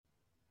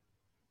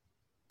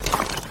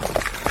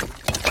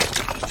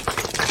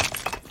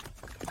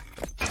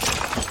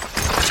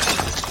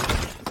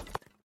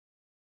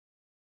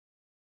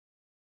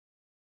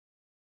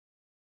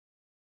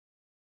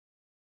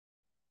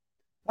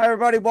Hi,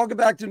 everybody. Welcome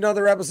back to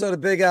another episode of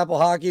Big Apple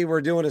Hockey.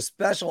 We're doing a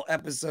special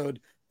episode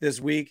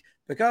this week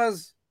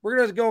because we're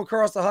going to go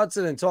across the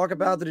Hudson and talk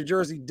about the New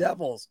Jersey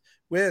Devils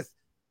with,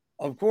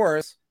 of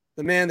course,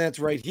 the man that's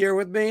right here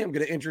with me. I'm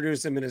going to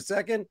introduce him in a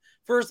second.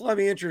 First, let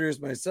me introduce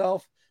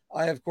myself.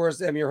 I, of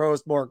course, am your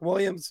host, Mark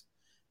Williams,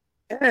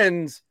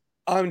 and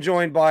I'm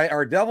joined by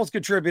our Devils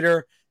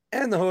contributor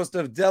and the host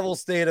of Devil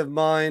State of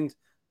Mind,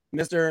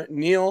 Mr.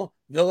 Neil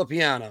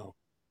Villapiano.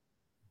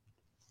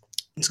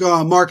 What's going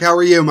on, Mark? How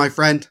are you, my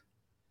friend?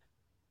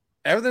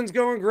 Everything's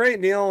going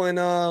great, Neil, and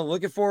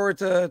looking forward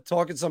to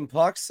talking some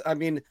pucks. I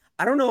mean,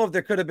 I don't know if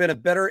there could have been a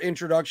better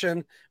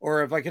introduction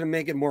or if I could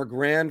make it more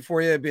grand for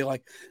you. It'd be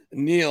like,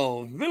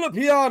 Neil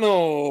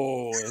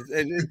Villapiano.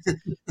 It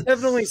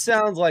definitely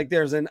sounds like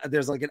there's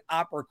like an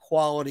opera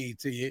quality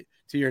to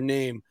your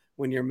name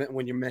when you're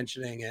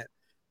mentioning it.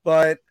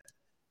 But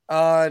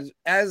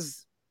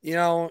as you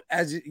know,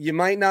 as you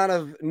might not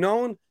have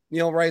known,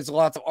 Neil writes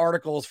lots of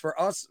articles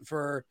for us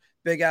for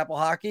Big Apple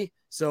Hockey,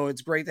 so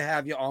it's great to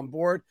have you on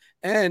board.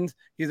 And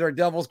he's our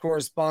Devils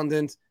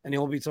correspondent, and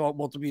we'll be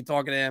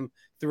talking to him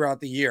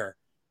throughout the year.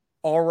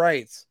 All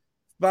right.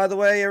 By the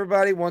way,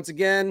 everybody, once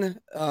again,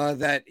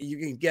 that you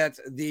can get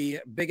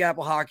the Big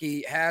Apple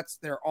Hockey hats.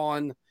 They're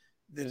on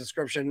the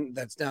description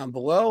that's down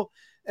below.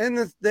 And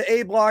the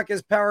A block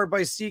is powered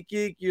by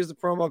SeatGeek. Use the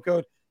promo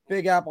code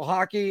Big Apple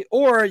Hockey,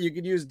 or you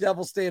could use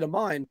Devil State of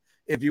Mind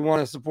if you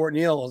want to support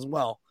Neil as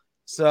well.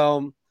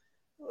 So,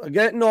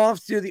 getting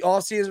off to the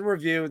off-season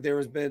review, there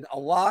has been a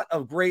lot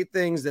of great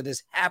things that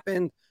has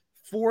happened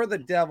for the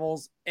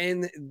Devils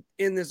in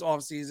this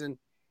offseason.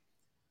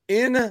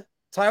 In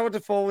Tyler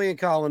Toffoli and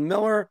Colin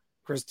Miller,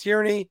 Chris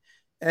Tierney,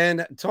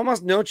 and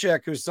Tomas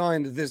Nosek, who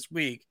signed this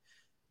week,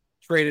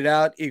 traded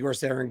out Igor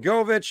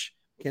Sarangovich,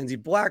 Kenzie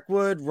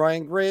Blackwood,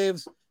 Ryan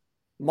Graves.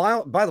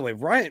 By the way,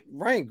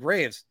 Ryan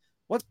Graves,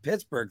 what's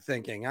Pittsburgh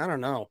thinking? I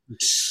don't know.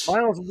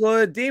 Miles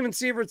Wood, Damon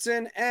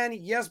Severson, and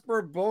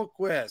Jesper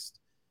Boqvist.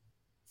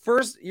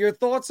 First, your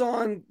thoughts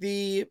on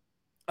the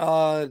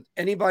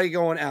anybody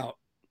going out?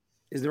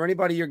 Is there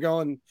anybody you're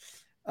going?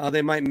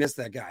 They might miss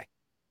that guy.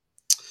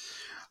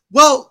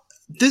 Well,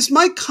 this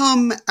might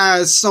come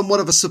as somewhat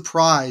of a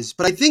surprise,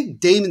 but I think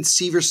Damon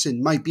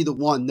Severson might be the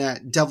one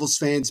that Devils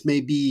fans may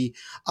be,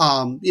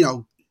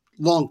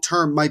 long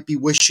term might be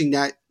wishing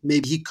that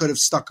maybe he could have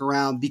stuck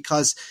around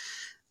because,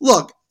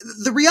 look.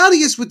 The reality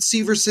is with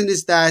Severson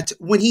is that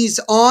when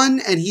he's on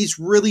and he's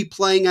really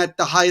playing at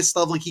the highest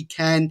level he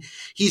can,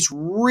 he's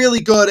really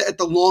good at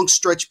the long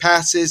stretch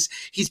passes.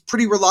 He's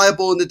pretty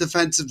reliable in the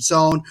defensive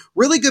zone,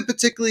 really good,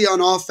 particularly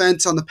on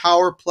offense, on the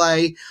power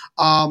play.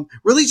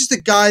 Really just a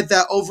guy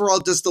that overall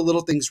does the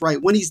little things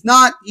right. When he's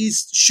not,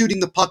 he's shooting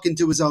the puck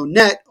into his own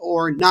net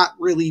or not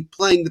really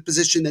playing the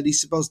position that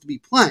he's supposed to be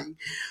playing.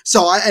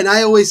 So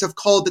I always have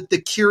called it the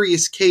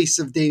curious case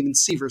of Damon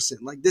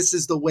Severson. Like this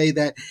is the way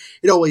that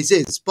it always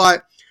is.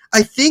 But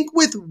I think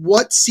with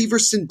what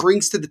Severson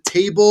brings to the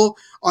table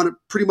on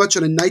pretty much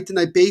on a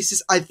night-to-night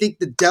basis, I think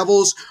the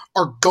Devils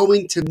are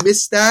going to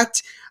miss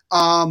that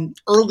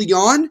early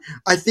on.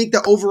 I think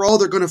that overall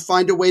they're going to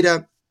find a way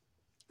to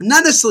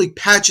not necessarily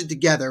patch it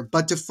together,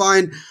 but to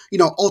find,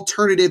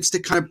 alternatives to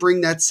kind of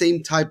bring that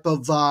same type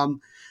of,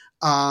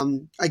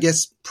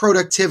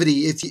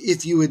 productivity,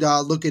 if you would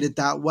look at it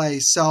that way.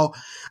 So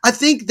I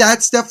think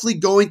that's definitely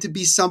going to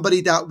be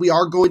somebody that we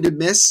are going to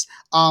miss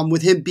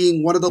with him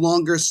being one of the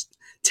longest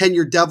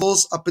tenured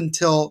Devils up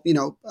until,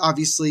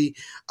 obviously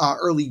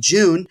early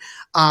June.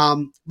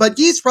 But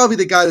he's probably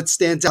the guy that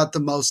stands out the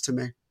most to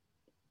me.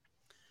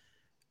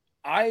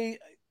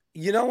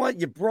 You know what?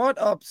 You brought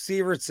up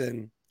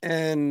Severson,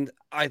 and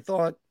I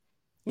thought,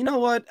 you know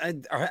what?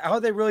 Are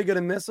they really going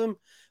to miss him?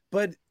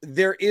 But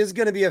there is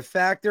going to be a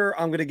factor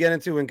I'm going to get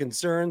into in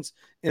concerns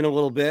in a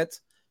little bit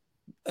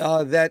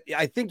that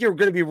I think you're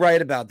going to be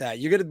right about that.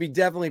 You're going to be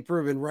definitely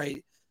proven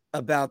right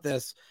about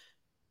this.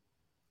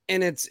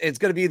 And it's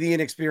going to be the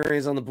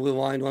inexperience on the blue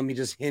line. Let me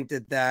just hint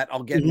at that.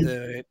 I'll get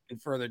into it in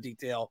further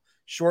detail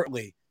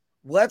shortly.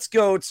 Let's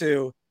go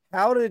to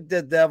how did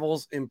the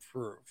Devils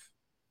improve?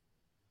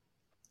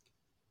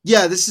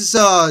 Yeah, this is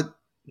I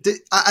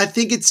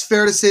think it's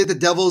fair to say the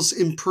Devils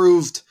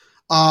improved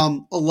a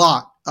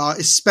lot.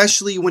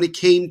 Especially when it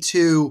came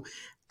to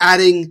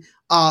adding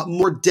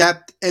more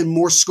depth and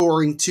more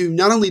scoring to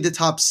not only the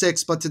top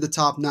six, but to the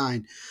top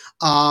nine.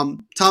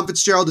 Tom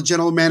Fitzgerald, the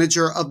general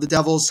manager of the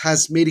Devils,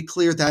 has made it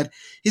clear that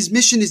his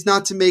mission is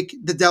not to make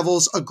the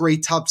Devils a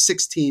great top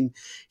six team.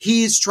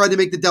 He is trying to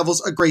make the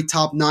Devils a great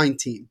top nine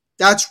team.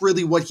 That's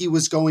really what he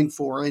was going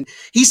for. And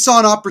he saw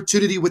an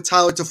opportunity with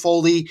Tyler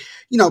Toffoli,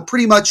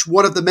 pretty much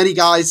one of the many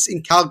guys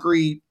in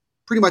Calgary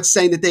pretty much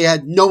saying that they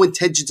had no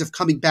intentions of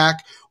coming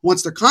back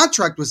once their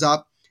contract was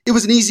up. It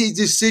was an easy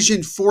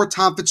decision for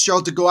Tom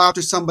Fitzgerald to go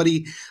after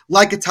somebody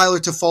like a Tyler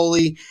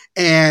Toffoli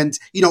and,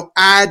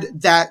 add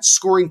that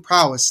scoring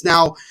prowess.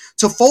 Now,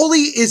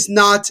 Toffoli is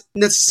not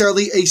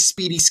necessarily a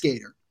speedy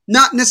skater.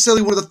 not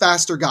necessarily one of the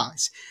faster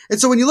guys. And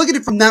so when you look at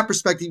it from that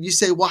perspective, you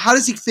say, well, how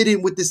does he fit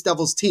in with this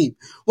Devils team?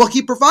 Well,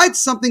 he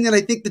provides something that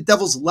I think the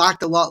Devils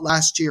lacked a lot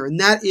last year, and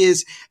that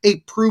is a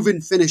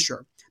proven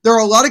finisher. There are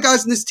a lot of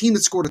guys in this team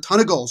that scored a ton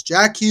of goals.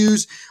 Jack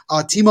Hughes,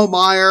 Timo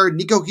Meyer,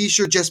 Nico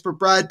Hischier, Jesper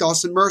Bratt,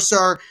 Dawson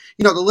Mercer.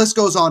 The list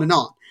goes on and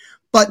on.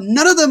 But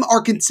none of them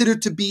are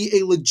considered to be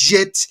a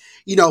legit,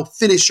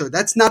 finisher.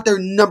 That's not their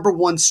number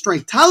one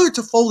strength. Tyler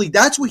Toffoli,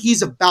 that's what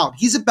he's about.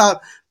 He's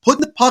about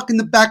putting the puck in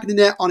the back of the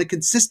net on a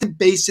consistent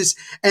basis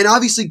and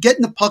obviously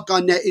getting the puck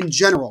on net in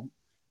general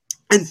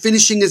and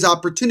finishing his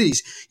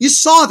opportunities. You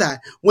saw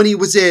that when he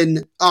was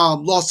in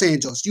Los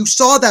Angeles. You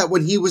saw that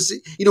when he was,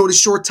 in a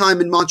short time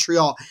in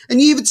Montreal.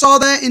 And you even saw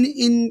that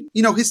in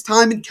his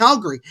time in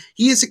Calgary.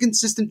 He is a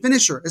consistent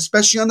finisher,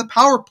 especially on the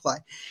power play.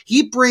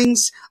 He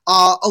brings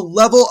a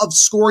level of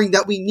scoring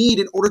that we need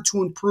in order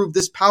to improve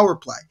this power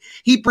play.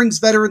 He brings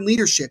veteran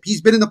leadership.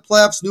 He's been in the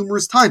playoffs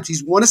numerous times.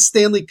 He's won a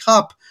Stanley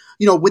Cup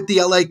with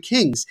the LA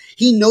Kings.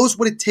 He knows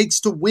what it takes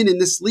to win in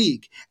this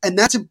league. And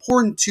that's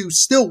important to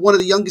still one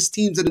of the youngest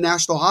teams in the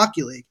National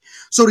Hockey League.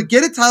 So to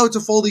get a Tyler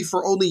Toffoli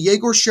for only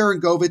Yegor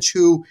Sharangovich,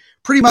 who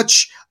pretty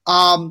much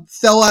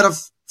fell out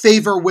of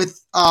favor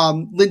with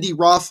Lindy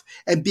Ruff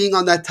and being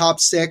on that top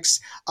six.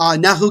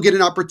 Now he'll get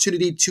an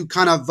opportunity to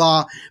kind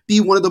of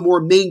be one of the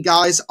more main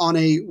guys on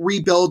a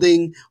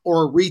rebuilding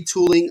or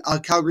retooling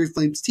Calgary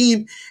Flames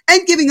team.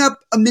 And giving up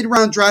a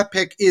mid-round draft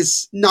pick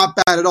is not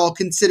bad at all,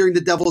 considering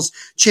the Devils'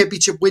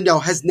 championship window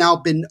has now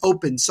been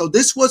opened. So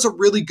this was a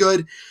really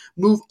good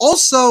move.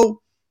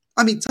 Also,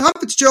 Tom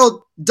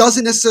Fitzgerald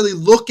doesn't necessarily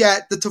look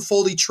at the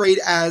Toffoli trade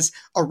as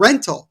a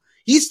rental.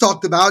 He's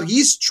talked about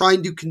he's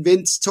trying to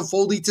convince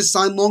Toffoli to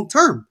sign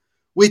long-term,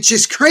 which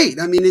is great.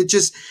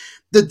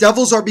 The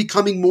Devils are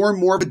becoming more and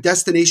more of a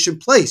destination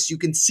place. You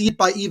can see it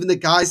by even the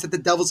guys that the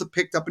Devils have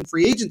picked up in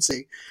free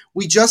agency.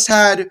 We just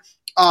had,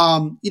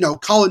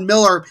 Colin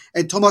Miller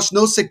and Tomas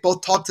Nosek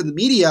both talked to the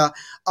media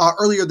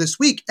earlier this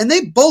week, and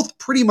they both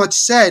pretty much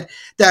said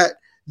that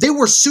they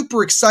were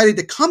super excited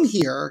to come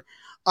here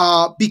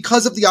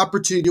because of the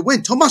opportunity to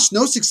win. Tomas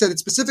Nosek said it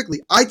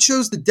specifically. I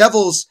chose the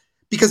Devils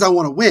because I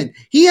want to win.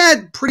 He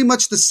had pretty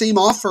much the same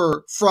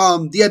offer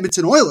from the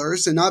Edmonton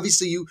Oilers, and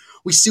obviously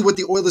we see what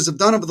the Oilers have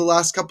done over the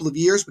last couple of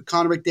years with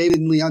Connor McDavid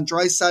and Leon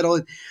Draisaitl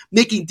and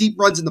making deep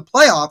runs in the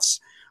playoffs.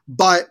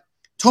 But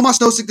Tomas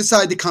Nosek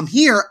decided to come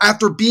here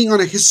after being on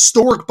a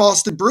historic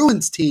Boston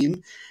Bruins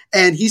team,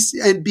 and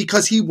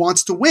because he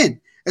wants to win.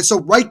 And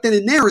so right then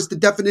and there is the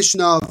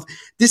definition of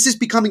this is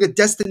becoming a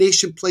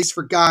destination place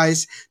for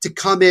guys to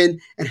come in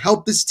and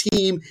help this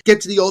team get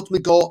to the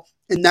ultimate goal,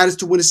 and that is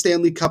to win a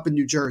Stanley Cup in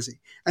New Jersey.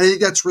 And I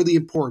think that's really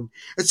important.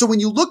 And so when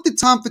you look at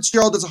Tom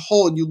Fitzgerald as a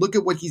whole and you look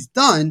at what he's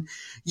done,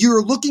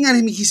 you're looking at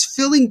him, he's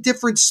filling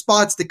different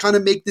spots to kind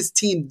of make this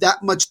team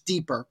that much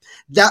deeper,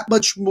 that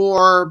much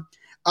more,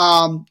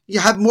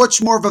 you have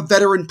much more of a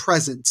veteran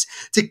presence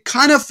to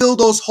kind of fill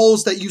those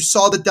holes that you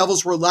saw the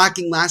Devils were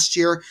lacking last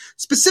year,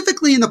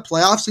 specifically in the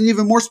playoffs and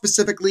even more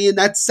specifically in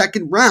that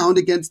second round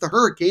against the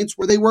Hurricanes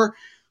where they were,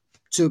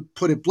 to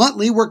put it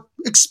bluntly, were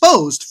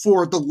exposed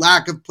for the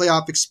lack of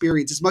playoff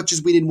experience. As much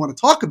as we didn't want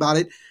to talk about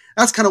it,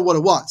 that's kind of what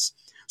it was.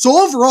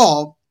 So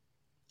overall,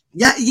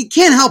 yeah, you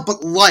can't help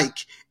but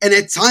like, and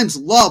at times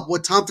love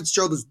what Tom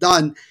Fitzgerald has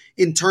done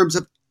in terms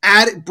of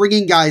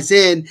bringing guys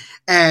in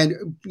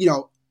and,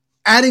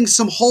 adding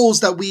some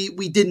holes that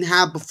we didn't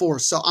have before.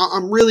 So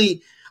I'm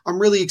really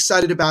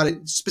excited about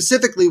it,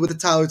 specifically with the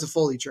Tyler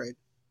Toffoli trade.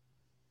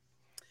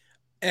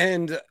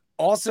 And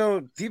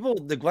also, people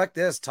neglect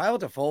this. Tyler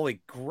Toffoli,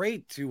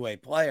 great two-way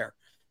player.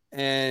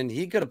 And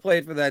he could have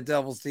played for that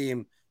Devils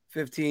team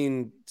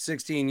 15,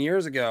 16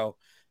 years ago.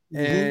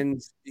 Mm-hmm.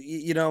 And,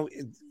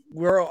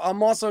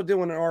 I'm also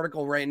doing an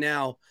article right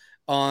now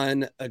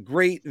on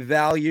great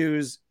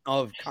values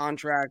of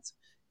contracts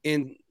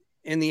in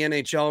the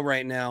NHL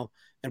right now.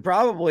 And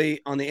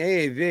probably on the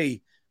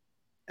AAV,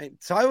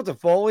 Tyler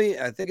Toffoli,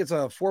 I think it's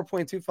a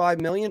 $4.25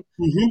 million.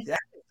 Mm-hmm. That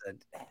is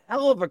a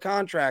hell of a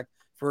contract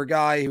for a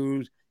guy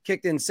who's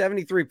kicked in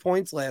 73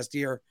 points last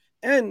year.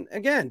 And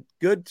again,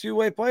 good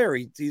two-way player.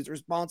 He's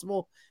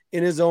responsible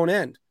in his own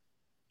end.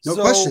 No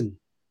question.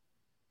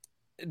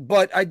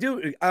 But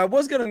I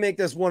was going to make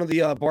this one of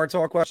the bar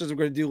talk questions we're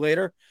going to do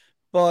later.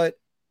 But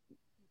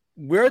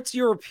what's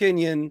your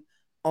opinion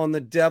on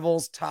the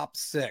Devils' top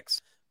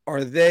six?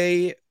 Are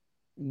they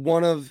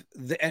one of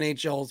the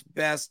NHL's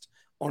best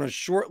on a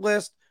short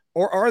list,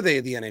 or are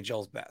they the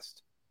NHL's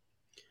best?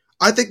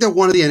 I think they're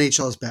one of the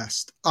NHL's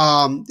best.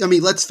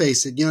 Let's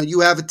face it. You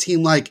have a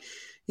team like,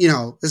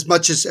 as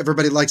much as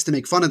everybody likes to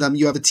make fun of them,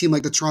 you have a team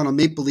like the Toronto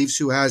Maple Leafs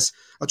who has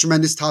a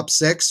tremendous top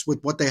six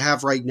with what they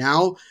have right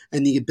now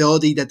and the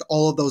ability that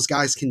all of those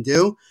guys can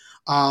do.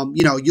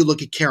 You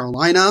look at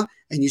Carolina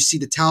and you see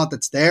the talent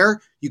that's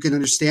there. You can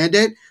understand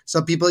it.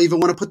 Some people even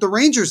want to put the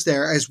Rangers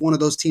there as one of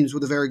those teams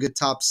with a very good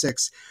top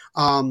six.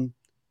 And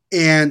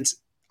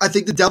I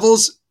think the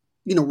Devils,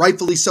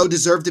 rightfully so,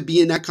 deserve to be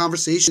in that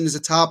conversation as a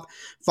top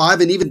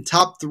five and even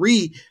top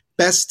three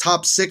best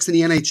top six in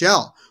the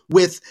NHL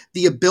with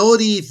the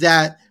ability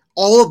that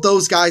all of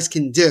those guys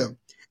can do.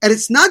 And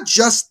it's not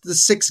just the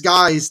 6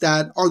 guys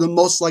that are the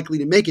most likely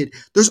to make it.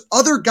 There's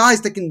other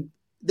guys that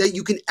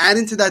you can add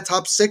into that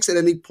top 6 at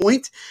any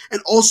point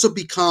and also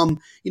become,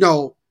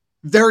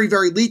 very,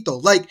 very lethal.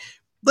 Like,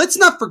 let's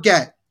not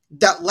forget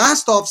that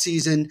last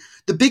offseason,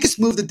 the biggest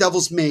move the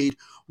Devils made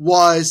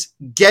was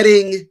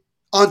getting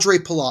Andre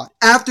Palat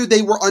after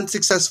they were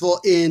unsuccessful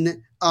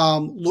in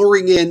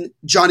luring in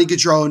Johnny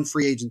Gaudreau in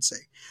free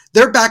agency.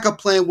 Their backup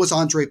plan was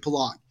Andre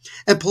Palat.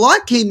 And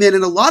Palat came in,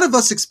 and a lot of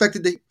us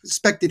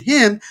expected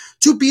him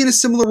to be in a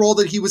similar role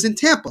that he was in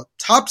Tampa.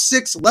 Top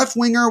 6 left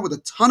winger with a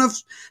ton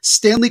of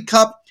Stanley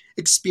Cup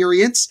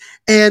experience.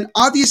 And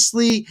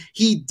obviously,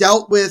 he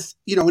dealt with,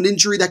 an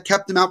injury that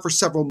kept him out for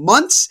several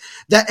months.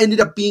 That ended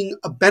up being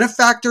a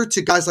benefactor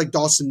to guys like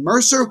Dawson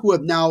Mercer, who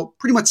have now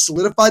pretty much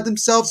solidified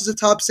themselves as a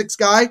top 6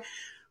 guy.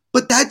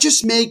 But that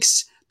just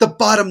makes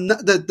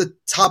the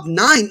top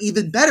 9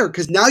 even better,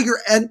 because now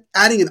you're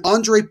adding an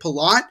Andre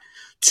Palat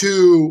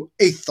to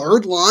a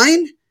third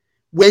line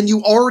when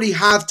you already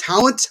have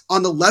talent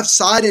on the left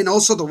side and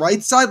also the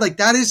right side. Like,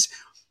 that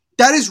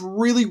is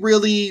really,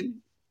 really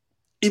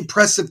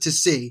impressive to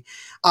see.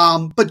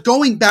 But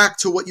going back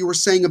to what you were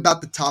saying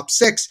about the top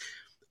 6,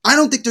 I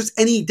don't think there's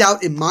any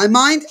doubt in my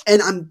mind,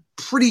 and I'm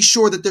pretty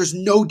sure that there's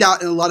no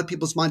doubt in a lot of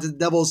people's minds that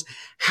the Devils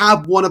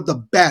have one of the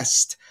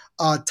best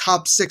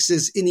top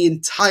 6s in the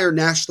entire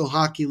National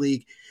Hockey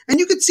League. And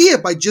you can see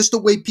it by just the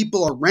way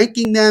people are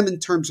ranking them in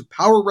terms of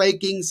power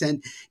rankings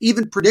and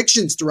even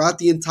predictions throughout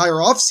the entire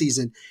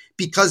offseason,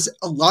 because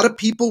a lot of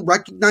people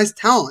recognize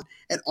talent.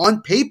 And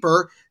on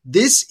paper,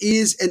 this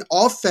is an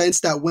offense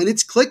that, when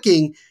it's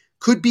clicking,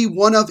 could be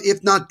one of,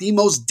 if not the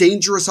most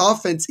dangerous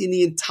offense in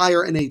the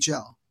entire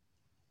NHL.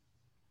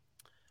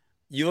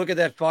 You look at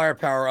that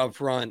firepower up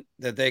front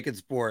that they could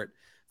sport.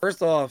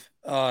 First off,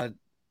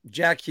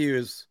 Jack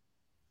Hughes,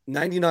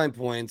 99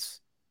 points.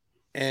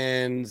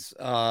 And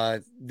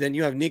then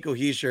you have Nico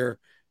Hischier,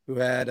 who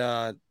had,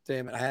 I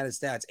had his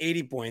stats,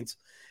 80 points.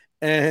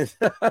 And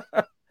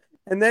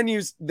and then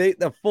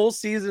the full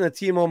season of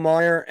Timo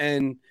Meier,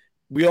 and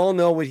we all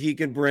know what he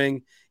can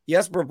bring.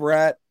 Jesper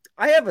Bratt,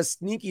 I have a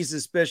sneaky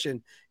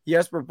suspicion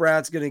Jesper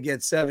Bratt's going to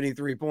get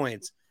 73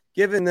 points,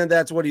 given that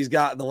that's what he's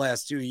got in the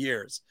last 2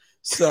 years.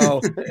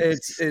 So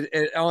it's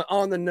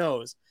on the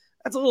nose.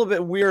 That's a little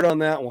bit weird on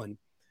that one.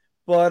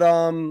 But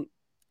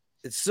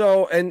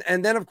so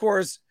and then, of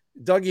course,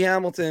 Dougie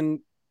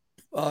Hamilton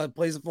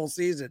plays a full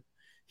season.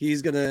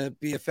 He's going to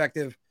be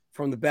effective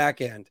from the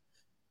back end.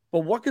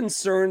 But what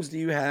concerns do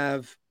you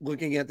have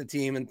looking at the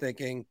team and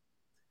thinking,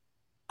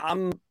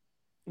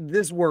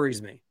 this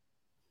worries me?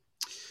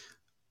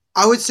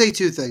 I would say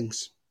 2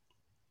 things.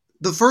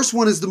 The first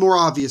one is the more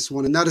obvious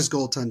one, and that is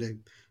goaltending.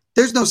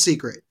 There's no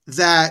secret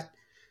that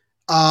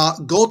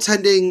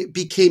goaltending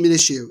became an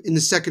issue in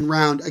the second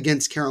round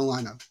against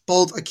Carolina.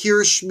 Both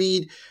Akira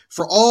Schmid,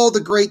 for all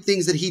the great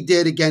things that he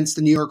did against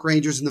the New York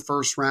Rangers in the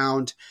first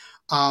round,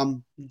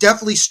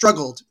 definitely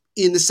struggled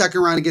in the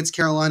second round against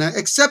Carolina,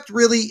 except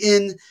really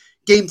in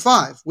Game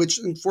 5, which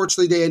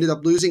unfortunately they ended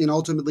up losing, and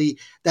ultimately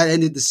that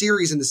ended the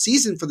series and the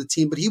season for the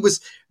team. But he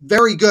was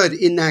very good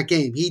in that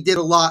game. He did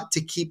a lot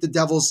to keep the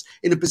Devils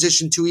in a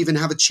position to even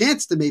have a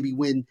chance to maybe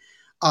win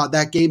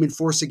that game and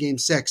force a Game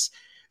 6.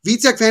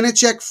 Vitek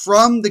Vanacek,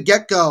 from the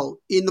get-go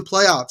in the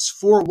playoffs,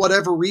 for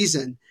whatever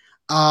reason,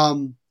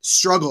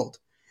 struggled.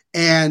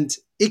 And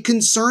it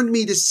concerned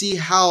me to see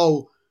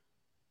how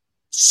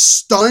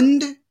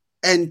stunned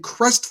and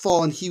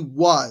crestfallen he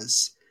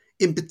was,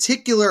 in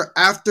particular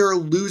after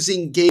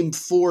losing Game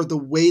 4 the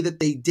way that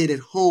they did at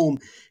home.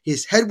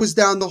 His head was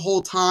down the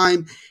whole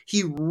time.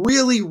 He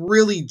really,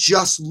 really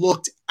just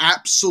looked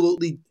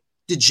absolutely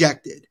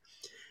dejected.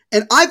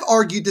 And I've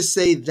argued to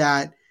say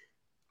that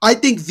I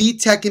think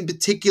Vitek in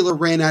particular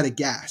ran out of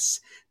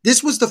gas.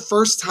 This was the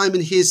first time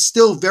in his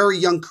still very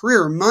young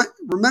career.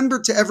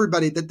 Remember, to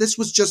everybody, that this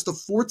was just the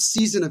 4th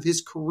season of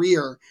his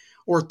career,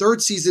 or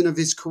 3rd season of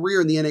his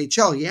career in the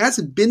NHL. He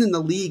hasn't been in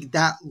the league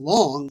that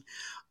long.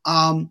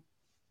 And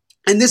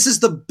this is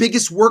the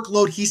biggest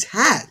workload he's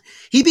had.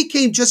 He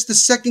became just the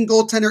 2nd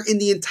goaltender in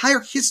the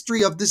entire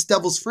history of this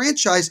Devils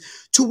franchise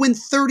to win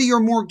 30 or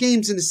more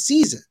games in a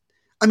season.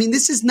 I mean,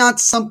 this is not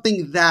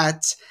something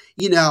that,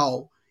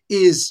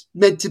 is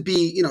meant to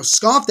be,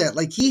 scoffed at.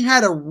 Like, he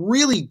had a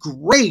really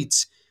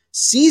great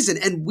season,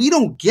 and we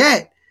don't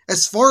get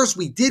as far as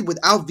we did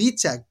without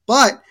Vitek.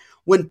 But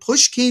when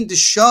push came to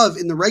shove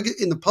in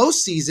the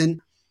postseason,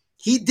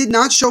 he did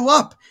not show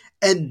up.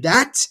 And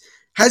that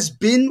has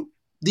been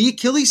the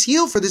Achilles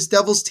heel for this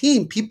Devils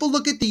team. People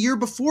look at the year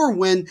before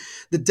when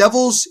the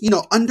Devils,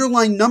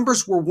 underlying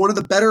numbers were one of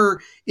the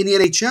better in the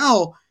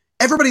NHL.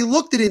 Everybody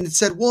looked at it and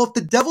said, well, if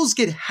the Devils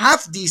get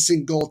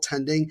half-decent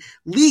goaltending,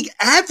 league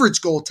average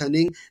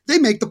goaltending, they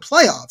make the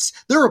playoffs.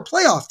 They're a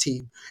playoff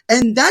team.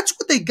 And that's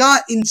what they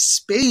got in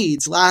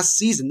spades last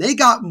season. They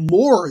got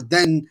more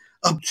than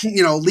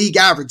league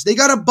average. They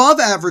got above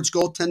average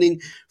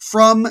goaltending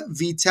from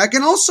Vitek,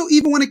 and also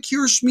even when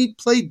Akira Schmid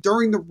played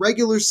during the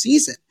regular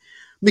season.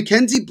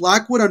 Mackenzie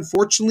Blackwood,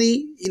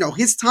 unfortunately,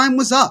 his time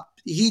was up.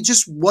 he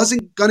just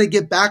wasn't going to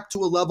get back to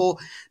a level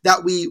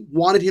that we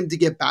wanted him to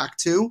get back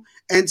to.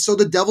 And so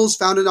the Devils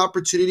found an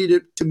opportunity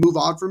to move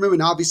on from him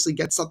and obviously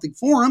get something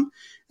for him.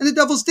 And the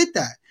Devils did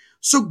that.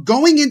 So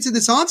going into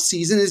this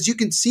offseason, as you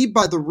can see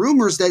by the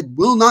rumors that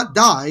will not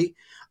die,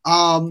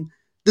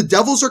 the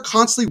Devils are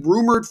constantly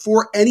rumored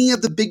for any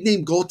of the big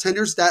name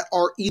goaltenders that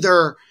are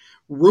either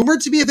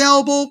rumored to be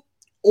available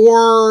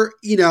or,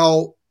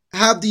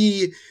 have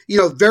the,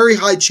 very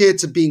high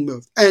chance of being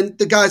moved. And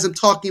the guys I'm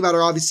talking about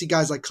are obviously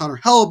guys like Connor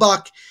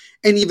Hellebuck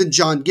and even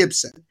John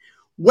Gibson.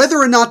 Whether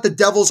or not the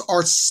Devils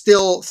are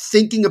still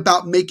thinking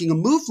about making a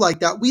move like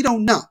that, we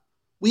don't know.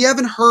 We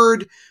haven't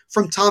heard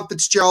from Tom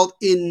Fitzgerald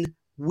in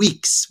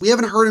weeks. We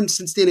haven't heard him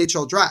since the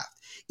NHL draft.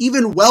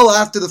 Even well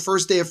after the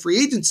first day of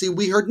free agency,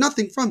 we heard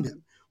nothing from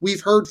him.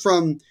 We've heard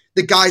from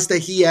the guys that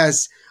he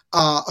has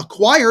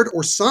acquired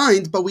or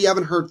signed, but we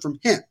haven't heard from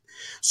him.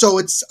 So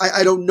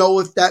I don't know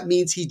if that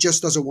means he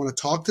just doesn't want to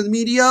talk to the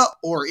media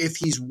or if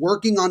he's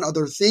working on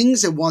other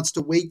things and wants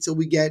to wait till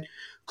we get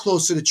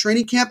closer to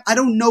training camp. I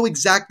don't know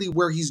exactly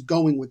where he's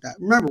going with that.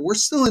 Remember, we're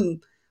still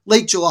in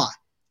late July.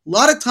 A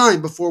lot of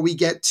time before we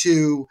get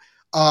to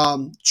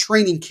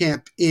training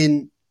camp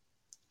in,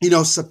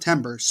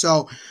 September.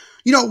 So,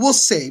 we'll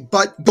see.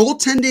 But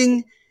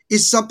goaltending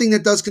is something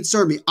that does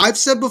concern me. I've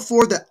said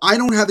before that I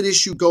don't have an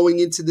issue going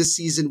into this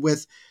season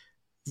with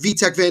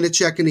Vitek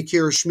Vanacek and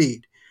Akira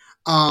Schmid.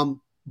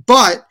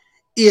 But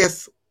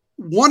if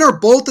one or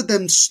both of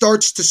them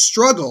starts to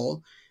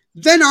struggle,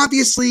 then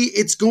obviously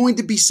it's going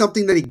to be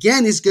something that,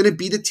 again, is going to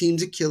be the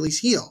team's Achilles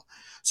heel.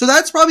 So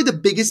that's probably the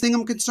biggest thing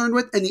I'm concerned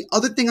with. And the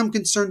other thing I'm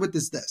concerned with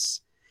is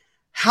this.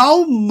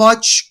 How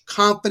much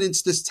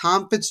confidence does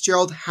Tom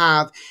Fitzgerald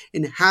have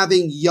in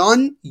having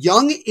young,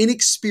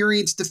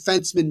 inexperienced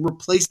defensemen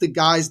replace the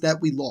guys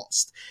that we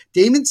lost?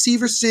 Damon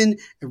Severson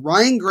and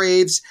Ryan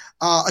Graves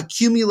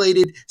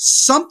accumulated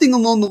something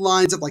along the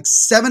lines of like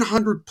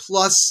 700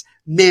 plus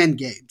man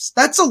games.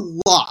 That's a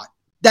lot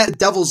that the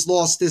Devils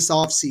lost this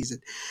offseason.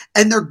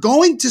 And they're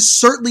going to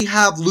certainly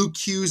have Luke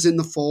Hughes in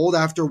the fold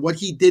after what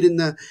he did in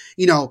the,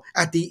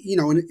 at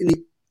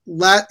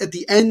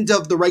the end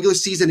of the regular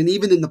season and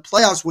even in the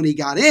playoffs when he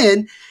got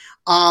in,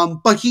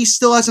 but he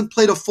still hasn't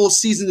played a full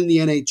season in the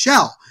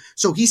NHL.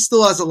 So he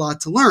still has a lot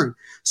to learn.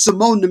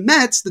 Simone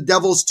Nemeth, the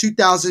Devils'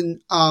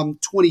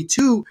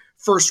 2022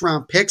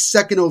 first-round pick,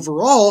 second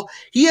overall,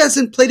 he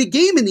hasn't played a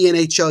game in the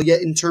NHL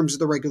yet in terms of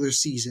the regular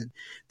season.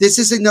 This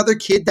is another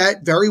kid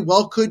that very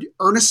well could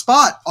earn a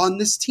spot on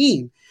this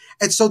team.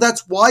 And so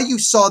that's why you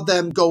saw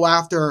them go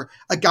after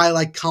a guy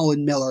like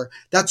Colin Miller.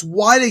 That's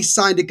why they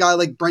signed a guy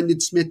like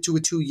Brendan Smith to a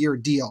 2-year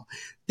deal.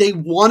 They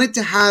wanted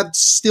to have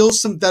still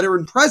some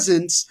veteran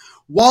presence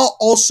while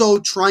also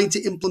trying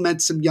to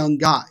implement some young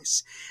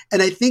guys.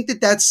 And I think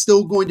that that's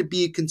still going to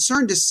be a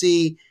concern to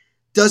see,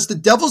 does the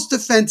Devils'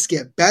 defense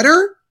get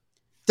better?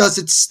 Does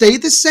it stay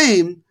the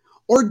same?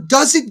 Or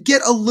does it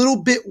get a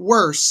little bit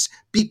worse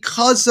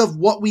because of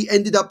what we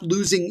ended up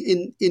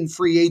losing in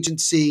free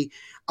agency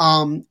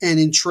and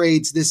in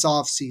trades this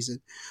offseason?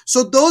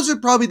 So those are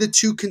probably the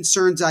two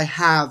concerns I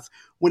have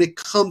when it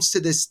comes to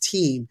this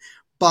team.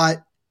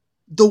 But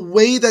the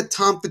way that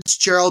Tom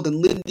Fitzgerald and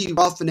Lindy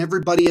Ruff and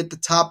everybody at the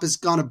top has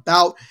gone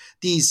about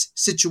these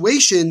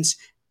situations,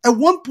 at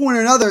one point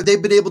or another,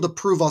 they've been able to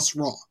prove us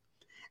wrong.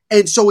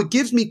 And so it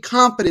gives me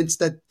confidence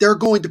that they're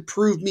going to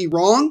prove me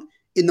wrong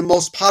in the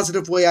most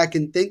positive way I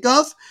can think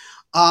of.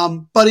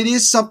 But it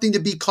is something to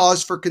be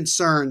cause for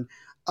concern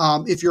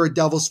if you're a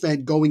Devils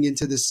fan going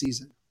into this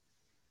season.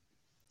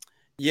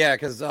 Yeah,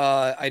 because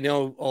I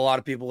know a lot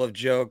of people have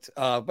joked.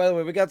 By the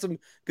way, we got some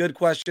good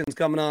questions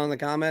coming on in the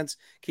comments.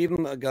 Keep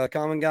them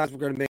coming, guys. We're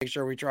going to make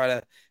sure we try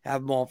to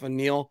have them all for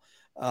Neil.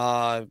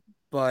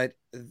 But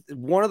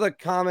one of the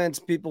comments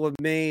people have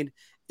made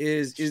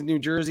is New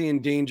Jersey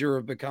in danger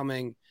of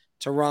becoming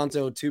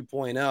Toronto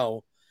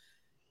 2.0?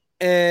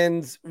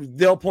 And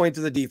they'll point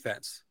to the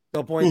defense.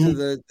 They'll point to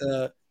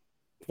the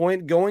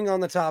point going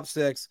on the top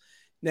six.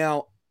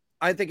 Now,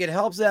 I think it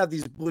helps to have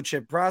these blue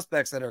chip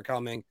prospects that are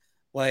coming.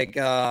 Like,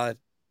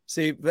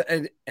 say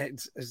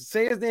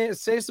his name,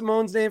 say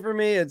Simone's name for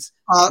me. It's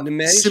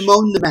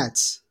Simone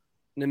Nemeth.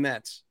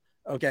 Nemeth.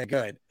 Okay,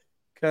 good.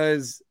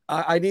 Because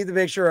I need to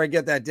make sure I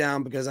get that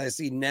down because I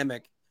see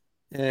Nemec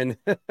and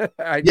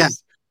I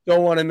just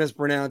don't want to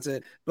mispronounce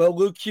it. But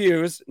Luke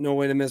Hughes, no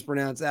way to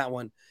mispronounce that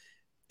one.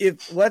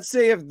 Let's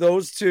say if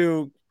those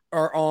two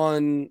are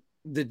on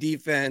the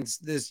defense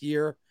this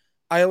year,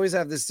 I always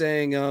have this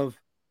saying of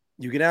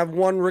you can have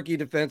one rookie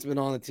defenseman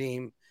on the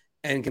team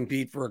and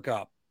compete for a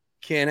cup.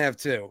 Can't have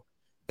two.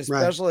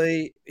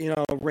 Especially,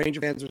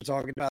 Ranger fans were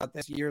talking about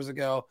this years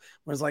ago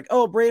when it's like,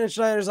 oh, Braden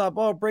Schneider's up.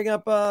 Oh, bring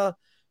up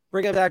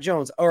Zach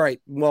Jones. All right.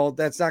 Well,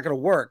 that's not going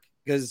to work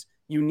because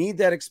you need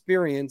that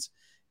experience.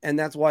 And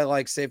that's why,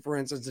 like, say, for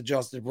instance, a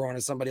Justin Braun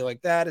or somebody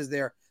like that is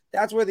there.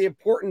 That's where the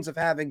importance of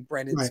having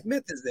Brendan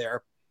Smith is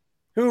there.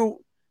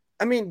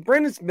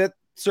 Brendan Smith,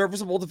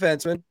 serviceable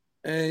defenseman.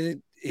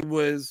 He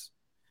was,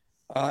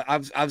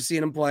 I've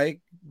seen him play.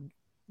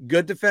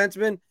 Good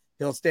defenseman.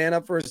 He'll stand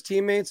up for his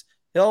teammates.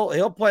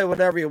 He'll play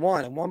whatever you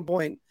want. At one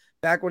point,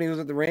 back when he was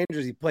at the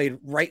Rangers, he played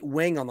right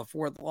wing on the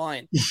fourth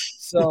line.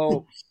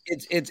 So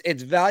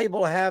it's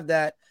valuable to have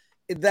that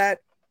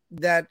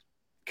that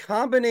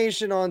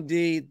combination on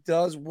D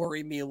does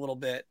worry me a little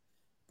bit,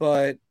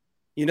 but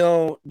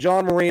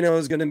John Marino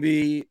is going to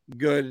be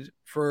good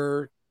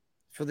for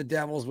the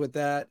Devils with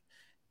that,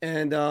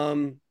 and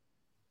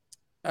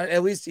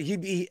at least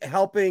he'd be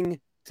helping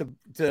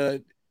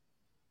to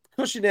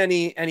cushion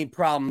any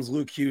problems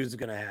Luke Hughes is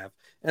going to have.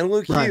 And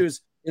Luke Right.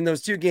 Hughes in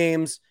those two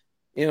games,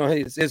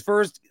 his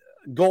first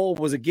goal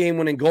was a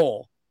game-winning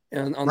goal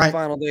on the Right.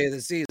 final day of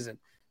the season.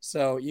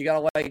 So you got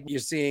to like you're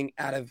seeing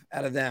out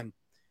of them.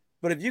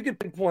 But if you could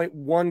pinpoint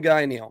one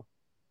guy, Neil,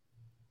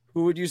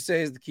 who would you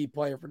say is the key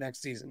player for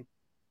next season?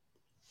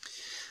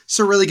 It's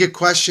a really good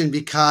question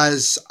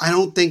because I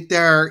don't think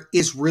there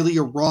is really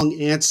a wrong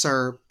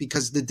answer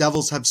because the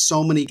Devils have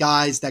so many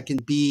guys that can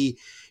be,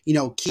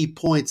 key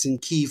points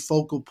and key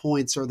focal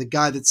points or the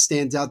guy that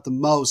stands out the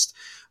most.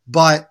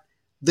 But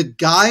the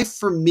guy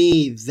for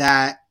me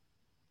that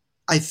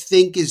I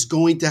think is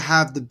going to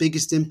have the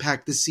biggest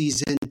impact this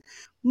season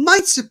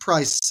might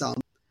surprise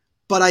some,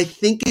 but I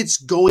think it's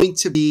going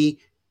to be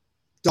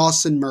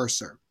Dawson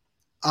Mercer.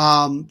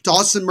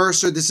 Dawson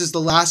Mercer, this is the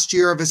last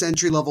year of his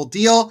entry level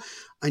deal.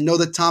 I know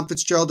that Tom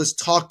Fitzgerald has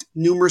talked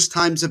numerous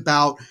times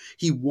about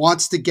he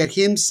wants to get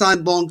him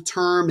signed long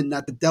term and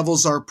that the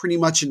Devils are pretty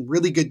much in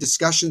really good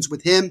discussions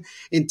with him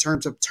in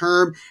terms of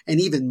term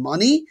and even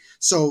money.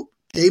 So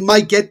they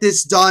might get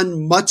this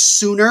done much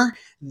sooner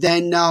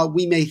than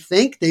we may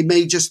think. They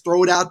may just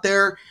throw it out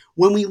there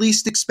when we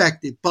least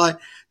expect it. But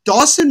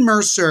Dawson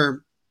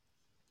Mercer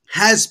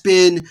has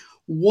been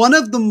one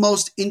of the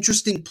most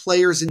interesting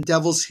players in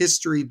Devils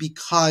history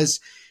because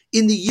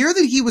in the year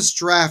that he was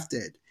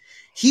drafted,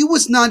 he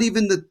was not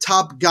even the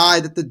top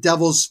guy that the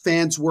Devils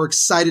fans were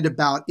excited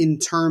about in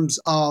terms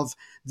of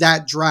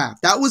that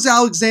draft. That was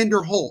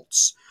Alexander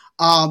Holtz,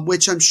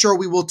 which I'm sure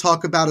we will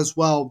talk about as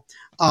well,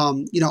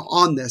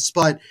 on this.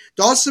 But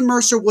Dawson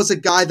Mercer was a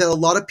guy that a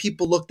lot of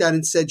people looked at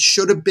and said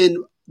should have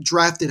been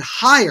drafted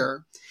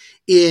higher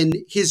in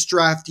his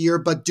draft year,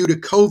 but due to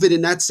COVID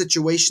in that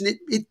situation,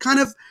 it kind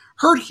of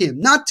hurt him,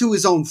 not to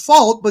his own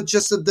fault, but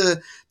just of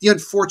the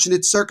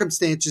unfortunate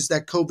circumstances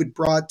that COVID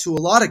brought to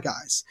a lot of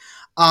guys.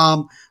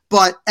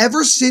 But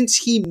ever since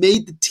he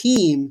made the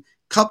team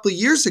a couple of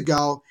years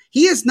ago,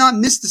 he has not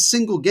missed a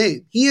single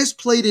game. He has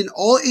played in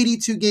all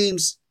 82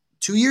 games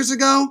 2 years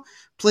ago,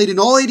 played in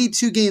all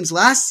 82 games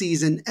last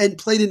season, and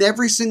played in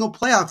every single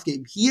playoff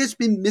game. He has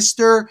been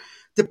Mr.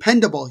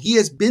 Dependable. He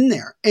has been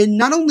there. And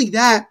not only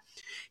that,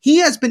 he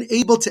has been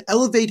able to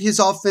elevate his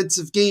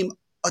offensive game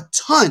a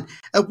ton.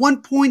 At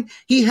one point,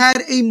 he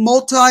had a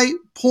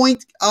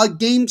multi-point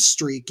game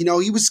streak.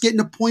 He was getting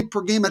a point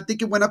per game. I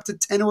think it went up to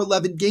 10 or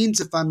 11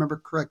 games, if I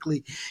remember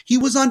correctly. He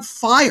was on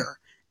fire.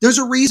 There's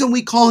a reason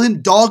we call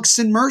him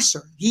Dogson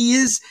Mercer.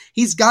 He's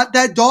got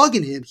that dog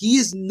in him. He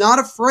is not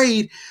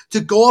afraid to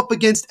go up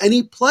against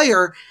any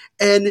player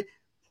and,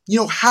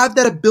 have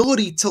that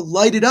ability to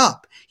light it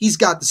up. He's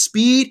got the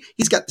speed,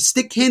 he's got the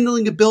stick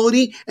handling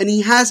ability, and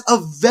he has a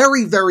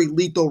very, very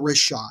lethal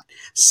wrist shot.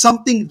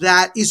 Something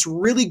that is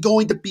really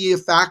going to be a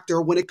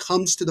factor when it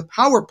comes to the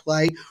power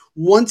play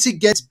once it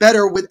gets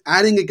better with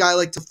adding a guy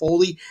like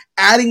Toffoli,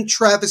 adding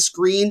Travis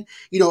Green,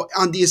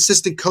 on the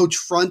assistant coach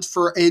front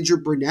for Andrew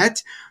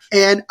Brunette.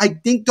 And I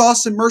think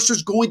Dawson Mercer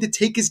is going to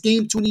take his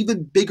game to an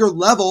even bigger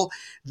level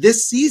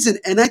this season.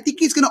 And I think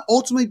he's going to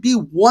ultimately be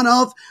one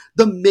of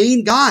the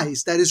main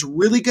guys that is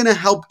really going to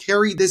help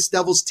carry this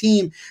Devils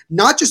team,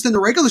 not just in the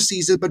regular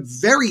season, but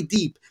very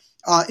deep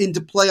into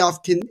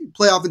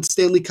playoff and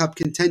Stanley Cup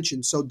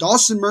contention. So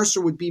Dawson Mercer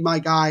would be my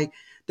guy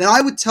that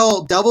I would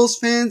tell Devils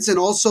fans and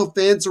also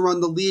fans around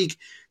the league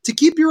to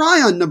keep your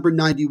eye on number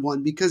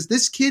 91 because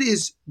this kid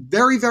is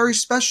very, very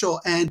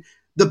special and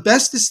the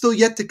best is still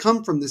yet to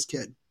come from this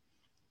kid.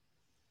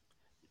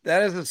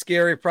 That is a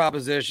scary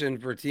proposition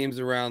for teams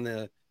around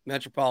the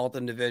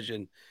Metropolitan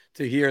Division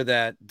to hear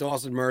that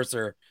Dawson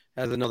Mercer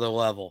has another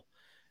level.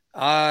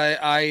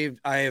 I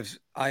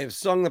have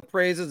sung the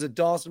praises of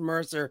Dawson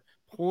Mercer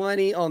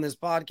plenty on this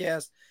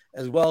podcast,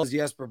 as well as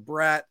Jesper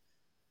Bratt,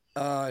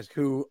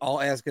 who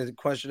I'll ask a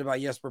question about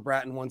Jesper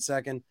Bratt in 1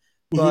 second.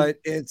 But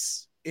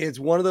it's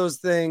one of those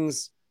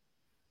things.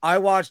 I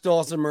watch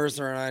Dawson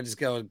Mercer and I just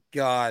go,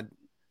 God,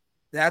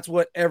 that's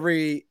what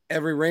every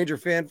Ranger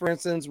fan, for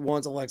instance,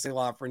 wants Alexei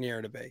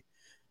Lafreniere to be.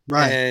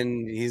 Right.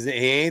 And he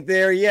ain't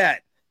there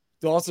yet.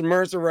 Dawson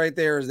Mercer right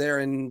there is there.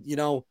 And,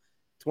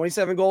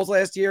 27 goals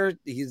last year.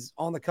 He's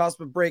on the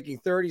cusp of breaking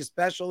 30,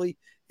 especially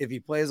if he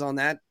plays on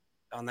that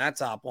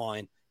top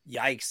line.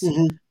 Yikes.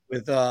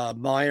 With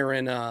Meyer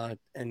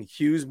and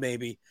Hughes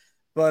maybe.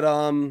 But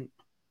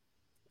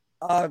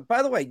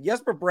by the way,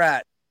 Jesper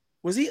Bratt,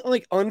 was he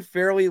like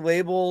unfairly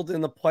labeled in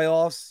the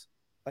playoffs?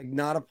 Like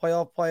not a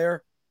playoff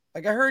player?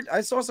 Like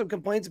I saw some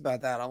complaints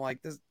about that. I'm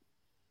like, this.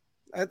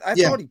 I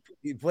thought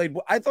he played.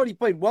 I thought he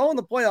played well in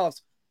the playoffs.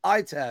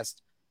 Eye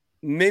test,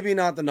 maybe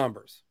not the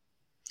numbers.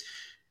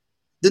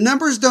 The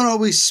numbers don't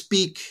always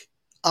speak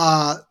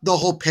the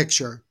whole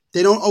picture.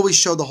 They don't always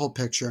show the whole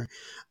picture.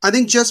 I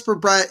think Jesper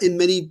Bratt, in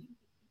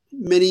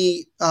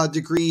many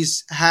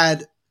degrees,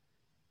 had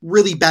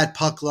really bad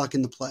puck luck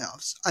in the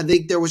playoffs. I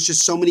think there was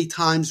just so many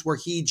times where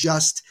he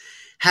just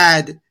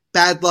had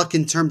bad luck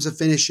in terms of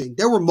finishing.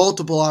 There were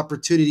multiple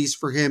opportunities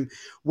for him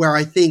where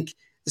I think,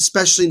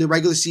 especially in the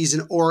regular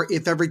season, or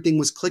if everything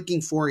was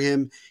clicking for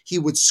him, he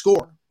would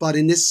score. But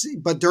during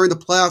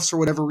the playoffs, for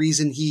whatever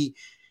reason, he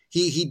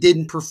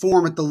didn't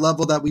perform at the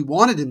level that we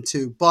wanted him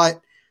to.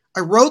 But I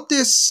wrote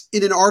this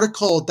in an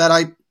article that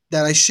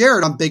I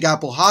shared on Big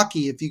Apple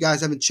Hockey. If you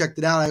guys haven't checked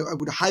it out, I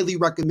would highly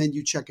recommend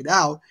you check it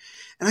out.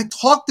 And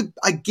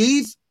I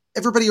gave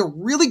everybody a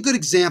really good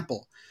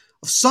example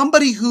of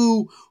somebody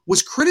who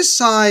was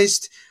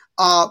criticized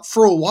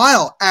for a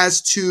while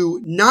as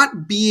to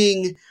not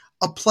being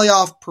a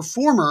playoff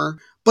performer,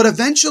 but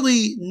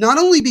eventually not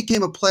only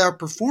became a playoff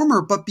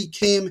performer, but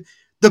became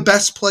the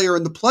best player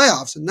in the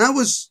playoffs. And that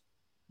was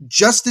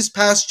just this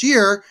past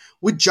year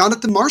with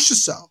Jonathan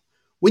Marchessault.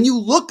 When you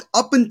look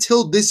up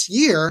until this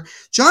year,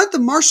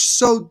 Jonathan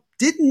Marchessault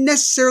didn't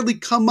necessarily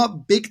come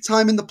up big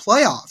time in the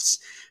playoffs.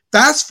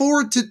 Fast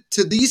forward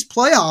to these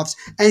playoffs,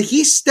 and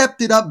he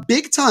stepped it up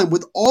big time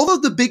with all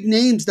of the big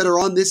names that are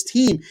on this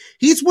team.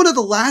 He's one of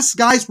the last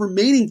guys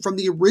remaining from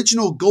the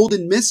original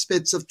Golden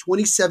Misfits of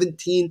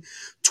 2017,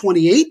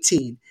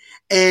 2018.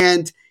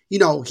 And,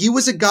 he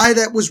was a guy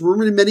that was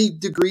rumored in many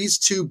degrees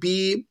to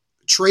be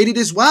traded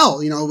as well,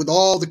 with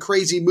all the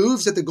crazy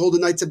moves that the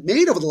Golden Knights have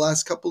made over the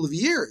last couple of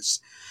years.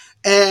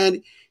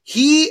 And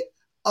he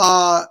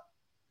got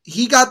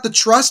the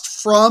trust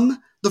from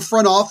the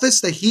front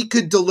office that he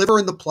could deliver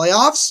in the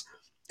playoffs.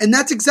 And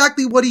that's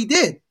exactly what he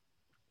did.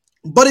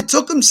 But it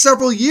took him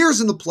several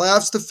years in the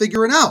playoffs to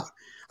figure it out.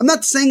 I'm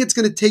not saying it's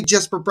going to take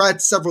Jesper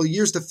Bratt several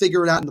years to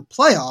figure it out in the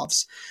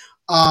playoffs.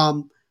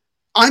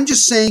 I'm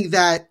just saying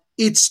that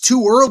it's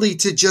too early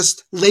to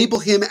just label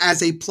him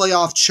as a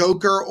playoff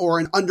choker or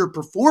an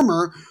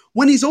underperformer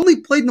when he's only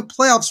played in the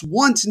playoffs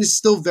once in his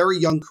still very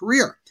young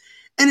career.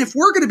 And if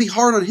we're going to be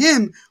hard on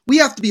him, we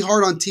have to be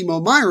hard on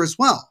Timo Meier as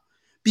well.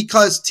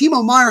 Because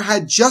Timo Meier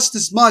had just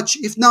as much,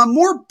 if not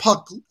more,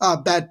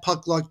 bad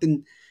puck luck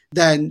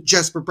than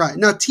Jesper Bratt.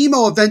 Now,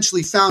 Timo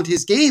eventually found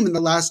his game in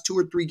the last 2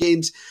 or 3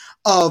 games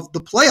of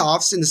the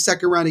playoffs in the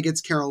second round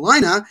against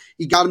Carolina.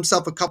 He got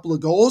himself a couple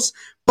of goals,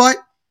 but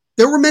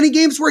there were many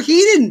games where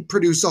he didn't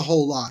produce a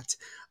whole lot.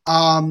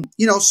 And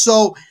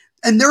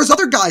there's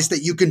other guys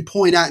that you can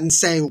point at and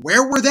say,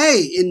 where were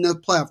they in the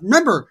playoff?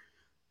 Remember,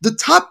 the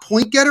top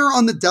point getter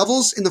on the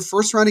Devils in the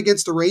first round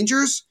against the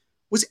Rangers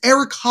was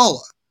Eric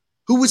Haula,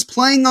 who was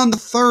playing on the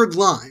third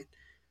line.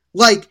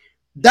 Like,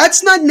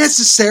 that's not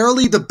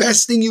necessarily the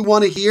best thing you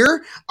want to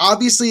hear.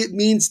 Obviously, it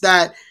means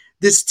that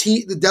this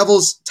team, the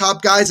Devils'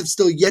 top guys, have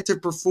still yet to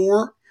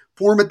perform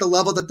at the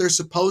level that they're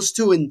supposed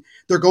to, and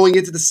they're going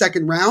into the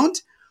second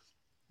round.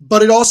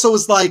 But it also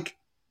is like,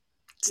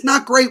 it's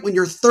not great when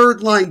your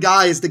third line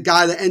guy is the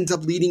guy that ends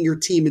up leading your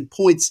team in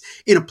points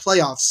in a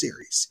playoff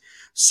series.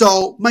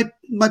 So my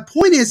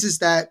point is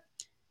that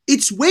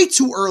it's way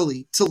too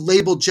early to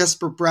label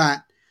Jesper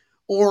Bratt,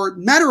 or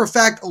matter of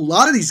fact, a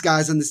lot of these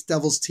guys on this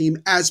Devils team,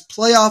 as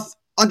playoff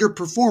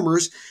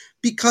underperformers,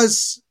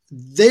 because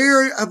they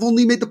have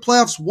only made the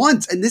playoffs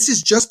once. And this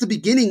is just the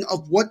beginning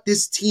of what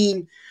this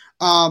team,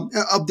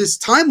 of this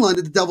timeline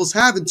that the Devils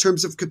have in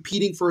terms of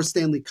competing for a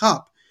Stanley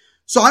Cup.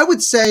 So I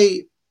would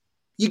say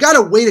you got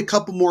to wait a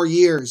couple more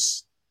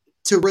years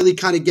to really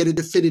kind of get a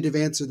definitive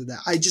answer to that.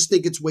 I just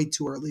think it's way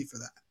too early for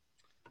that.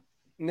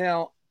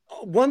 Now,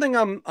 one thing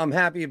I'm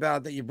happy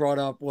about that you brought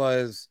up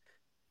was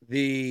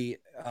the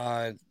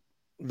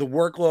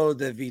workload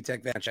that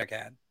Vitek Vanecek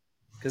had,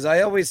 because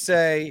I always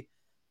say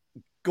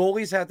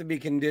goalies have to be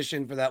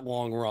conditioned for that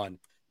long run.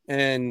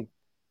 And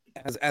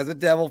as a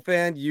Devil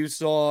fan, you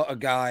saw a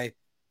guy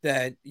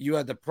that you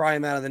had to pry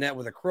him out of the net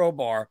with a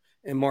crowbar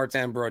in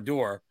Martin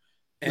Brodeur,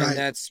 and Right.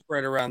 that's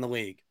spread around the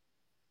league.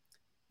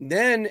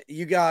 Then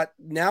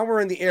now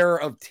we're in the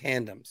era of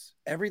tandems.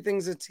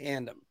 Everything's a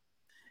tandem.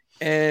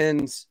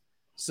 And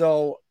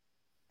so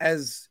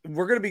as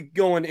we're going to be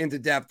going into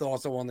depth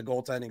also on the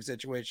goaltending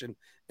situation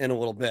in a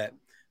little bit,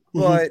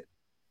 but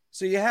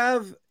so you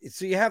have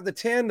the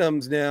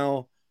tandems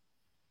now,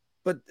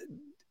 but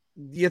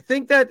do you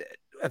think that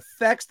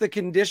affects the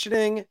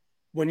conditioning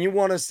when you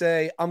want to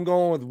say, I'm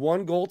going with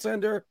one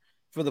goaltender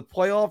for the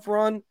playoff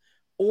run?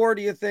 Or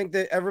do you think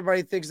that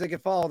everybody thinks they can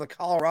follow the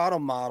Colorado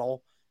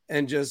model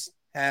and just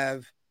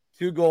have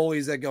 2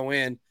 goalies that go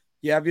in?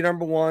 You have your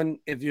number one.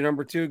 If your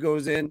number 2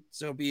 goes in,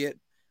 so be it.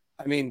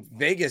 I mean,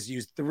 Vegas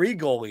used 3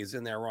 goalies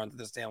in their run to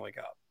the Stanley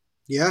Cup.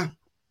 Yeah.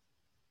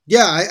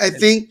 Yeah, I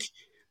think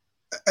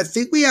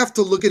we have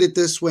to look at it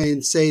this way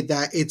and say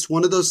that it's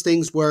one of those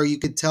things where you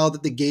could tell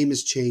that the game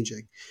is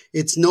changing.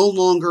 It's no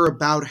longer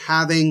about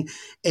having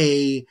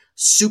a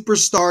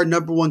superstar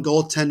number 1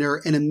 goaltender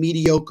and a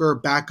mediocre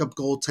backup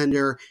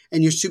goaltender,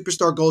 and your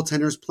superstar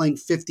goaltender is playing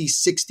 50,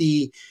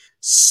 60,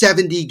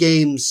 70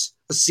 games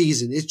a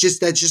season.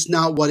 That's just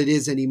not what it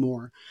is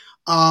anymore.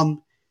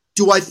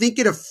 Do I think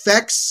it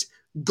affects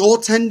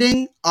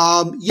goaltending?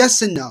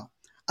 Yes and no.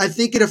 I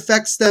think it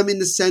affects them in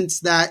the sense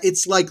that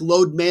it's like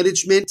load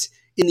management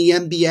in the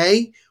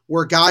NBA,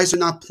 where guys are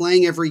not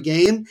playing every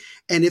game.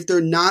 And if they're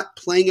not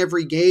playing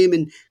every game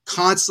and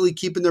constantly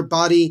keeping their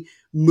body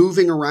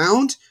moving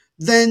around,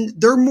 then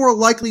they're more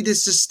likely to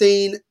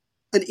sustain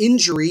an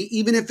injury,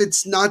 even if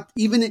it's not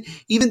even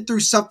through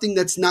something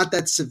that's not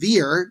that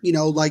severe,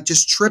 like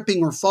just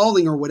tripping or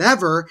falling or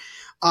whatever.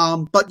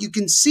 But you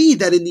can see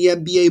that in the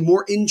NBA,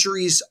 more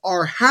injuries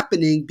are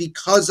happening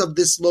because of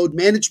this load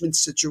management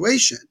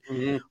situation.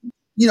 Mhm.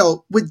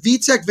 With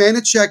Vitek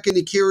Vanacek and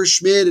Akira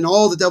Schmid and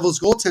all the Devils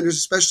goaltenders,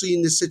 especially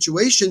in this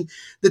situation,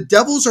 the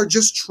Devils are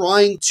just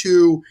trying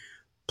to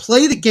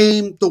play the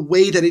game the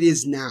way that it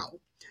is now.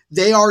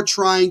 They are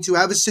trying to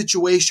have a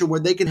situation where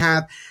they can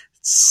have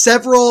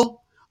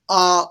several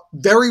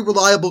very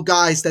reliable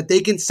guys that they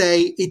can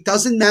say, it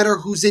doesn't matter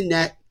who's in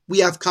net, we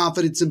have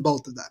confidence in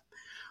both of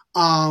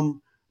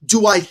them.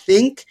 Do I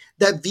think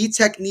that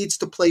Vitek needs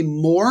to play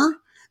more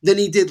than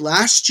he did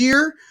last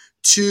year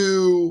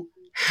to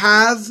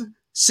have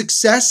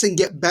success and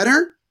get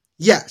better?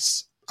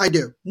 Yes, I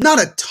do.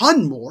 Not a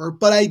ton more,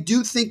 but I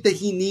do think that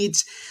he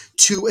needs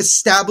to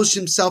establish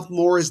himself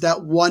more as that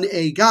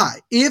 1A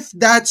guy. If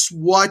that's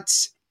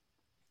what,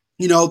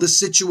 the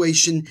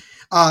situation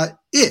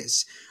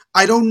is.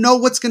 I don't know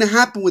what's going to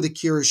happen with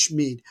Akira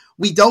Schmid.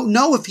 We don't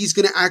know if he's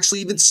going to actually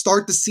even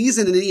start the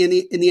season in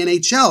the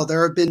NHL.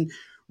 There have been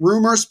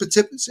rumors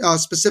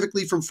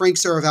specifically from Frank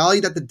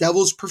Saravalli that the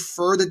Devils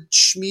prefer that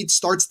Schmid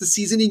starts the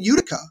season in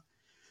Utica.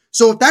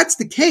 So if that's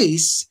the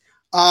case,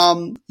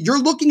 you're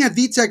looking at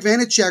Vitek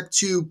Vanacek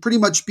to pretty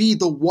much be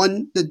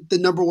the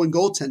number one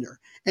goaltender,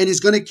 and is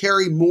going to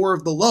carry more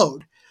of the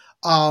load.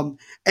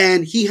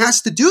 And he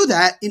has to do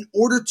that in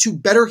order to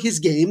better his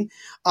game,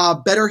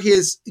 better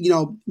his,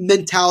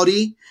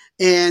 mentality,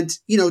 and,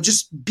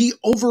 just be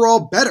overall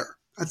better.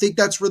 I think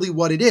that's really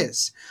what it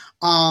is.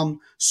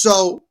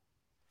 So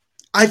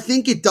I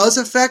think it does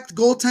affect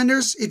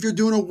goaltenders if you're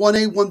doing a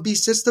 1A, 1B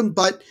system.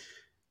 But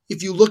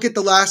if you look at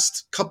the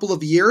last couple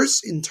of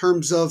years in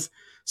terms of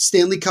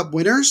Stanley Cup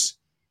winners,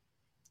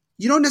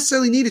 you don't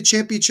necessarily need a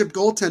championship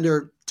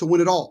goaltender to win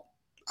it all.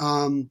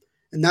 And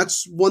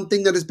that's one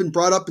thing that has been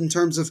brought up in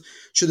terms of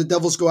should the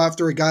Devils go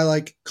after a guy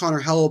like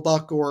Connor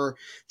Hellebuck or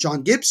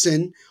John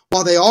Gibson.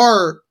 While they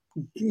are,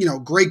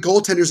 great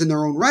goaltenders in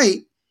their own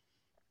right,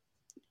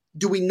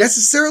 do we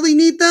necessarily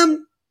need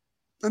them?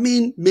 I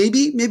mean,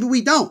 maybe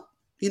we don't.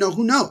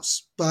 Who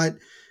knows? But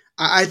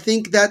I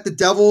think that the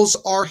Devils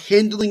are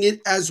handling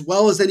it as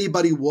well as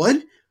anybody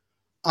would.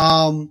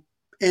 And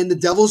the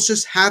Devils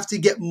just have to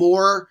get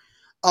more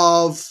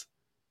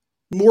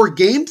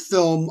game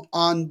film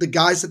on the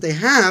guys that they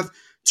have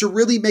to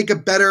really make a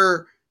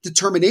better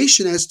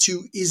determination as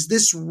to, is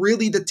this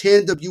really the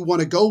tandem you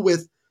want to go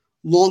with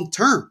long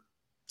term?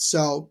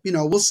 So,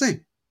 we'll see.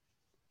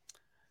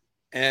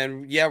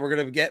 And yeah, we're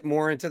going to get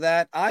more into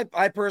that. I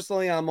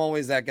personally, I'm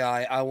always that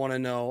guy. I want to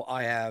know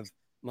I have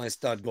my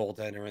stud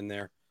goaltender in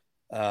there.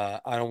 I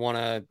don't want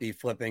to be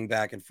flipping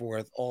back and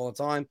forth all the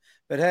time.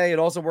 But hey, it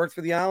also worked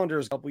for the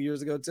Islanders a couple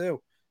years ago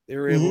too. They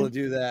were able to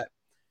do that.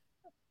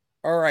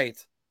 All right,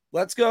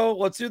 let's go.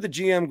 Let's do the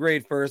GM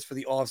grade first for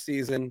the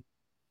offseason.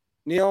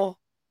 Neil,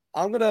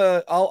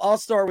 I'll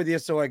start with you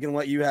so I can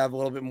let you have a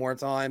little bit more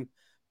time.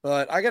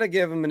 But I got to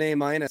give him an A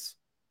minus.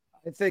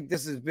 I think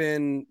this has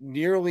been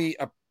nearly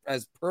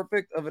as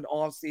perfect of an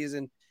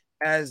offseason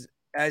as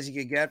you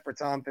could get for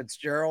Tom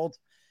Fitzgerald.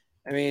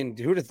 I mean,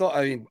 who'd have thought?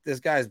 I mean, this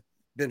guy's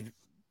been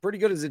pretty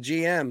good as a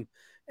GM,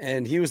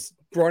 and he was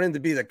brought in to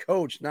be the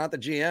coach, not the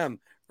GM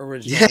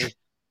originally. Yeah.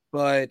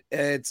 But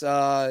it's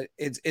a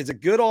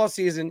good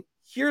offseason.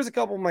 Here's a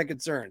couple of my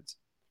concerns.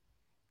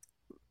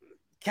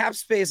 Cap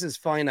space is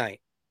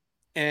finite,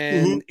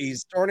 and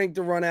he's starting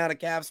to run out of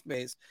cap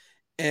space.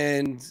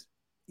 And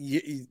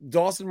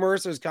Dawson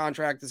Mercer's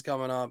contract is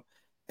coming up,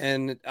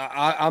 and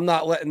I'm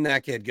not letting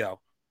that kid go.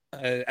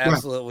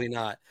 Absolutely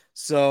not.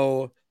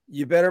 So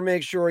you better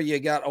make sure you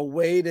got a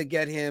way to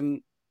get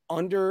him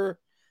under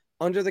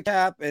the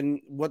cap and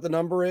what the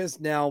number is.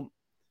 Now,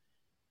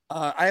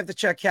 I have to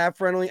check cap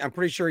friendly. I'm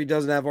pretty sure he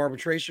doesn't have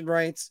arbitration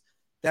rights.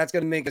 That's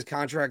going to make his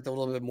contract a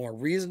little bit more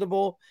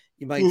reasonable.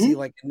 You might see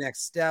like the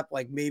next step,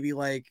 like maybe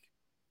like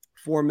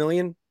 $4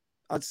 million,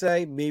 I'd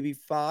say, maybe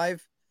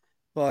 5.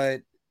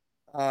 But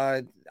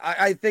I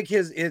think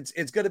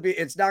it's going to be,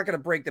 it's not going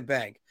to break the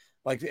bank.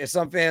 Like if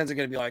some fans are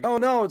going to be like, oh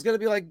no, it's going to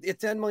be like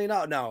 $10 million.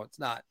 No, it's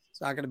not.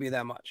 It's not going to be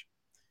that much.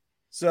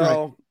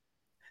 So,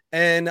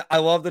 and I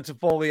love the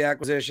Toffoli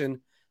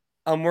acquisition.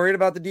 I'm worried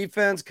about the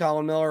defense.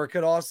 Colin Miller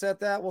could offset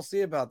that. We'll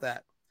see about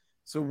that.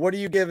 So what are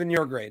you giving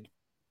your grade?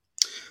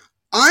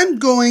 I'm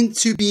going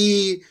to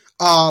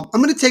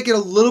take it a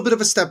little bit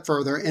of a step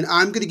further, and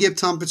I'm going to give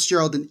Tom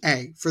Fitzgerald an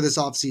A for this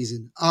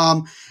offseason.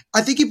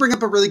 I think you bring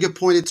up a really good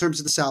point in terms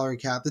of the salary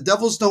cap. The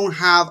Devils don't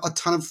have a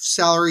ton of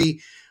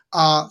salary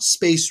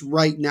space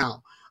right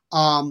now,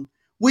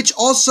 which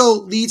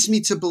also leads me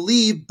to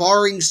believe,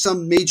 barring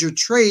some major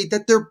trade,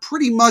 that they're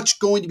pretty much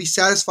going to be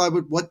satisfied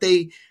with what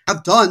they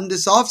have done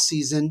this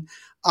offseason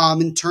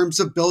in terms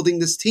of building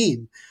this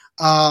team.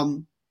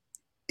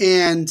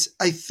 And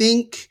I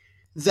think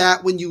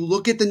that when you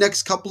look at the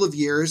next couple of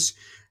years,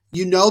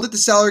 you know that the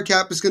salary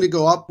cap is going to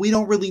go up. We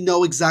don't really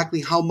know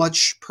exactly how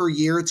much per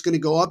year it's going to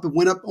go up. It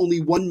went up only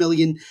 1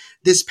 million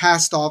this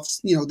past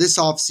this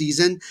off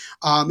season.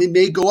 It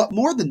may go up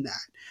more than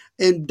that.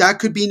 And that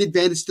could be an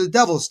advantage to the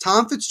Devils.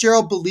 Tom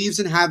Fitzgerald believes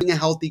in having a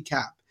healthy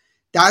cap.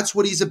 That's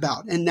what he's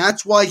about. And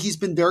that's why he's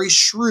been very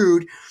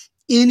shrewd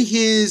in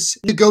his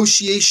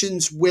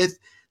negotiations with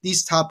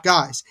these top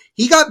guys.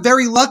 He got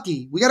very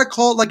lucky. We got to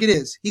call it like it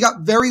is. He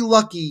got very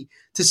lucky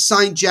to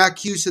sign Jack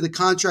Hughes to the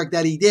contract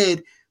that he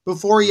did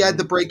before he had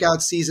the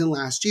breakout season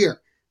last year.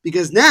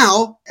 Because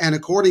now, and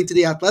according to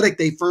The Athletic,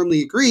 they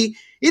firmly agree,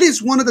 it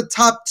is one of the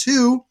top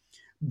 2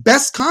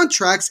 best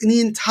contracts in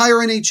the entire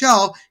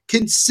NHL,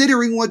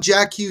 considering what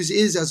Jack Hughes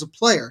is as a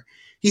player.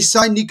 He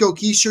signed Nico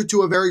Hischier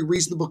to a very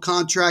reasonable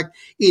contract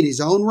in his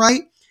own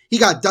right. He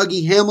got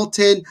Dougie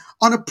Hamilton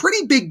on a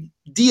pretty big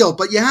deal,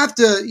 but you have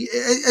to,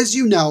 as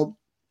you know,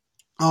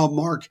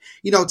 Mark,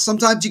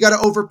 sometimes you got to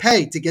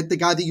overpay to get the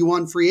guy that you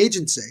want in free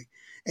agency.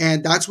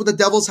 And that's what the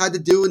Devils had to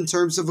do in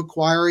terms of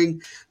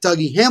acquiring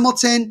Dougie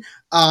Hamilton.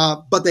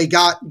 But they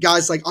got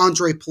guys like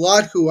Andre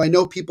Palat, who I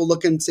know people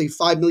look and say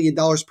 $5 million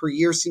per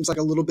year seems like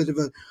a little bit of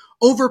an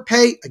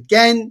overpay.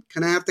 Again,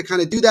 kind of have to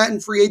kind of do that in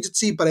free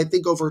agency, but I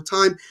think over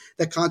time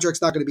that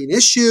contract's not going to be an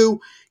issue.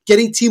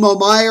 Getting Timo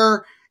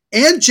Meier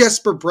and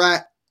Jesper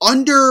Bratt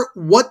under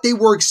what they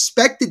were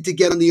expected to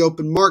get on the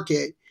open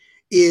market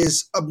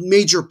is a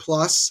major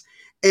plus.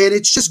 And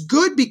it's just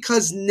good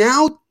because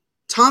now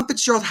Tom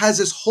Fitzgerald has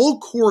his whole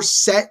core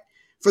set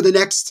for the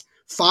next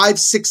 5,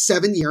 6,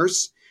 7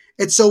 years.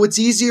 And so it's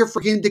easier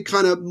for him to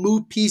kind of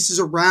move pieces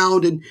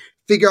around and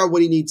figure out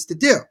what he needs to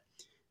do.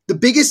 The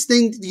biggest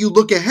thing you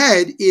look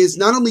ahead is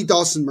not only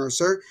Dawson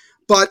Mercer,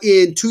 but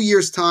in 2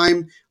 years'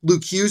 time,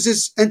 Luke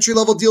Hughes'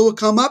 entry-level deal will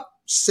come up.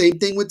 Same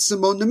thing with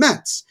Simone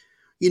Nemeth.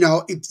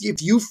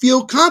 If you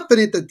feel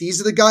confident that these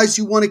are the guys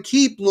you want to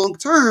keep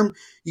long-term,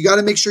 you got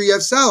to make sure you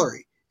have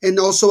salary. And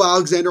also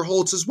Alexander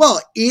Holtz as well,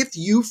 if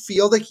you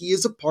feel that he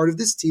is a part of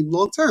this team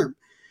long-term.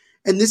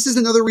 And this is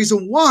another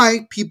reason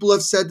why people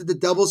have said that the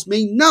Devils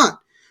may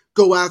not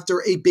go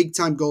after a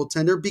big-time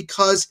goaltender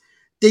because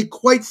they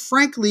quite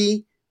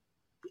frankly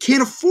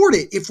can't afford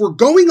it. If we're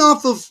going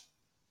off of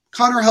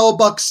Connor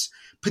Hellebuyck's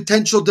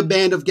potential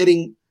demand of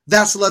getting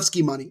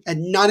Vasilevsky money at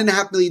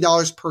 $9.5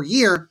 million per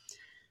year,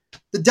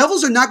 the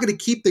Devils are not going to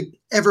keep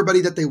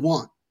everybody that they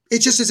want.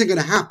 It just isn't going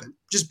to happen,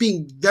 just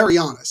being very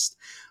honest.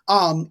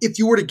 If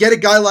you were to get a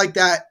guy like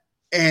that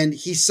and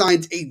he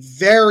signed a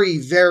very,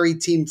 very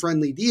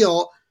team-friendly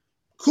deal,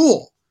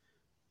 cool.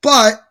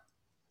 But,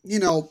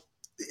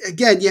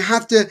 again, you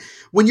have to,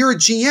 when you're a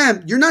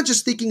GM, you're not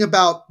just thinking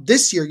about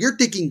this year. You're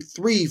thinking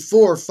 3,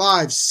 4,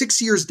 5,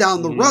 6 years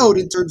down the road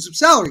in terms of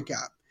salary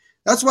cap.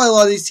 That's why a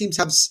lot of these teams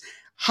have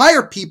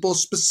hire people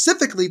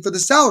specifically for the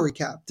salary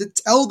cap to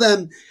tell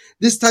them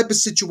this type of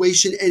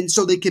situation and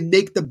so they can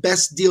make the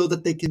best deal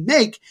that they can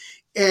make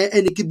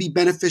and it can be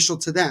beneficial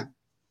to them.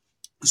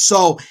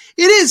 So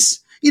it is,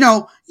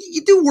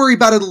 you do worry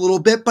about it a little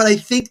bit, but I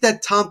think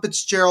that Tom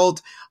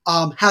Fitzgerald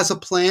has a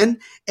plan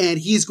and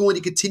he's going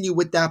to continue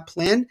with that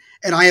plan.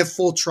 And I have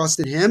full trust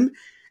in him.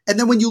 And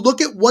then when you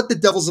look at what the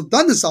Devils have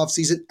done this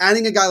offseason,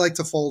 adding a guy like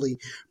Toffoli,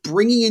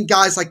 bringing in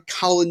guys like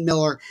Colin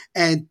Miller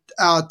and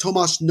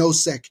Tomas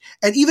Nosek,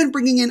 and even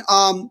bringing in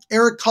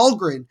Eric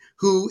Kallgren,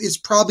 who is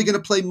probably going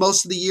to play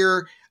most of the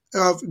year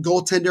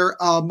goaltender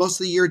most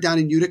of the year down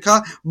in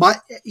Utica.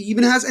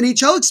 Even has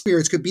NHL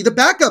experience, could be the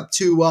backup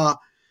to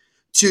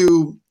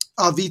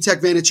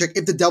Vitek Vanacek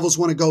if the Devils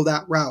want to go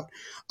that route.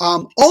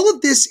 All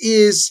of this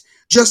is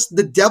just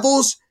the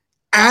Devils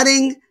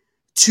adding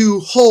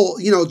to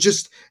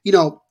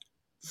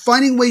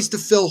finding ways to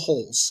fill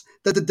holes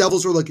that the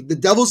Devils were looking. The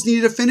Devils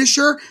needed a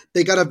finisher.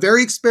 They got a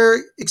very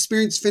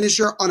experienced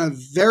finisher on a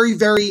very,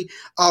 very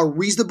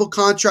reasonable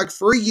contract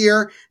for a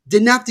year.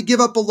 Didn't have to give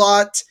up a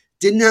lot.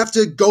 Didn't have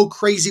to go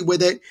crazy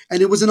with it.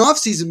 And it was an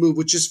offseason move,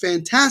 which is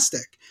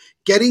fantastic.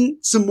 Getting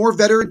some more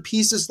veteran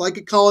pieces like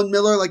a Colin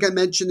Miller, like I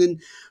mentioned,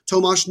 and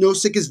Tomas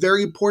Nosek is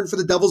very important for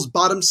the Devils'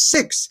 bottom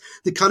six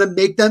to kind of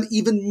make them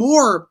even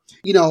more,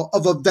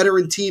 of a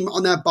veteran team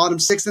on that bottom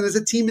six and as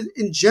a team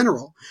in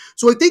general.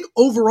 So I think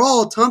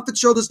overall, Tom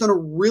Fitzgerald has done a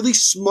really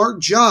smart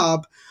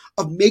job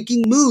of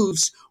making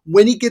moves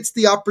when he gets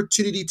the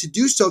opportunity to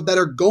do so that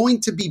are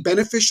going to be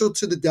beneficial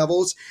to the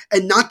Devils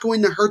and not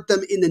going to hurt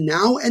them in the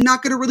now and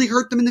not going to really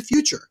hurt them in the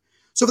future.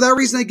 So for that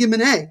reason, I give him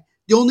an A.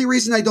 The only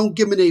reason I don't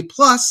give him an A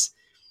plus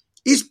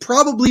is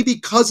probably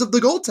because of the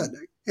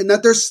goaltending and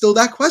that there's still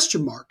that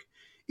question mark.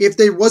 If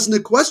there wasn't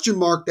a question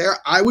mark there,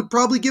 I would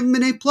probably give him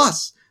an A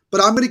plus,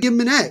 but I'm going to give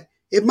him an A.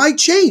 It might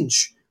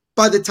change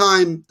by the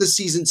time the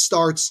season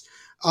starts.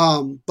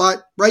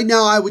 But right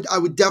now I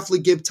would definitely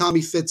give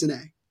Tommy Fitz an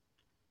A.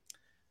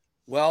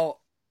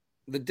 Well,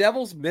 the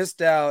Devils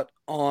missed out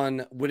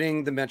on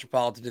winning the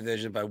Metropolitan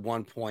Division by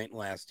 1 point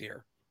last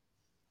year.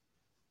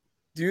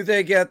 Do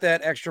they get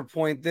that extra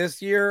point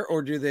this year,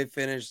 or do they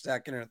finish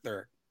second or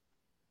third?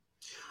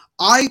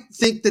 I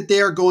think that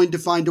they are going to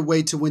find a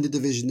way to win the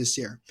division this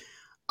year.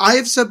 I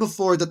have said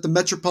before that the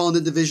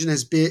Metropolitan Division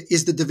is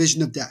the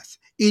division of death.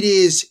 It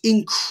is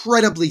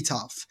incredibly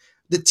tough.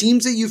 The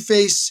teams that you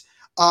face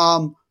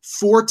 4+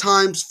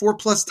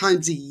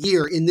 times a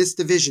year in this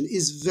division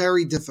is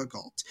very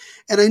difficult.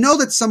 And I know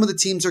that some of the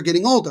teams are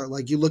getting older.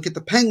 Like you look at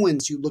the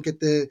Penguins, you look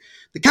at the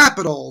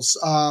Capitals,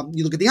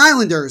 you look at the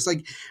Islanders,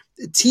 like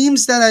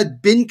teams that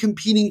had been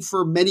competing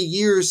for many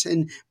years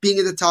and being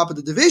at the top of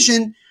the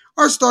division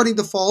are starting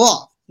to fall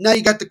off. Now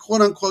you got the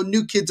quote-unquote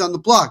new kids on the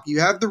block.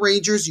 You have the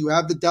Rangers, you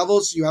have the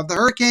Devils, you have the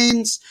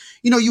Hurricanes.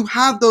 You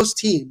have those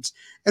teams.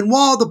 And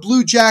while the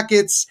Blue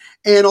Jackets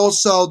and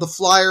also the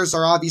Flyers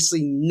are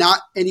obviously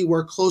not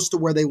anywhere close to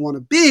where they want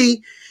to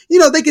be,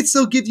 they can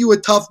still give you a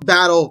tough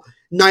battle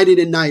night in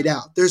and night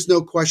out. There's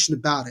no question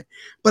about it.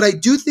 But I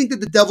do think that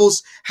the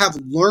Devils have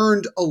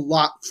learned a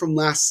lot from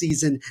last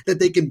season that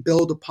they can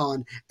build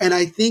upon. And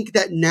I think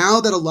that now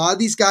that a lot of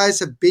these guys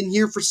have been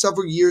here for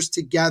several years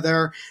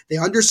together, they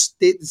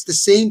understand it's the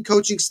same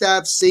coaching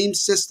staff, same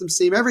system,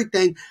 same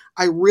everything.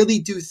 I really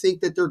do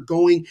think that they're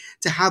going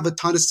to have a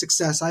ton of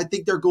success. I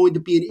think they're going to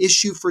be an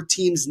issue for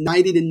teams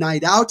night in and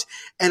night out.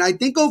 And I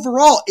think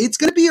overall, it's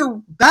going to be a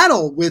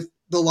battle with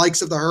the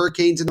likes of the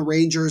Hurricanes and the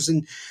Rangers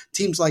and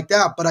teams like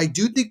that. But I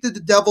do think that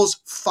the Devils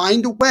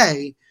find a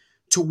way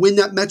to win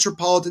that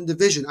Metropolitan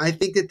Division. I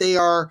think that they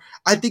are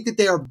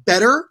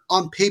better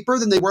on paper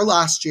than they were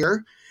last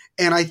year.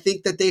 And I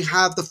think that they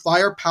have the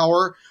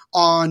firepower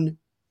on,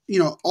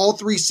 all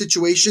three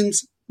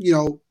situations,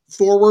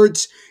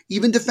 forwards,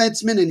 even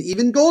defensemen, and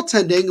even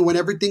goaltending when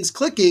everything's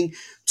clicking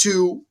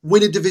to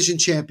win a division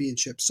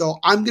championship. So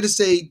I'm going to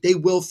say they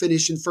will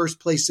finish in first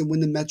place and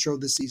win the Metro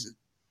this season.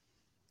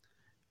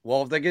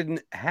 Well, if they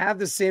can have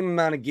the same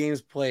amount of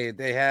games played,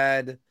 they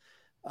had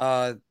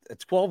 12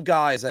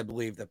 guys, I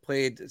believe, that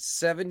played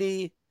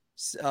 78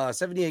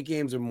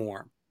 games or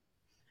more.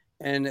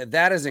 And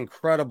that is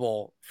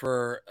incredible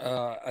for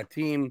a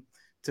team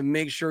to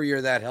make sure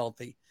you're that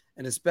healthy.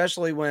 And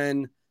especially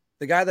when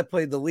the guy that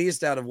played the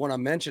least out of what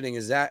I'm mentioning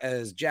is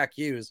Jack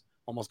Hughes.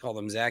 Almost called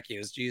him Zach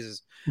Hughes,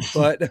 Jesus.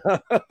 But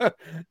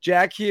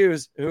Jack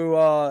Hughes, who,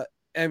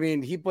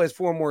 he plays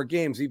 4 more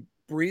games. He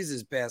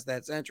breezes past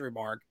that century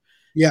mark.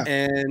 Yeah.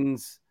 And,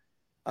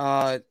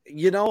 I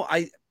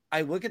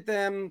look at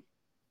them.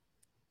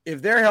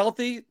 If they're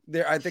healthy,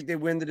 I think they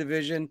win the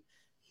division.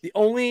 The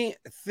only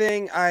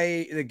thing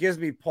that gives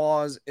me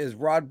pause is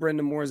Rod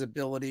Brindamore's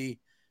ability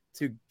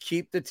to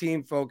keep the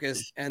team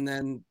focused and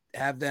then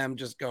have them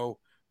just go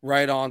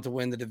right on to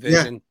win the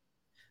division.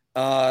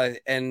 Yeah.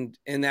 And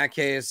in that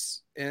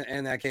case,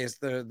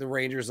 the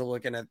Rangers are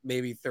looking at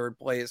maybe third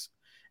place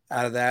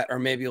out of that, or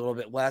maybe a little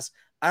bit less.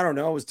 I don't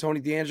know. Is Tony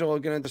D'Angelo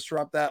going to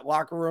disrupt that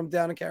locker room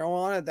down in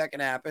Carolina? That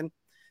can happen.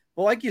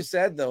 But like you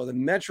said, though, the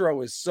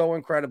Metro is so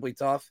incredibly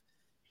tough.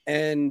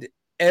 And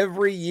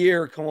every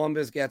year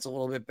Columbus gets a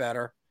little bit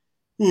better.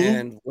 Mm-hmm.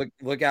 And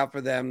look out for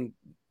them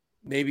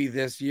maybe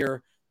this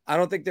year. I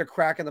don't think they're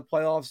cracking the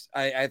playoffs.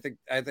 I think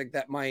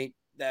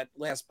that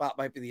last spot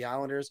might be the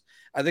Islanders.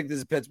 I think this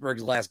is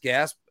Pittsburgh's last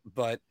gasp,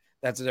 but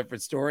that's a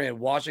different story.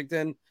 And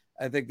Washington,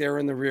 I think they're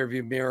in the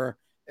rearview mirror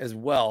as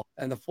well.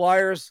 And the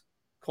Flyers,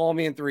 call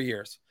me in 3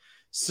 years.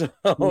 So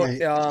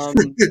right.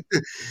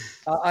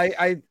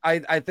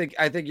 I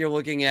think you're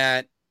looking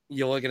at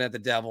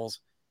the Devils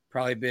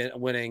probably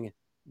winning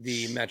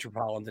the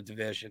Metropolitan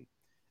Division.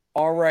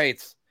 All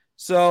right.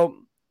 So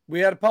we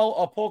had a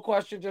poll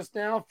question just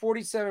now.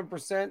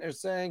 47% are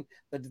saying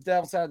that the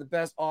Devils had the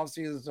best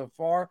offseason so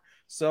far.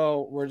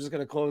 So we're just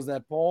going to close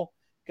that poll.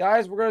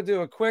 Guys, we're going to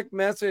do a quick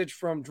message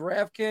from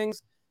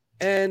DraftKings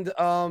and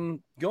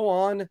go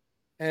on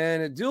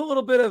and do a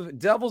little bit of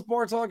Devils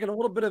bar talk and a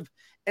little bit of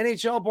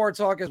NHL bar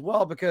talk as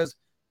well, because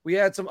we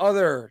had some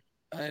other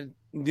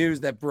news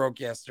that broke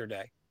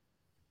yesterday.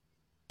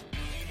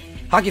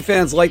 Hockey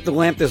fans light the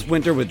lamp this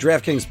winter with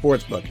DraftKings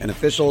Sportsbook, an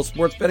official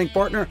sports betting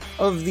partner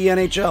of the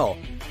NHL.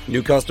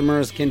 New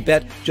customers can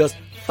bet just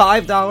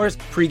 $5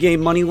 pregame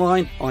money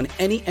line on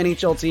any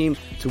NHL team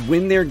to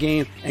win their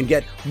game and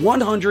get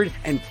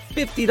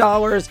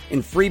 $150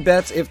 in free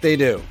bets if they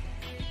do.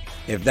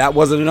 If that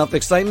wasn't enough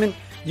excitement,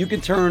 you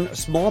can turn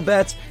small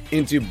bets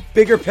into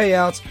bigger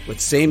payouts with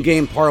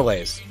same-game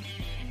parlays.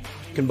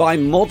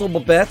 Combine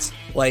multiple bets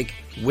like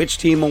which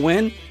team will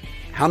win,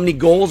 how many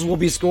goals will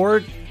be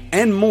scored,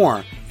 and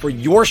more for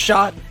your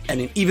shot at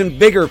an even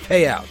bigger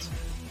payout.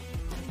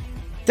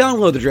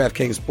 Download the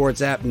DraftKings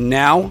Sports app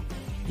now.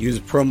 Use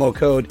promo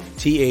code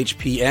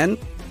THPN.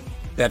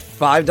 Bet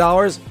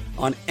 $5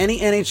 on any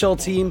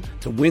NHL team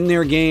to win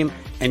their game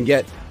and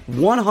get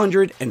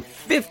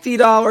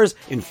 $150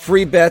 in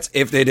free bets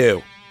if they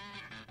do.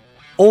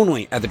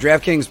 Only at the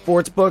DraftKings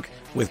Sportsbook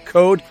with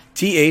code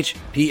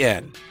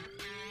THPN.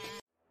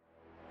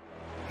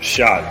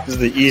 Shot. This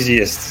is the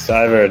easiest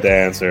I've ever had to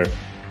answer.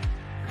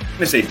 I'm going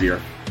to say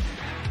beer.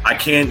 I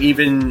can't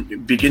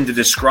even begin to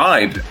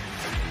describe.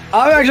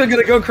 I'm actually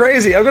going to go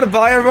crazy. I'm going to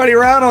buy everybody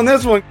around on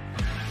this one.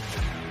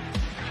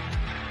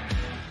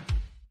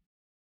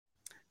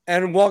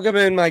 And welcome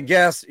in my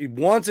guest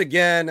once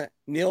again,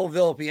 Neil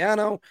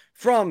Villapiano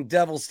from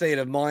Devil's State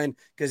of Mind,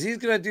 because he's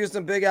going to do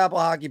some Big Apple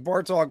hockey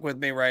bar talk with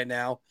me right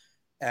now.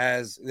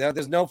 As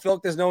there's no Phil,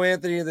 there's no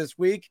Anthony this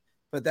week,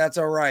 but that's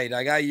all right.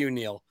 I got you,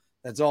 Neil.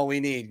 That's all we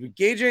need. We're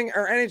gauging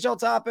our NHL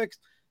topics,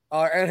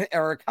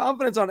 our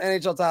confidence on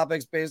NHL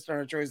topics based on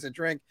our choice of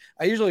drink.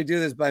 I usually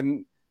do this by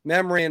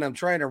memory, and I'm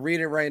trying to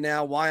read it right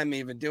now. Why I'm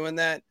even doing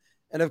that,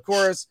 and of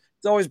course,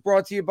 it's always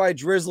brought to you by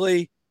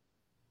Drizzly.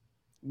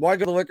 Why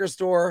go to the liquor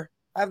store?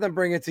 Have them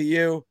bring it to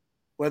you,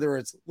 whether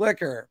it's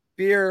liquor,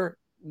 beer,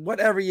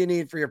 whatever you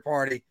need for your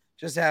party.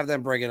 Just have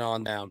them bring it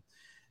on down.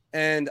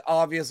 And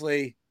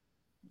obviously,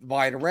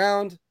 buy it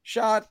around,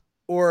 shot,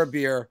 or a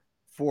beer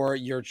for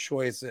your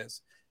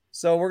choices.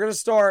 So we're going to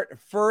start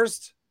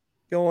first,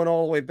 going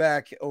all the way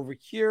back over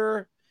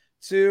here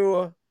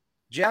to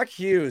Jack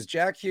Hughes.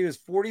 Jack Hughes,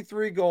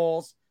 43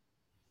 goals,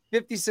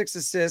 56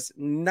 assists,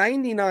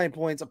 99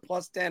 points, a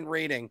plus 10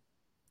 rating.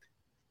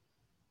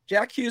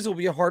 Jack Hughes will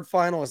be a Hart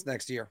finalist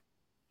next year.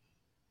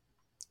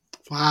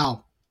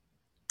 Wow.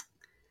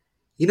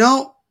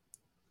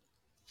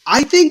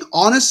 I think,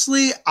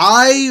 honestly,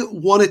 I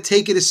want to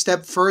take it a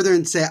step further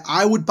and say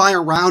I would buy a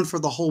round for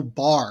the whole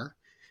bar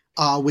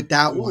with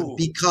that one,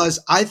 because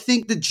I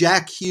think the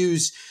Jack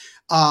Hughes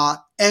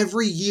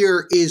every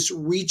year is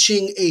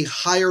reaching a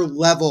higher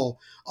level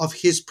of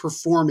his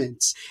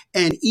performance.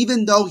 And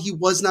even though he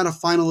was not a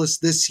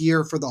finalist this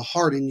year for the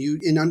Hart,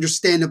 and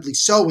understandably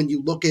so, when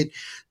you look at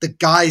the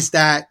guys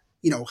that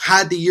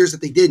had the years that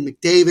they did,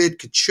 McDavid,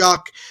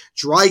 Tkachuk,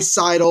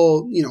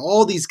 Draisaitl,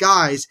 all these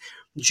guys,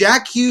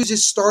 Jack Hughes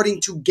is starting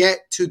to get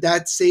to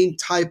that same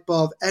type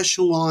of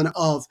echelon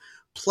of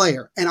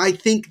player. And I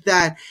think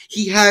that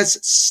he has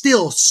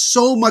still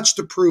so much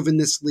to prove in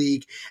this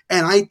league.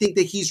 And I think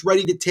that he's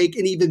ready to take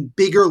an even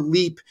bigger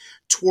leap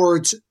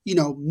towards,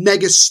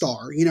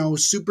 megastar,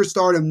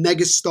 superstar to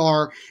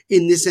megastar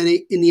in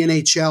the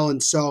NHL.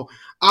 And so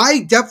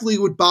I definitely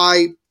would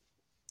buy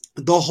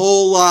the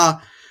whole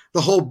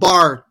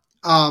bar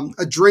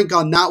a drink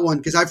on that one,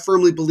 because I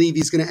firmly believe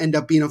he's going to end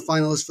up being a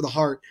finalist for the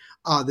Hart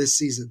this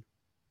season.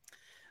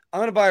 I'm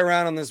going to buy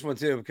around on this one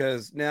too,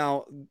 because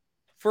now,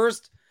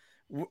 first,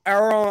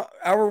 our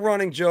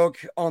running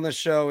joke on the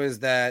show is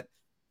that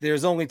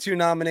there's only 2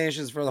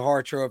 nominations for the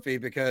Hart Trophy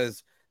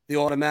because the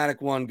automatic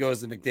one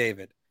goes to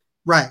McDavid.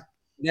 Right.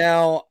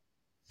 Now,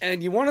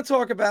 and you want to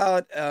talk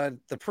about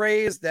the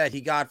praise that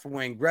he got from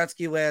Wayne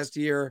Gretzky last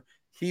year.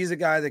 He's a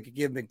guy that could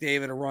give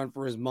McDavid a run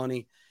for his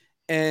money.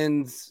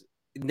 And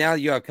now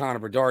you have Connor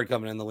Bedard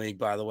coming in the league,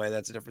 by the way.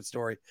 That's a different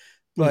story.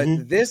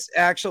 But this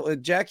actual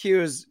Jack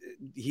Hughes,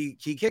 he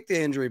kicked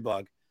the injury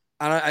bug.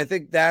 And I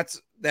think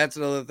that's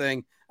another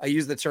thing. I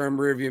used the term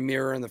rearview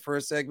mirror in the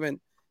first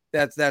segment.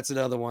 That's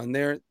another one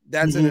there.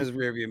 That's in his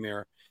rearview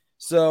mirror.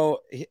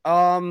 So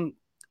I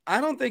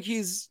don't think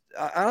he's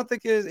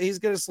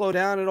going to slow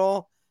down at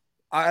all.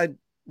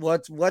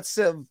 Let's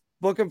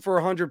book him for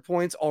 100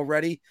 points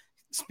already.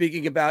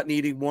 Speaking about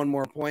needing one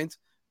more point,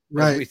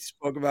 right? We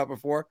spoke about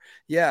before.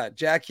 Yeah,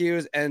 Jack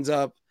Hughes ends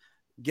up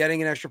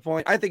getting an extra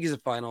point. I think he's a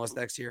finalist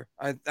next year.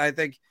 I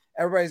think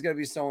everybody's going to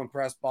be so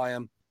impressed by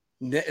him.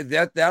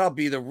 That'll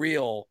be the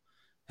real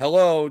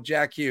hello,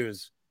 Jack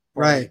Hughes.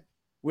 Right.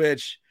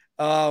 Which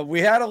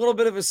we had a little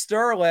bit of a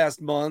stir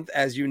last month,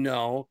 as you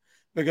know,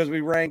 because we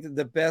ranked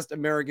the best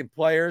American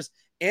players.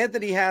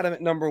 Anthony had him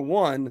at number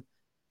 1,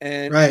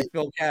 and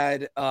Phil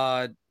had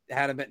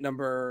him at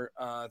number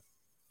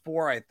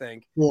 4, I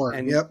think. 4,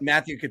 and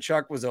Matthew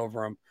Tkachuk was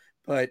over him.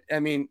 But, I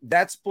mean,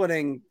 that's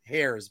splitting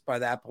hairs by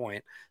that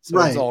point. So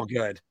it's all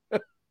good.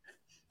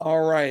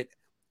 All right.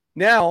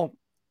 Now,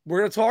 we're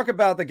going to talk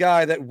about the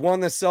guy that won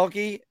the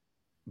Selke,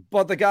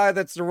 but the guy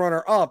that's the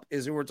runner-up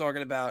is who we're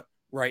talking about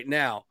right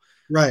now.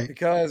 Right.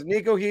 Because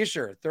Nico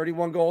Hischier,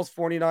 31 goals,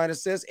 49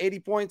 assists, 80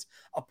 points,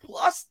 a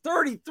plus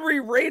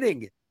 33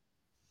 rating.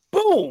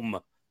 Boom.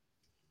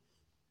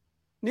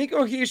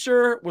 Nico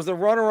Hischier was the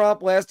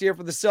runner-up last year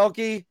for the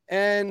Selke,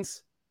 and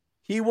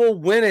he will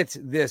win it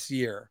this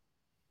year.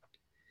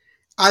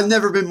 I've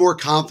never been more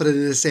confident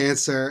in this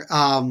answer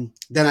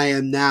than I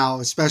am now,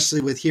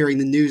 especially with hearing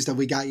the news that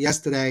we got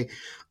yesterday.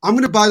 I'm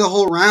going to buy the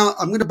whole round.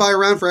 I'm going to buy a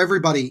round for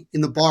everybody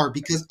in the bar,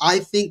 because I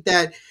think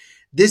that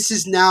this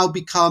has now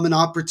become an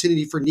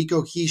opportunity for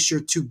Nico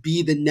Hischier to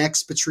be the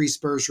next Patrice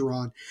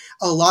Bergeron.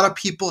 A lot of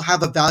people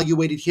have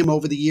evaluated him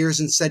over the years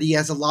and said he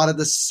has a lot of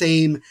the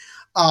same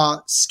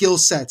skill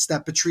sets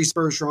that Patrice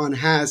Bergeron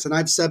has. And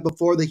I've said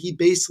before that he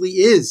basically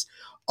is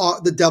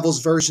the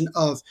Devils' version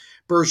of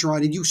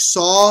Bergeron. And you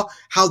saw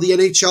how the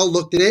NHL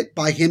looked at it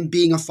by him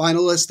being a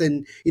finalist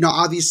and,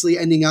 obviously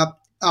ending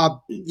up,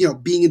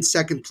 being in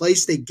second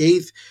place. They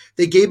gave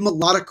him a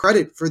lot of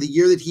credit for the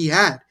year that he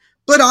had.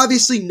 But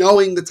obviously,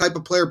 knowing the type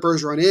of player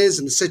Bergeron is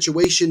and the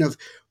situation of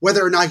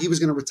whether or not he was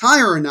going to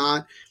retire or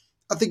not,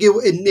 I think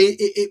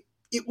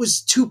it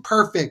was too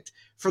perfect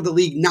for the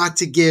league not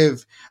to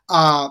give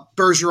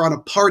Bergeron a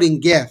parting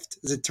gift,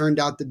 as it turned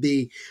out to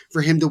be,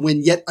 for him to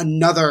win yet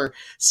another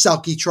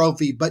Selke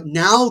trophy. But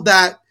now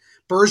that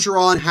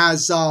Bergeron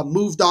has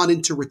moved on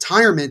into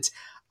retirement,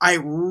 I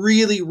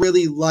really,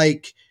 really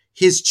like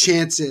his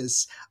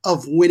chances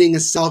of winning a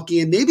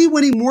Selkie and maybe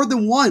winning more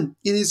than one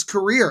in his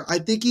career. I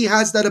think he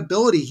has that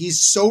ability. He's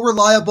so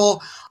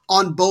reliable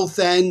on both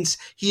ends.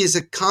 He is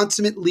a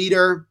consummate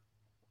leader,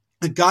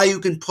 a guy who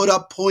can put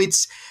up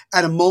points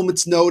at a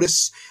moment's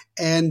notice.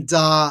 And,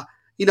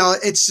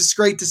 it's just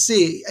great to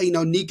see.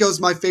 Nico's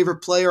my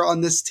favorite player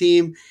on this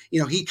team.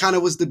 He kind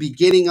of was the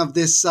beginning of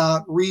this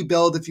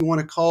rebuild, if you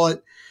want to call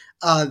it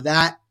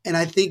that. And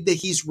I think that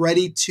he's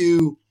ready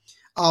to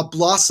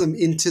blossom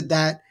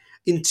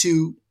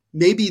into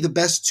maybe the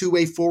best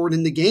two-way forward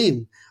in the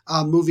game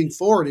moving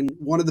forward,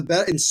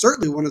 and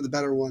certainly one of the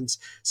better ones.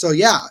 So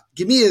yeah,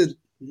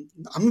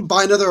 I'm gonna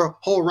buy another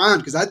whole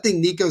round because I think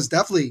Nico's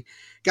definitely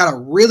got a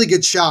really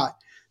good shot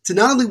to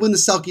not only win the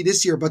Selkie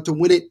this year, but to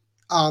win it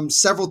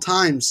several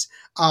times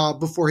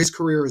before his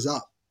career is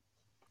up.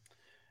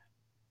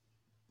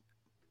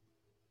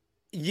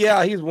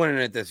 Yeah, he's winning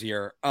it this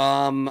year.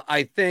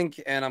 I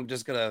think, and I'm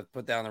just gonna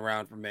put down the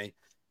round for me.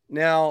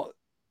 Now,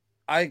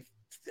 I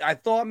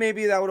thought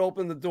maybe that would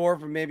open the door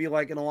for maybe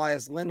like an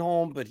Elias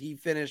Lindholm, but he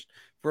finished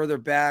further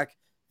back.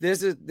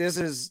 This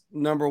is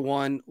number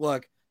one.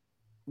 Look,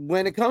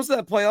 when it comes to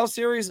that playoff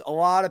series, a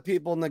lot of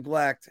people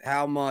neglect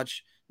how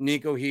much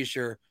Nico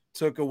Hischier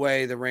took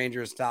away the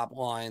Rangers' top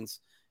lines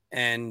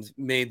and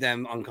made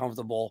them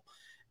uncomfortable.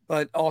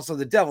 But also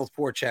the Devils'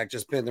 forecheck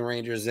just pinned the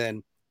Rangers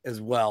in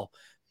as well.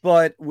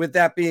 But with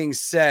that being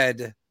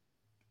said,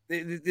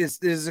 this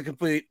is a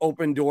complete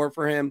open door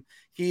for him.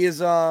 He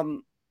is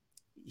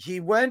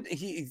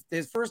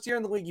his first year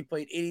in the league, he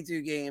played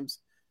 82 games,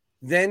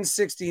 then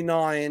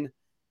 69.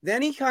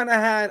 Then he kind of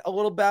had a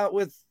little bout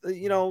with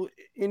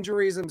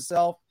injuries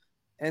himself,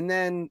 and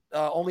then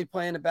only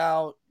playing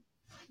about,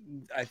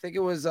 I think it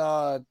was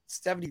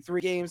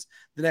 73 games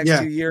the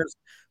next 2 years.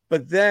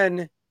 But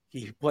then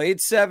he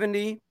played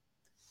 70,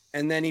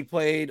 and then he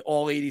played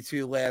all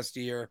 82 last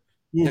year.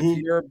 Mm-hmm. If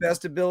your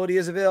best ability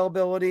is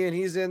availability and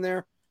he's in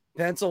there,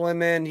 pencil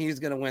him in. He's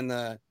going to win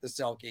the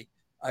Selkie.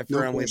 I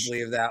firmly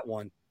believe that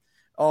one.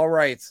 All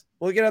right.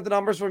 Looking at the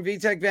numbers from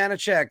Vitek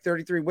Vanacek,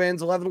 33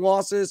 wins, 11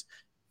 losses,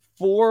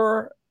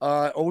 4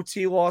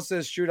 OT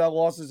losses, shootout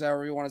losses,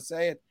 however you want to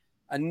say it.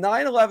 A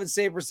 911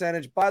 save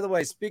percentage. By the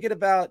way, speaking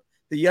about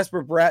the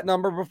Jesper Bratt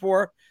number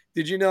before,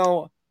 did you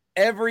know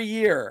every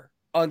year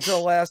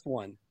until last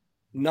one,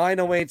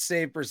 908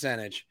 save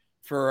percentage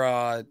for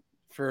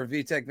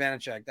Vitek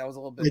Vanacek? That was a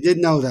little bit. I did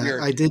know that.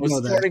 Weird.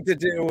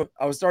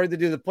 I was starting to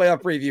do the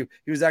playoff preview.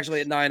 He was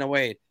actually at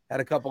 908. Had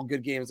a couple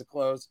good games to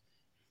close.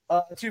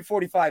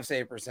 245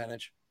 save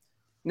percentage.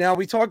 Now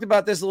we talked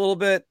about this a little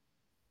bit,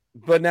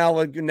 but now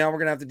we're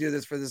gonna have to do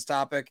this for this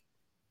topic.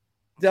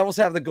 Devils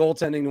have the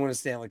goaltending to win a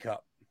Stanley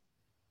Cup.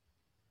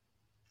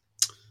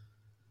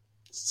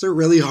 It's a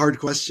really hard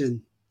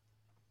question.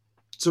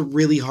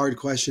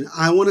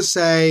 I'm going to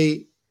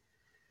say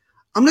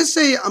I'm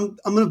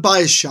going to buy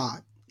a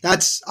shot.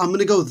 I'm going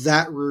to go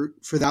that route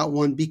for that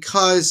one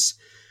because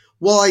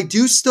while I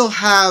do still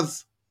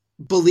have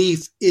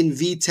belief in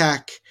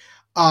Vitek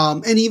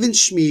and even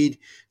Schmid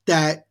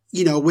that,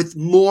 with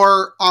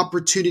more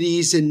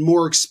opportunities and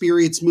more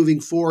experience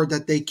moving forward,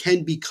 that they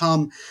can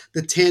become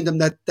the tandem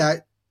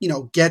that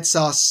gets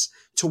us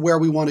to where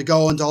we want to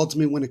go and to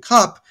ultimately win a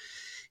cup.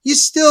 You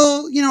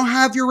still,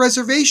 have your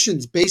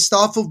reservations based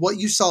off of what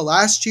you saw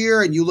last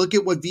year. And you look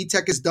at what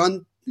Vitek has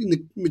done in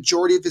the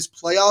majority of his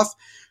playoff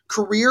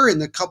career in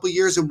the couple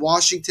years in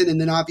Washington. And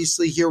then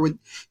obviously here in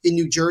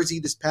New Jersey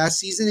this past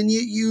season. And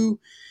you're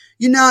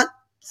not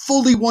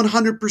fully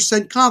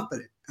 100%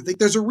 confident. I think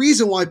there's a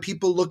reason why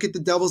people look at the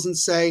Devils and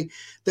say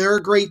they're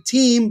a great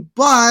team,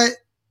 but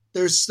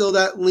there's still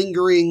that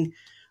lingering,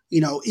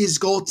 is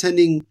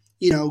goaltending,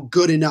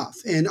 good enough?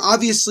 And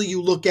obviously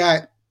you look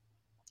at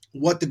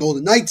what the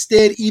Golden Knights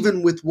did,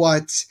 even with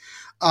what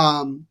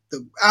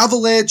the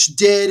Avalanche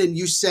did, and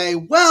you say,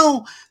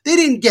 well, they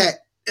didn't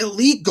get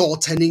elite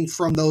goaltending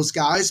from those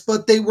guys,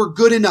 but they were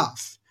good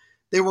enough.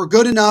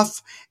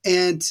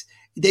 And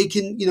they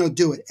can,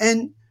 do it.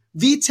 And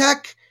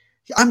Vitek,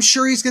 I'm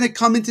sure he's going to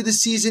come into the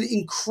season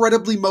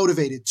incredibly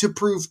motivated to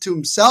prove to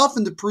himself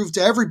and to prove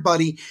to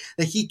everybody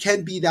that he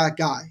can be that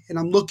guy. And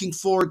I'm looking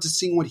forward to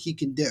seeing what he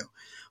can do.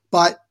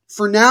 But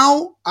for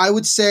now, I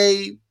would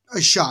say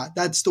a shot.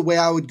 That's the way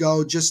I would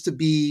go, just to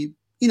be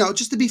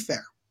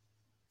fair.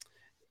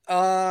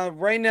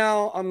 Right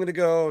now, I'm going to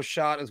go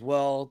shot as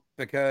well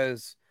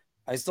because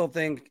I still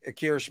think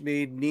Akira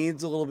Schmid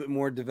needs a little bit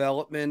more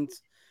development.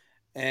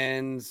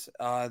 And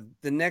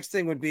the next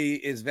thing would be,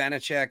 is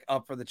Vanacek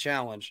up for the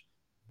challenge?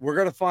 We're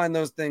going to find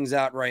those things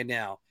out right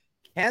now.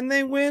 Can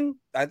they win?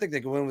 I think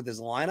they can win with this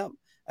lineup.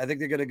 I think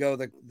they're going to go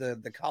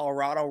the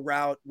Colorado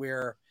route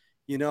where,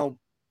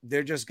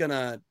 they're just going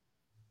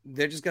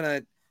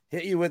to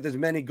hit you with as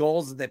many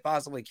goals as they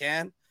possibly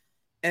can.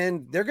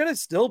 And they're going to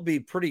still be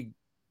pretty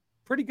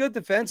good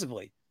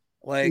defensively.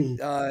 Like,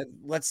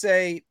 let's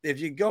say if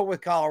you go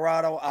with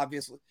Colorado,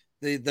 obviously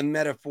the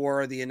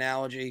metaphor, the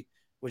analogy,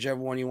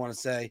 whichever one you want to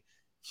say,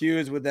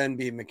 Hughes would then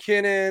be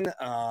McKinnon.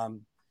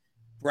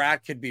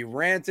 Bratt could be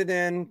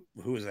Rantanen,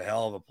 who's a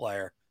hell of a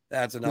player.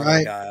 That's another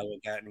Right. guy I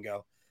look at and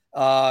go.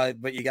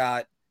 But you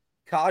got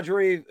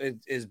Kadri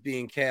is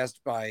being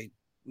cast by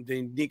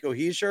the Nico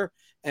Heischer.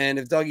 And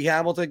if Dougie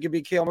Hamilton could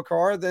be Cale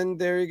Makar, then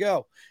there you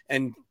go.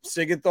 And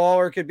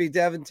Sigenthaler could be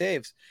Devin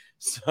Taves.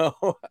 So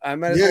I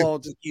might as Yeah. well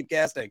just keep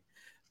casting.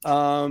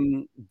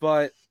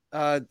 But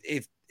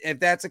if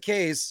that's the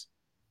case,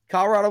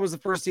 Colorado was the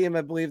first team,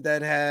 I believe,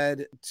 that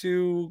had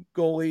 2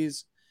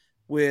 goalies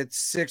with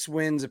 6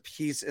 wins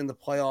apiece in the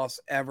playoffs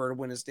ever to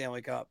win a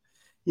Stanley Cup.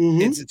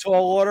 Mm-hmm. It's a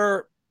tall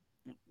order.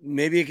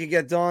 Maybe it could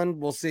get done.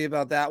 We'll see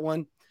about that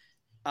one.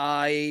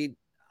 I'm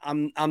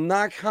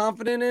not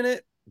confident in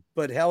it,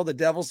 but hell, the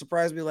Devils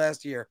surprised me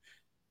last year.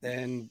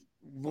 And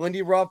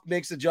Lindy Ruff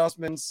makes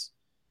adjustments.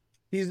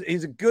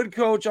 He's a good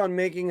coach on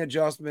making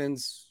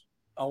adjustments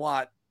a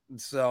lot.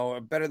 So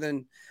better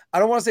than, I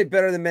don't want to say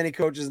better than many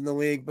coaches in the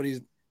league, but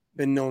he's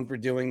been known for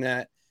doing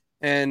that.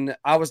 And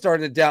I was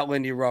starting to doubt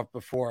Lindy Ruff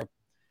before.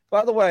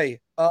 By the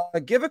way,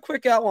 give a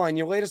quick outline.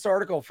 Your latest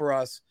article for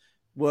us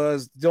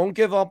was don't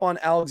give up on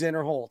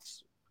Alexander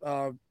Holtz.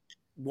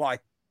 Why?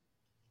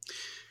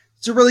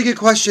 It's a really good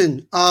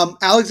question.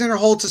 Alexander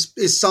Holtz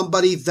is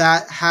somebody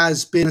that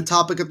has been a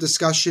topic of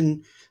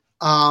discussion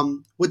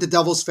with the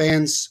Devils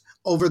fans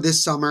over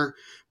this summer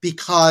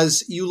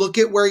because you look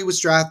at where he was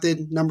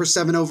drafted, number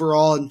 7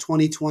 overall in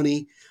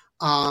 2020.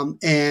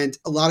 And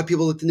a lot of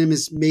people looked at him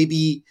as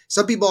maybe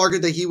some people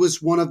argued that he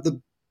was one of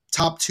the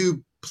top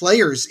 2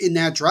 players in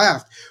that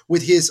draft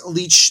with his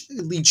elite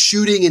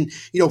shooting and,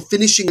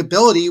 finishing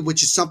ability,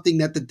 which is something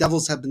that the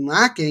Devils have been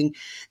lacking.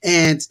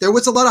 And there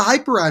was a lot of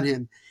hype around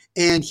him.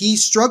 And he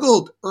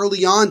struggled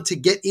early on to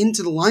get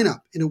into the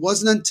lineup. And it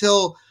wasn't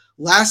until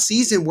last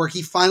season where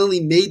he finally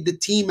made the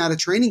team out of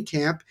training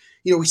camp.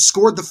 He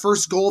scored the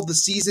first goal of the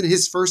season,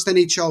 his first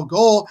NHL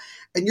goal.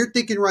 And you're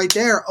thinking right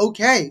there,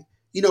 okay,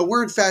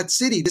 we're in Fat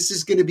City. This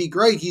is going to be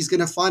great. He's going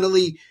to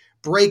finally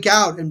break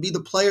out and be the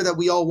player that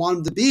we all want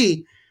him to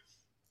be.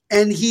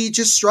 And he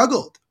just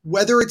struggled,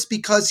 whether it's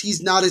because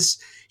he's not as,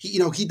 he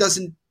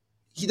doesn't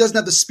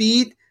have the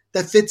speed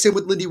that fits in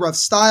with Lindy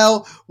Ruff's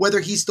style, whether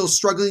he's still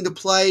struggling to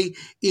play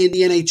in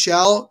the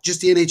NHL,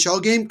 just the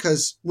NHL game,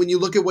 because when you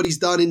look at what he's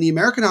done in the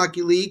American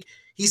Hockey League,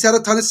 he's had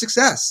a ton of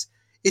success.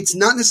 It's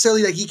not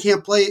necessarily that he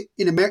can't play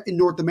in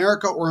North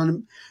America or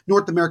on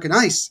North American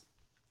ice.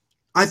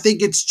 I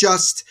think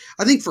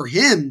for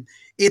him,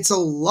 it's a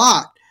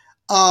lot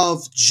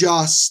of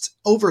just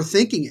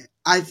overthinking it.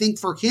 I think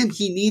for him,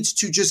 he needs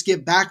to just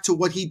get back to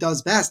what he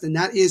does best, and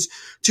that is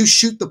to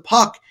shoot the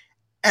puck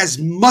as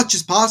much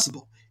as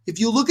possible. If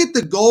you look at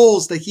the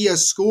goals that he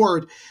has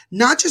scored,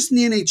 not just in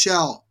the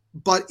NHL,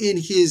 but in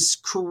his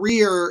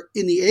career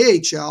in the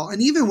AHL,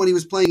 and even when he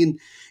was playing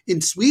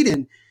in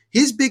Sweden,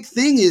 his big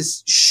thing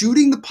is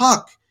shooting the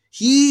puck.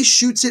 He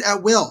shoots it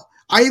at will.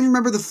 I even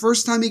remember the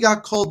first time he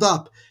got called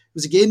up. It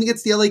was a game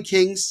against the LA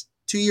Kings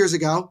 2 years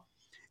ago,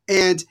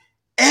 and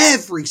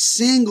every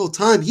single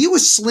time he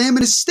was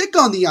slamming his stick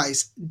on the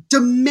ice,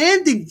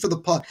 demanding for the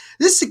puck.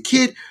 This is a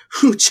kid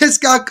who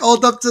just got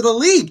called up to the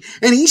league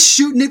and he's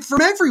shooting it from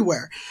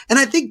everywhere. And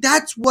I think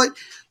that's what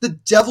the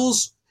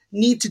Devils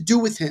need to do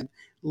with him.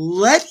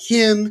 Let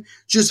him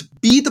just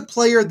be the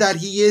player that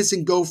he is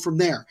and go from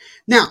there.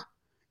 Now,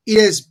 it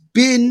has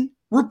been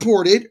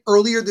reported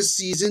early this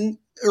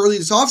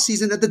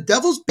offseason, that the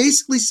Devils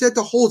basically said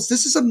to Holtz,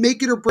 this is a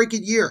make it or break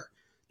it year.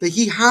 That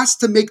he has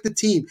to make the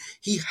team.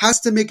 He has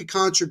to make a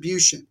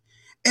contribution.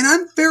 And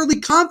I'm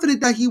fairly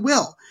confident that he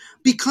will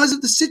because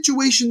of the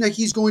situation that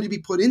he's going to be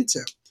put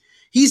into.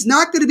 He's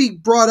not going to be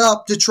brought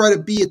up to try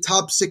to be a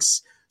top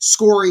 6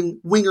 scoring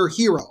winger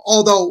hero,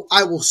 although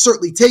I will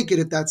certainly take it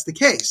if that's the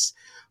case.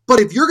 But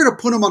if you're going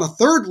to put him on a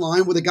third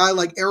line with a guy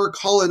like Eric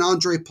Hull and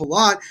Andre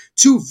Palat,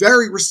 2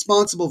 very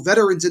responsible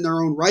veterans in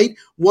their own right,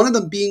 one of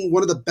them being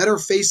one of the better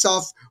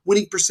face-off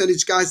winning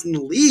percentage guys in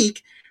the league,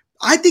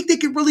 I think they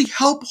could really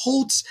help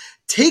Holtz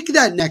take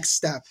that next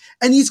step.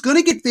 And he's going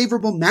to get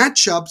favorable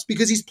matchups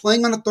because he's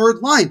playing on a third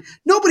line.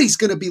 Nobody's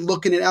going to be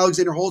looking at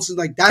Alexander Holtz and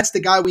like, that's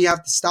the guy we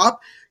have to stop,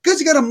 because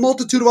you got a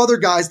multitude of other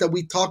guys that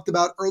we talked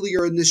about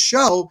earlier in this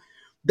show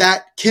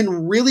that can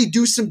really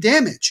do some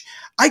damage.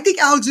 I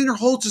think Alexander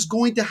Holtz is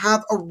going to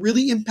have a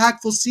really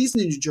impactful season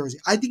in New Jersey.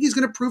 I think he's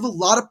going to prove a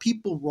lot of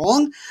people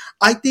wrong.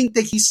 I think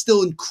that he's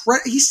still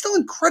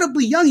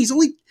incredibly young.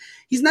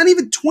 He's not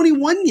even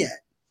 21 yet.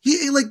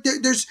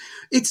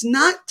 It's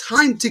not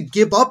time to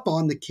give up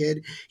on the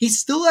kid. He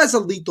still has a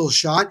lethal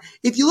shot.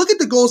 If you look at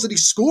the goals that he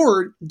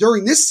scored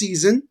during this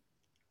season,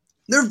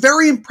 they're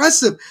very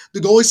impressive.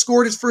 The goal he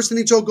scored his first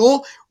NHL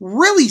goal,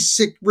 really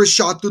sick wrist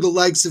shot through the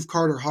legs of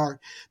Carter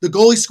Hart. The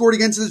goal he scored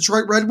against the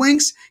Detroit Red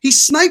Wings, he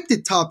sniped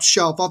it top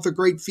shelf off a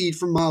great feed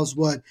from Miles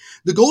Wood.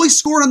 The goal he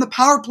scored on the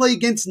power play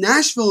against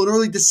Nashville in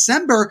early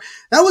December,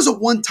 that was a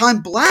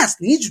one-time blast,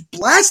 and he just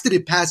blasted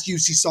it past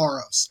UC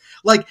Soros.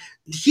 Like,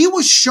 he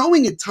was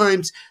showing at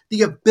times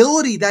the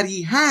ability that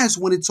he has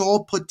when it's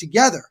all put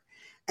together.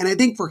 And I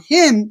think for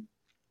him,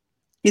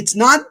 it's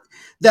not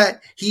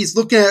that he's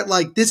looking at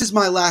like, this is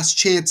my last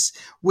chance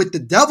with the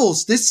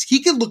Devils.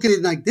 He could look at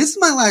it like, this is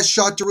my last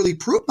shot to really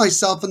prove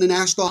myself in the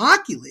National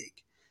Hockey League.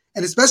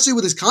 And especially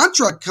with his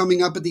contract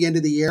coming up at the end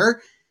of the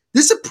year,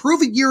 this is a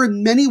proven year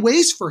in many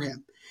ways for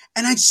him.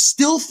 And I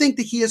still think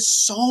that he has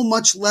so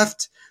much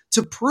left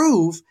to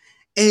prove.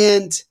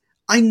 And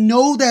I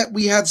know that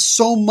we have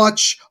so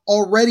much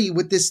already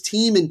with this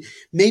team, and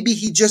maybe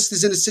he just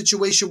is in a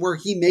situation where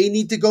he may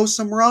need to go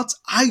somewhere else.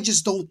 I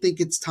just don't think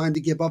it's time to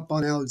give up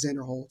on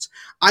Alexander Holtz.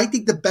 I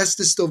think the best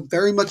is still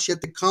very much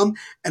yet to come,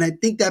 and I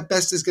think that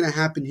best is going to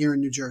happen here in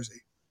New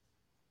Jersey.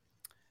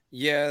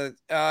 Yeah,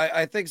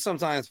 I think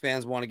sometimes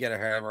fans want to get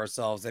ahead of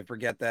ourselves. They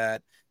forget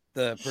that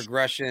the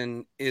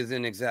progression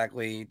isn't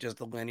exactly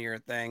just a linear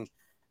thing.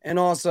 And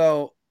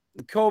also,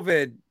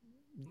 COVID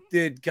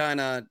did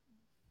kind of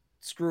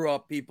screw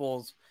up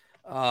people's,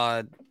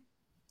 uh,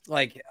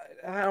 like,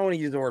 I don't want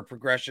to use the word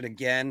progression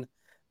again,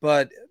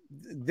 but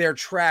their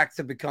track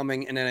to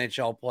becoming an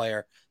NHL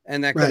player.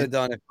 And that could Right. have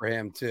done it for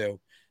him too.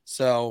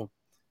 So,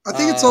 I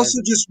think it's uh, also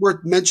just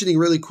worth mentioning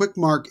really quick,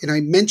 Mark, and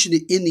I mentioned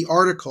it in the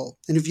article.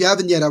 And if you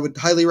haven't yet, I would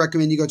highly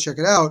recommend you go check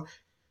it out.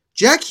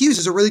 Jack Hughes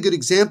is a really good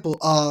example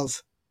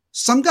of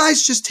some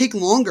guys just take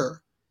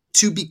longer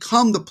to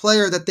become the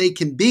player that they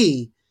can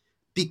be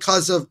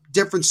because of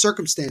different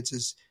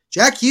circumstances.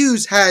 Jack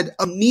Hughes had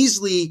a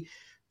measly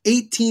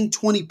 18,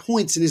 20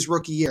 points in his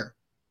rookie year.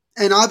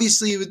 And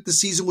obviously the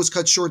season was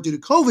cut short due to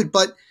COVID,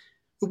 but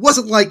it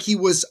wasn't like he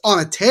was on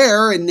a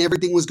tear and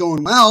everything was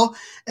going well.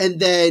 And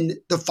then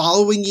the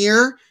following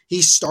year,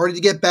 he started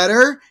to get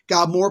better,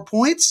 got more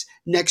points.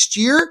 Next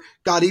year,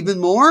 got even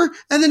more.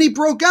 And then he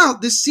broke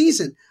out this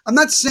season. I'm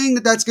not saying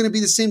that that's going to be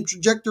the same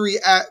trajectory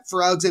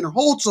for Alexander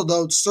Holtz,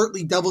 although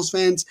certainly Devils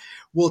fans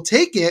will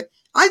take it.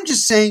 I'm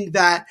just saying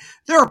that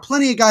there are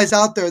plenty of guys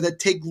out there that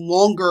take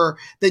longer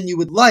than you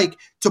would like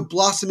to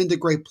blossom into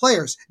great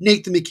players.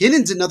 Nathan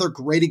MacKinnon's another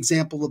great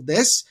example of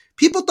this.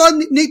 People thought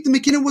Nathan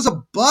MacKinnon was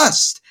a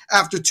bust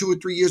after 2 or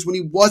 3 years when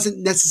he wasn't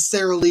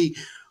necessarily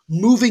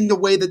moving the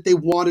way that they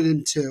wanted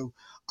him to.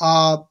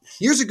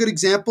 Here's a good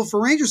example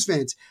for Rangers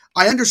fans.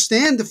 I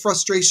understand the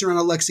frustration around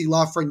Alexis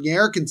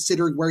Lafreniere,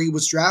 considering where he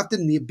was drafted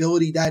and the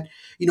ability that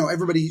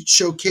everybody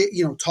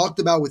talked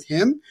about with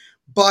him.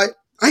 But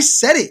I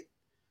said it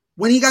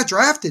when he got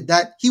drafted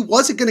that he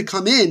wasn't going to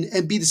come in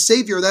and be the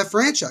savior of that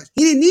franchise.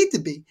 He didn't need to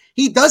be.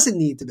 He doesn't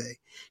need to be.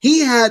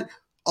 He had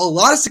a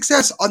lot of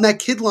success on that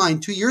kid line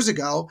 2 years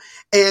ago.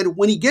 And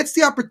when he gets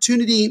the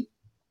opportunity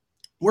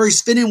where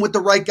he's fitting with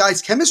the right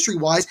guys chemistry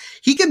wise,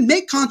 he can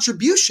make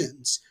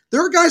contributions.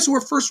 There are guys who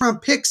are first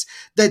round picks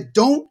that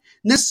don't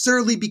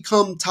necessarily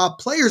become top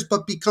players,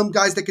 but become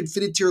guys that can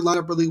fit into your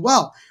lineup really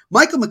well.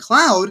 Michael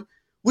McLeod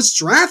was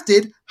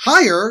drafted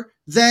higher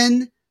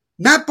than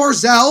Matt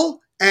Barzal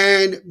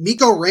and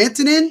Mikko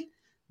Rantanen.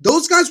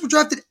 Those guys were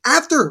drafted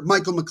after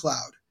Michael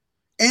McLeod.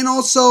 And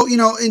also,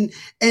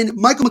 and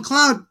Michael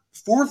McLeod,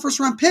 former first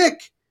round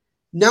pick,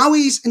 now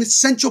he's an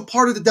essential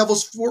part of the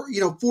Devils'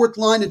 fourth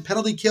line and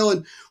penalty kill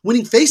and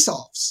winning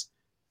faceoffs.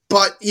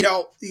 But,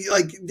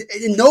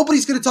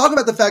 nobody's going to talk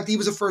about the fact that he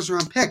was a first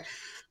round pick.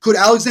 Could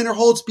Alexander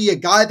Holtz be a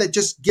guy that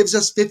just gives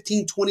us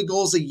 15, 20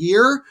 goals a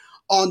year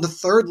on the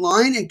third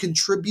line and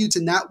contributes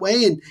in that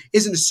way and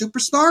isn't a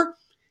superstar?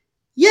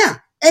 Yeah.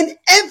 And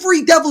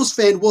every Devils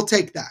fan will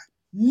take that.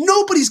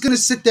 Nobody's going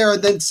to sit there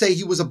and then say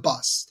he was a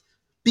bust,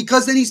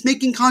 because then he's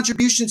making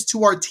contributions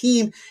to our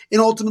team and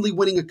ultimately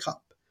winning a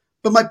cup.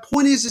 But my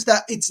point is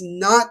that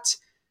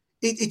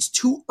it's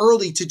too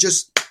early to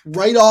just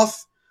write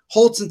off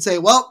Holtz and say,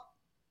 well,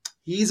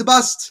 he's a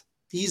bust.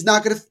 He's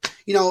not going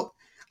to,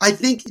 I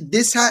think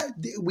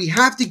we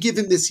have to give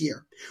him this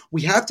year.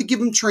 We have to give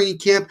him training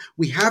camp.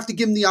 We have to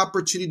give him the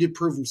opportunity to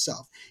prove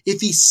himself.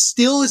 If he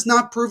still is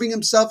not proving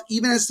himself,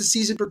 even as the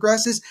season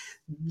progresses,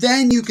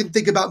 then you can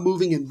think about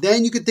moving him.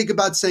 Then you can think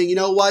about saying, you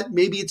know what,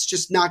 maybe it's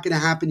just not going to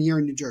happen here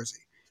in New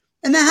Jersey.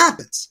 And that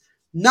happens.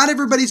 Not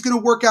everybody's going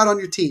to work out on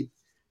your team.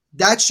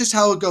 That's just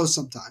how it goes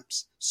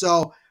sometimes.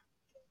 So,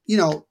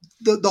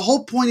 the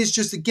whole point is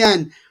just,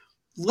 again,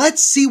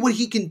 let's see what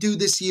he can do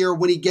this year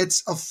when he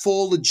gets a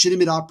full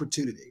legitimate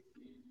opportunity.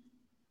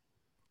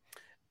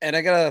 And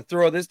I got to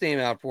throw this name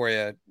out for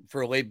you,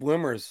 for late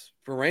bloomers,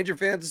 for Ranger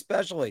fans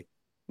especially,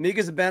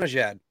 Mika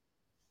Zibanejad.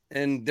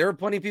 And there are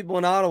plenty of people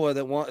in Ottawa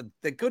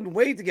that couldn't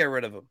wait to get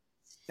rid of him.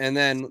 And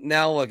then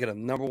now look at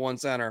him, number one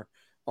center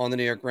on the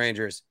New York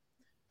Rangers.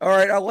 All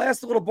right, our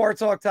last little bar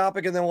talk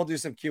topic, and then we'll do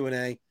some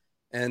Q&A,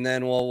 and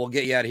then we'll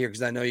get you out of here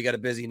because I know you got a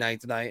busy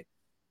night tonight.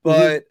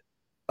 But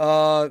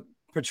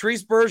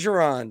Patrice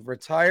Bergeron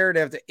retired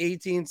after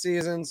 18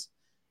 seasons,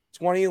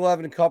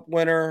 2011 Cup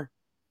winner,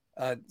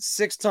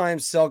 6-time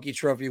Selke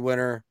Trophy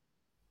winner.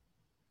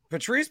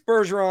 Patrice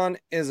Bergeron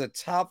is a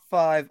top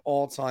 5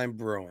 all-time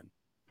Bruin.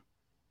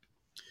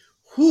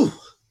 Whew.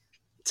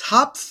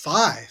 Top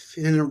 5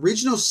 in an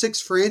original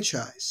 6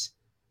 franchise.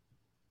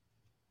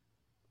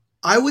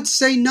 I would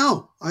say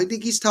no. I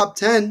think he's top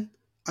 10.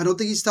 I don't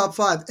think he's top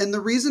 5. And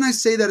the reason I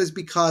say that is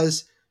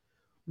because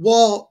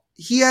while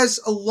he has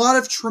a lot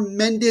of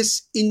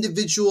tremendous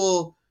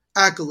individual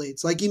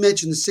accolades, like you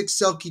mentioned, the 6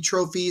 Selke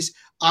trophies,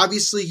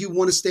 obviously he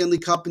won a Stanley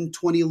Cup in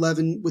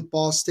 2011 with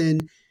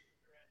Boston.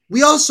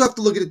 we also have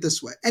to look at it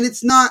this way. And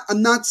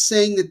I'm not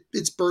saying that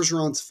it's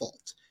Bergeron's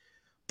fault,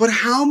 but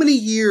how many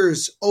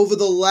years over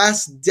the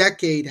last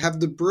decade have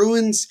the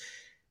Bruins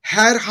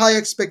had high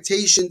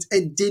expectations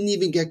and didn't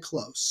even get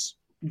close?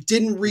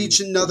 Didn't win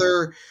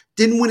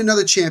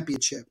another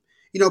championship.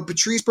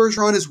 Patrice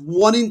Bergeron is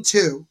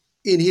 1-2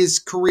 in his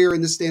career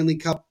in the Stanley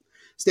Cup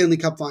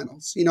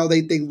Finals.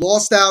 They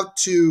lost out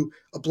to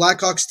a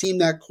Blackhawks team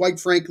that,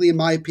 quite frankly, in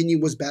my opinion,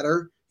 was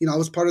better. I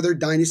was part of their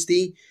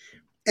dynasty.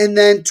 And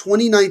then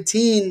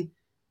 2019,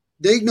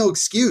 they had no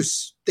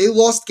excuse. They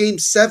lost Game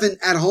 7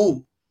 at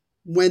home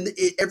when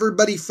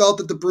everybody felt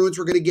that the Bruins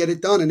were going to get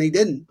it done, and they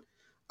didn't.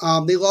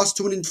 They lost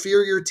to an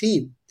inferior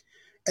team.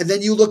 And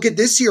then you look at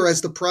this year as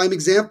the prime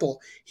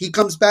example. He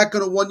comes back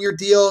on a 1-year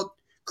deal.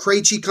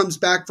 Krejci comes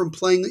back from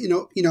playing,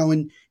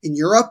 in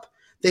Europe.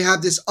 They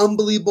have this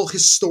unbelievable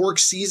historic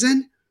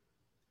season.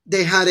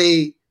 They had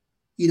a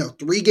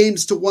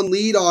 3-1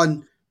 lead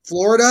on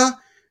Florida.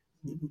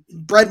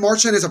 Brad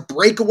Marchand has a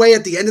breakaway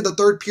at the end of the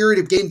third period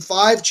of Game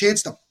 5,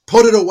 chance to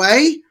put it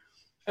away.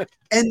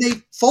 And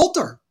they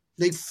falter.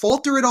 They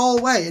falter it all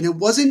away. And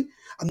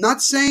I'm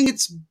not saying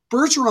it's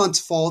Bergeron's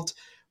fault,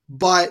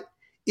 but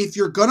if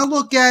you're going to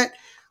look at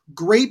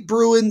great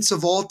Bruins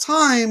of all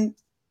time,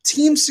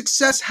 team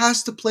success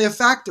has to play a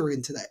factor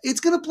into that. It's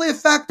going to play a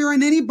factor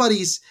in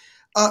anybody's,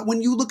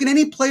 when you look at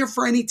any player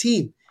for any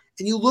team,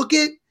 and you look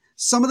at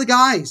some of the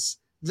guys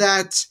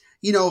that,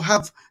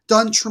 have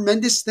done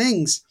tremendous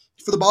things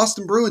for the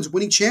Boston Bruins,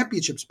 winning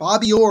championships,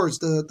 Bobby Orr's,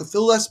 the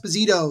Phil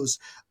Espositos,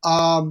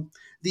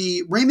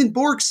 the Raymond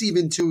Borks,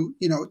 even to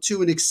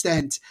an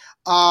extent,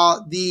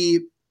 all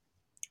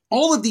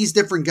of these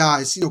different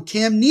guys,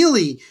 Cam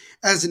Neely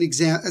as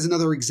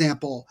another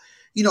example,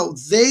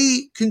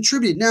 they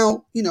contributed.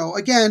 Now,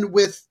 again,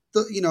 with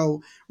the,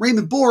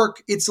 Raymond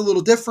Bork, it's a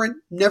little different.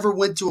 Never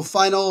went to a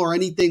final or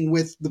anything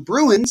with the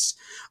Bruins.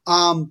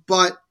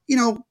 But,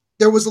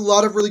 there was a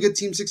lot of really good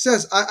team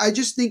success. I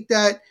just think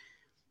that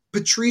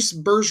Patrice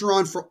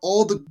Bergeron, for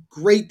all the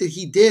great that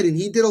he did, and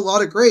he did a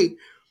lot of great,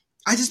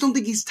 I just don't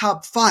think he's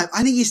top 5.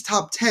 I think he's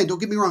top 10. Don't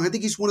get me wrong. I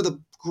think he's one of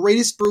the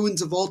greatest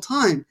Bruins of all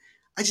time.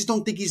 I just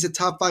don't think he's a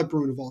top 5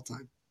 Bruin of all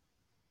time.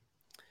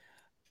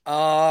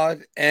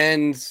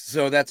 And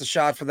so that's a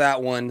shot for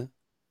that one.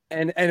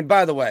 And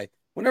by the way,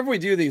 whenever we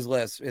do these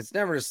lists, it's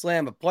never to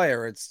slam a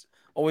player. It's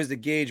always to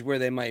gauge where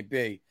they might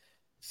be.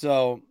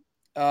 So,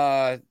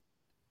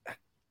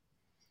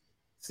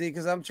 see,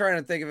 because I'm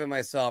trying to think of it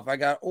myself. I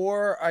got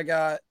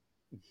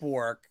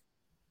Bork.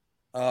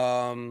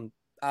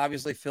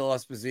 Obviously Phil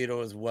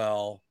Esposito as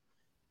well.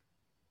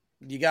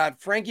 You got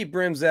Frankie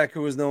Brimzek,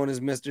 who was known as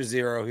Mr.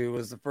 Zero, who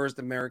was the first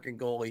American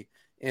goalie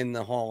in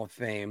the Hall of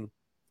Fame.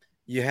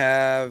 You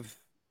have,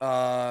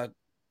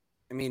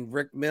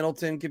 Rick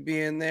Middleton could be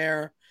in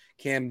there.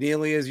 Cam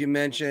Neely, as you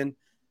mentioned.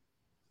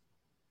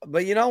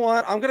 But you know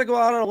what? I'm going to go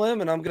out on a limb,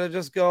 and I'm going to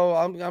just go.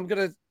 I'm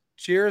going to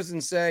cheers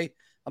and say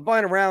I'm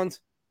buying around.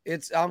 I'm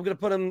going to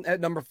put him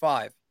at number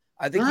 5.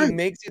 I think he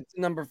makes it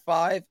to number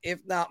 5, if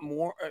not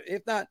more,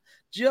 if not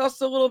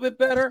just a little bit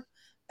better.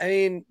 I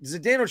mean,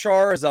 Zdeno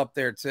Chara is up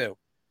there too.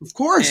 Of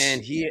course.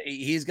 And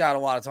he's got a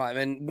lot of time.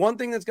 And one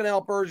thing that's going to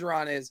help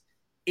Bergeron is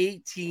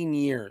 18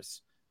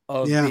 years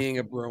of being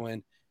a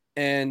Bruin.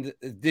 And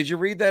did you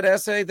read that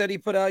essay that he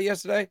put out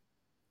yesterday?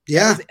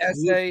 Yeah. That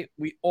essay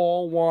we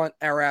all want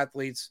our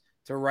athletes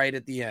to write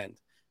at the end,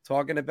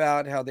 talking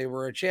about how they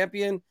were a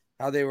champion,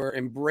 how they were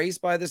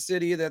embraced by the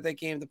city that they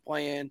came to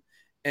play in,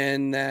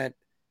 and that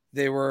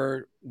they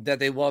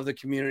loved the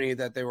community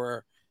that they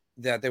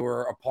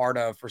were a part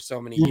of for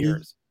so many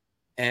years.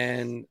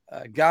 And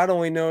God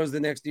only knows the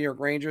next New York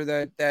Ranger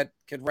that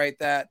could write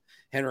that.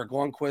 Henrik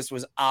Lundqvist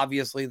was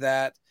obviously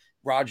that.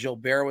 Rod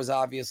Gilbert was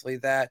obviously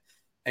that.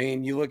 I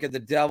mean, you look at the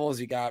Devils,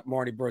 you got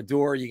Marty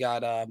Brodeur, you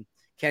got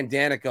Ken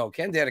Danico.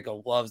 Ken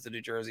Danico loves the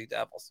New Jersey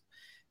Devils.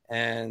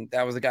 And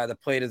that was a guy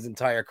that played his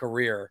entire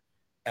career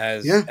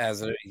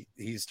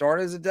he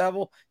started as a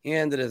Devil, he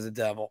ended as a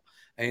Devil.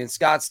 And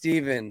Scott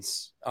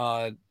Stevens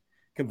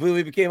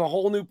completely became a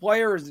whole new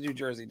player as the New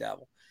Jersey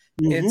Devil.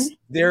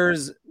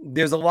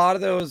 There's a lot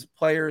of those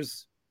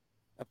players.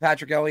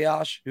 Patrick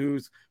Elias,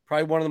 who's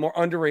probably one of the more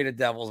underrated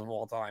Devils of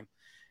all time.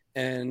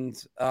 And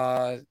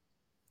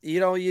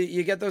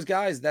you get those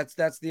guys. That's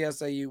the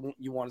essay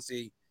you want to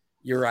see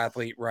your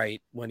athlete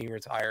write when he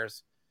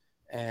retires.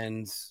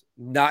 And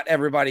not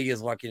everybody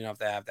is lucky enough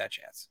to have that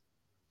chance.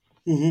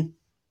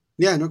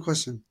 Yeah, no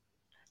question.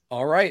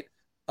 All right.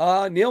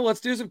 Neil,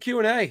 let's do some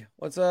Q&A.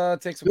 Let's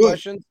take some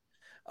questions.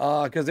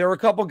 Because there were a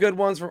couple good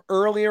ones from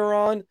earlier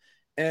on,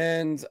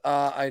 and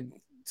I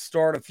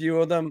start a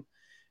few of them.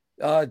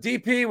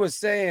 DP was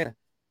saying,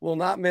 will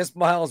not miss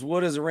Miles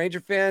Wood as a Ranger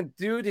fan.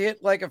 Dude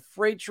hit like a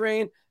freight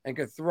train and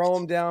could throw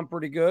him down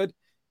pretty good.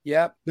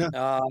 Yep.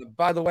 Yeah.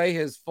 By the way,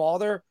 his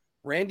father,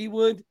 Randy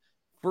Wood,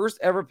 first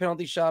ever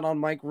penalty shot on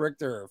Mike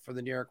Richter for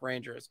the New York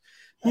Rangers.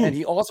 And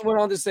he also went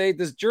on to say,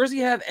 does Jersey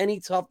have any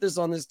toughness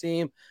on this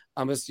team?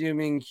 I'm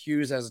assuming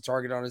Hughes has a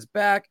target on his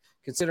back,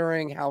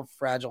 considering how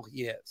fragile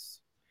he is.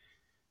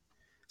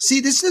 See,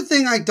 this is the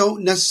thing I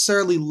don't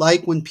necessarily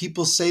like when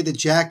people say that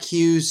Jack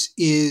Hughes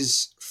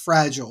is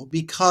fragile,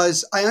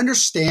 because I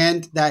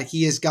understand that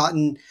he has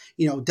gotten,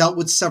 dealt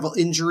with several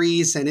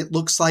injuries and it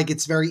looks like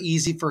it's very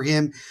easy for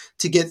him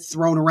to get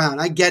thrown around.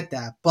 I get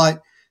that.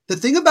 But the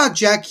thing about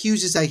Jack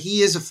Hughes is that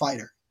he is a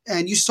fighter.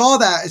 And you saw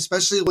that,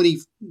 especially when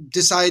he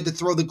decided to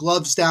throw the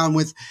gloves down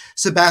with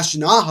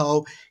Sebastian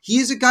Aho. He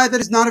is a guy that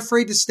is not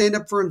afraid to stand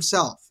up for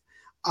himself.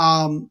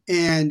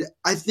 And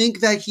I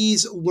think that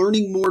he's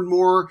learning more and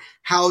more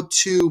how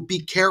to be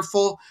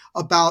careful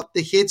about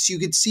the hits. You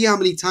could see how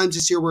many times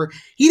this year where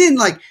he didn't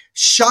like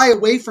shy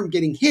away from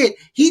getting hit.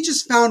 He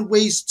just found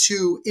ways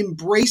to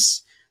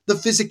embrace the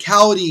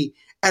physicality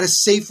at a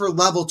safer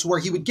level to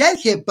where he would get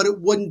hit, but it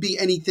wouldn't be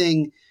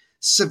anything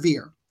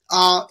severe.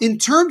 In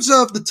terms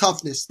of the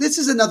toughness, this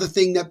is another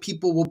thing that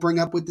people will bring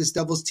up with this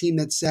Devils team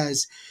that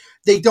says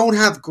they don't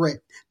have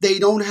grit. They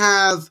don't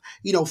have,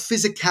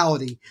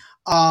 physicality.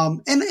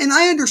 And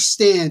I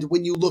understand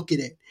when you look at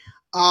it.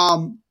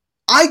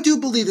 I do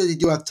believe that they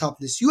do have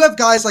toughness. You have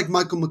guys like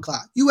Michael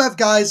McLeod. You have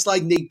guys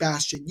like Nate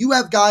Bastian. You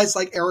have guys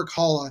like Eric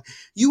Holla.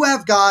 You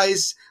have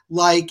guys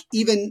like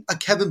even a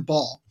Kevin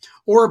Ball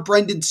or a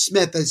Brendan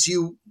Smith, as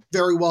you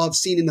very well have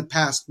seen in the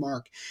past,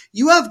 Mark.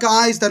 You have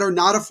guys that are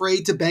not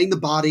afraid to bang the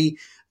body,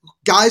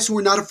 guys who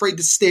are not afraid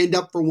to stand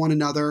up for one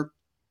another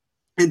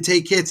and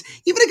take hits.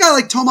 Even a guy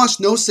like Tomas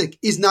Nosek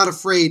is not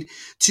afraid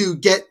to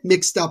get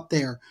mixed up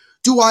there.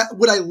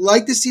 Would I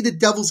like to see the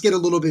Devils get a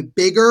little bit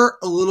bigger,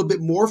 a little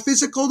bit more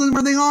physical than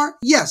where they are?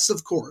 Yes,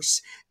 of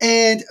course.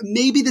 And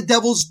maybe the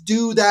Devils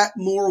do that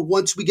more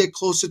once we get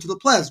closer to the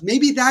playoffs.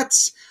 Maybe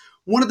that's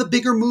one of the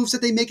bigger moves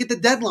that they make at the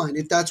deadline,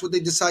 if that's what they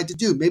decide to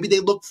do. Maybe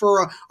they look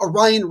for a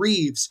Ryan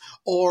Reeves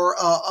or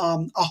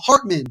a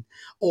Hartman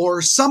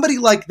or somebody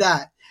like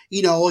that.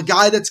 A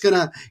guy that's going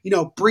to,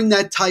 bring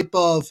that type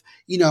of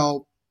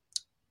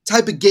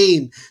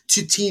game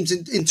to teams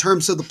in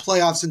terms of the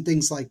playoffs and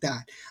things like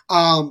that.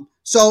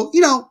 So,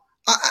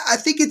 I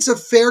think it's a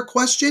fair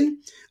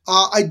question.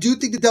 I do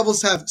think the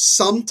Devils have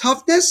some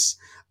toughness.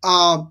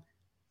 I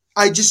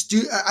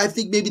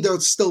think maybe they're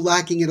still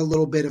lacking it a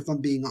little bit, if I'm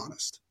being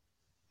honest.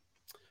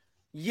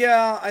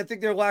 Yeah, I think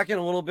they're lacking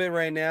a little bit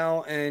right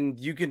now, and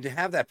you can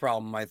have that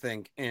problem, I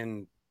think,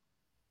 in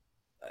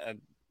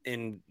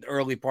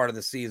early part of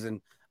the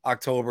season,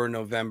 October,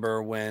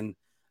 November, when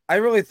I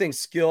really think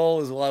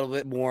skill is a little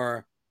bit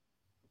more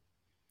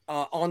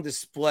on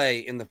display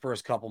in the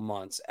first couple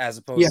months, as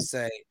opposed to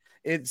say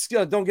it's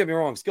still. Don't get me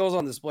wrong, skills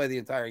on display the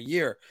entire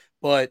year,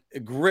 but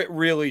grit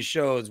really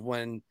shows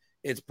when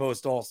it's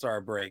post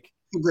All-Star break.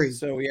 Agreed.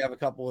 So we have a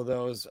couple of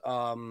those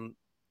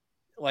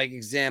like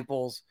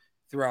examples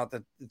throughout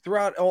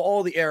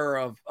all the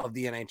era of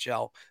the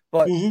NHL.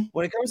 But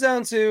when it comes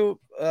down to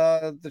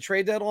the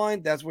trade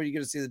deadline, that's where you're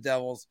going to see the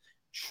Devils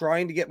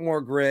trying to get more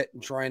grit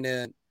and trying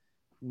to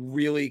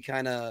really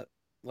kind of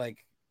like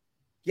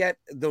get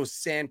those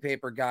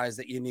sandpaper guys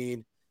that you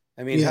need.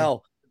 I mean,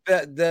 hell,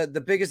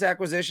 the biggest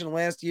acquisition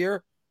last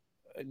year,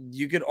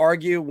 you could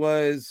argue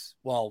was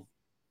for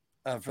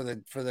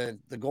the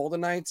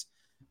Golden Knights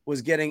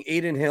was getting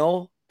Aiden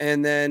Hill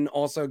and then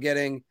also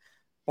getting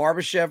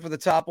Barbashev for the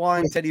top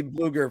line, Teddy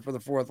Bluger for the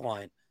fourth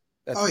line.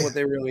 That's what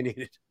they really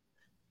needed.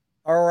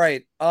 All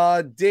right.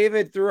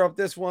 David threw up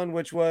this one,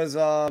 which was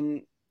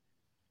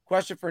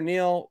question for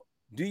Neil.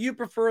 Do you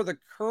prefer the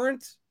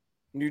current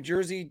New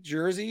Jersey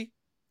jersey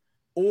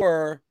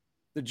or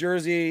the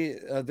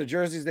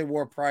jerseys they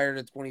wore prior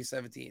to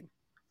 2017?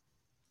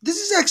 This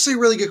is actually a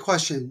really good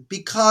question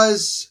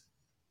because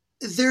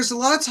there's a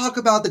lot of talk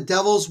about the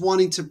Devils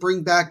wanting to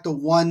bring back the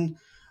one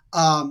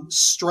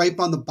stripe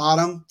on the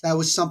bottom. That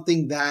was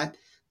something that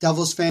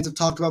Devils fans have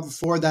talked about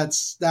before.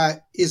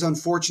 That is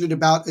unfortunate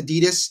about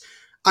Adidas.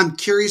 I'm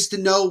curious to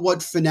know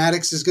what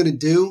Fanatics is going to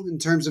do in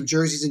terms of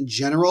jerseys in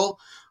general.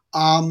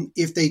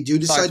 If they do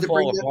decide to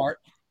bring it apart.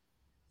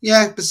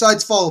 Yeah,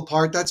 besides fall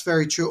apart, that's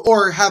very true.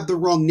 Or have the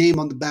wrong name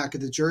on the back of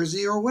the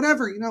jersey or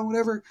whatever,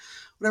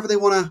 whatever they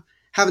want to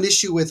have an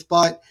issue with.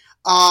 But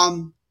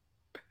to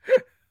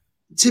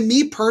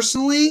me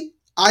personally,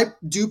 I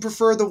do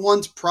prefer the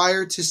ones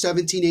prior to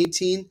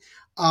 17-18.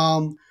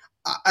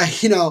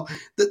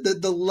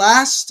 The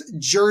last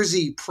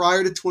jersey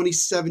prior to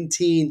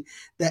 2017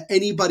 that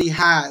anybody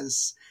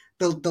has,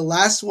 the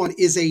last one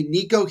is a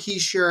Nico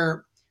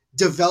Hischier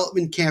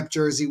development camp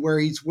jersey where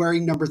he's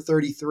wearing number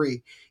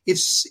 33.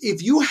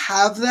 If you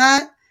have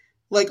that,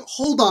 like,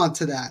 hold on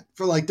to that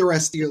for like the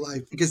rest of your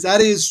life, because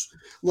that is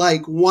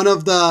like one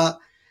of the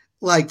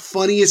like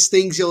funniest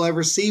things you'll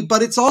ever see.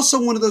 But it's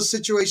also one of those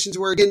situations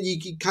where, again, you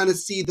can kind of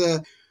see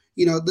the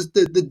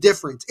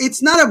difference.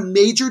 It's not a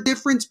major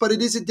difference, but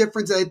it is a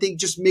difference that I think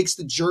just makes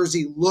the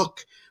jersey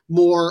look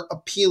more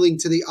appealing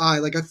to the eye.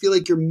 Like, I feel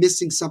like you're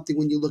missing something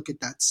when you look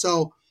at that.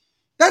 So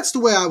that's the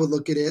way I would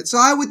look at it. So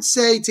I would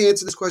say, to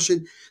answer this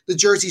question, the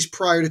jerseys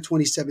prior to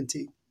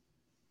 2017.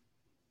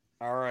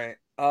 All right.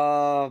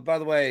 By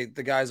the way,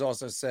 the guys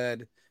also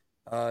said,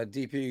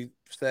 DP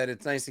said,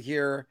 it's nice to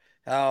hear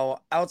how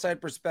outside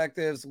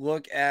perspectives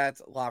look at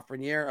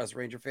Lafreniere. Us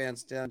Ranger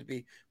fans tend to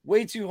be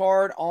way too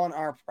hard on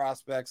our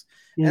prospects.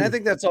 And I Mm.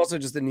 think that's also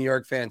just a New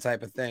York fan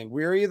type of thing.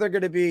 We're either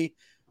going to be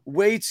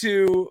way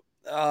too,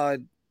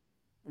 like,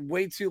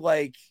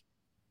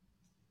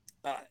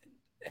 uh,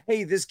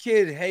 hey, this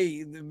kid,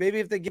 hey, maybe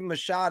if they give him a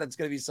shot, it's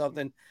going to be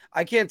something.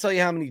 I can't tell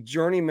you how many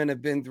journeymen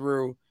have been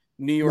through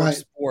New York Right.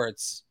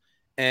 sports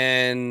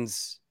and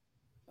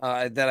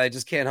that I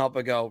just can't help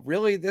but go,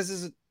 really, this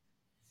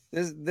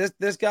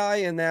guy,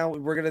 and now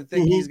we're gonna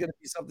think he's Hmm. gonna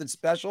be something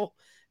special.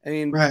 I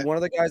mean, Right. one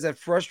of the guys that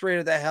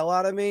frustrated the hell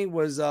out of me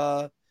was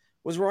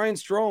Ryan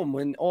Strome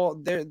when all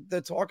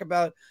the talk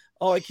about,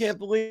 oh, I can't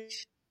believe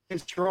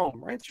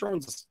Strome. Ryan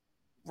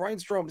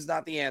Strome is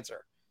not the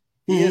answer.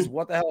 He is. Hmm.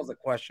 What the hell is the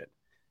question?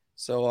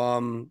 So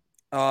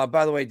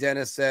by the way,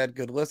 Dennis said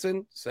good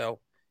listen.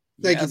 So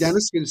Thank you, yes.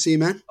 Dennis. Good to see you,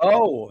 man.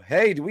 Oh,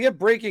 hey, do we have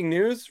breaking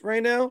news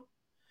right now?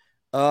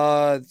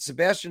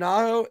 Sebastian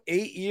Aho,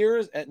 8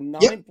 years at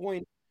Yep.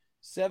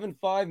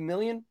 9.75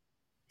 million.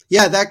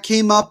 Yeah, that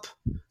came up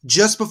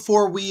just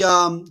before we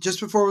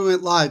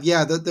went live.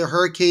 Yeah, the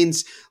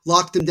Hurricanes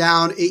locked him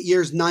down 8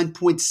 years,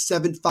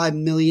 9.75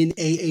 million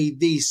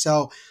AAV.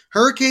 So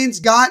Hurricanes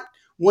got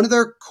one of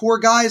their core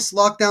guys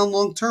locked down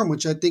long term,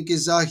 which I think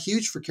is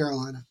huge for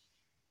Carolina.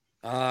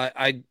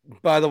 I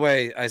by the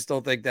way, I still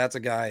think that's a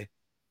guy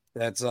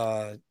that's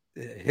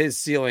his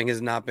ceiling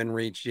has not been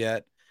reached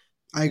yet.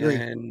 I agree.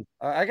 And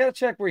I gotta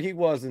check where he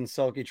was in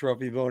Selkie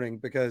Trophy voting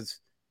because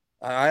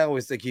I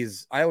always think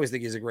he's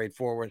a great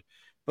forward.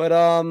 But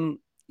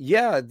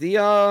yeah,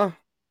 the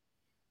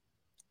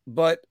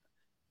but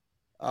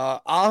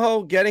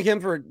Aho getting him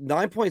for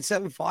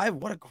 9.75,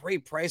 what a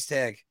great price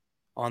tag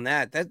on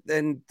that.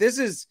 And this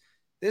is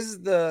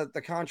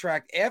the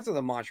contract after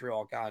the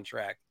Montreal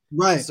contract.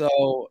 Right.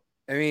 So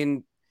I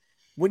mean,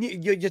 when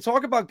you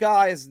talk about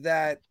guys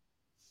that,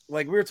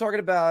 like, we were talking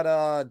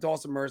about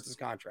Dawson Mercer's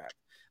contract.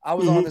 I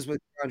was on Hmm. this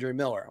with Andre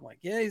Miller. I'm like,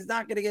 yeah, he's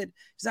not gonna get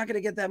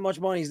that much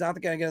money. He's not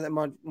gonna get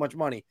that much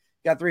money.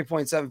 Got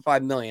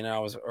 3.75 million. And I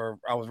was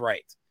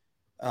right.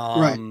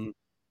 Right. Um,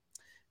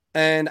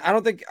 and I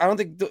don't think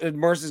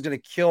Mercer's gonna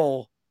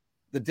kill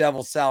the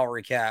Devil's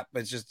salary cap.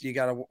 But it's just you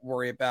got to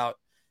worry about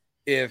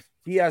if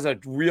he has a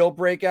real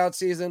breakout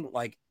season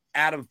like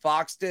Adam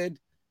Fox did.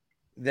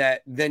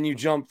 That then you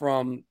jump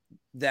from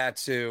that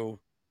to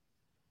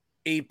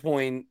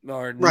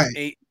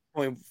Right.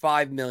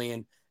 8.5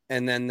 million,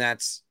 and then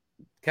that's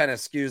kind of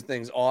skews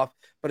things off.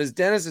 But as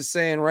Dennis is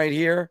saying right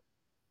here,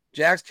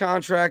 Jack's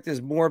contract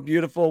is more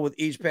beautiful with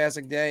each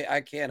passing day.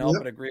 I can't help Yep.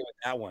 but agree with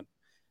that one.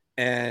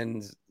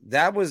 And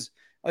that was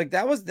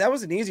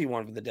an easy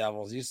one for the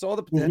Devils. You saw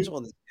the Hmm. potential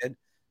in this kid.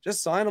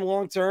 Just sign him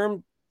long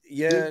term.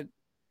 Yeah. Yeah,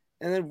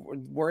 and then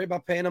worry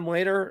about paying him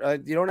later.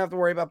 You don't have to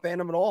worry about paying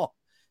him at all.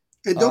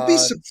 And don't be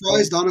So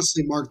surprised,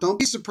 honestly, Mark. Don't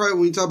be surprised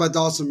when you talk about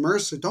Dawson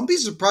Mercer. Don't be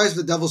surprised if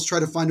the Devils try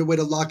to find a way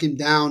to lock him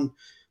down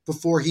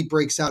before he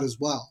breaks out as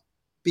well.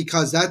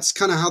 Because that's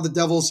kind of how the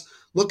Devils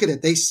look at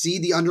it. They see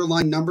the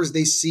underlying numbers,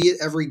 they see it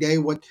every day,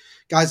 what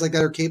guys like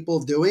that are capable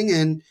of doing.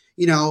 And,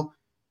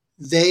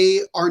 they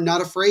are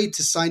not afraid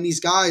to sign these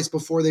guys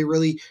before they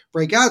really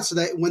break out so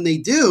that when they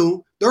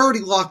do, they're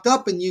already locked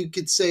up and you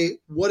could say,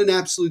 what an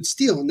absolute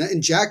steal.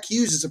 And Jack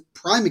Hughes is a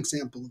prime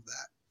example of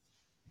that.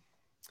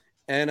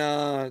 And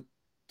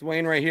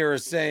Dwayne right here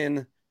is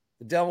saying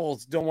the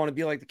Devils don't want to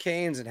be like the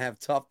Canes and have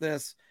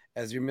toughness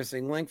as you're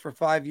missing link for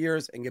 5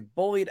 years and get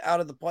bullied out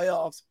of the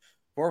playoffs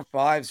for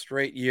 5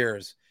 straight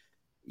years.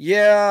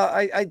 Yeah,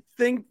 I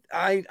think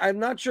I'm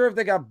not sure if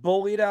they got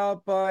bullied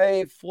out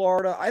by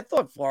Florida. I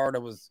thought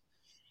Florida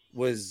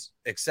was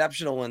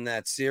exceptional in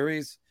that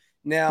series.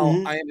 Now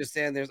Hmm. I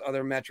understand there's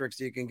other metrics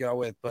you can go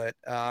with, but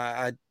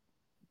I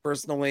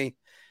personally,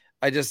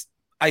 I just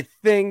I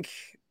think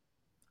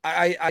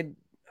I I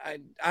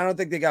I don't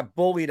think they got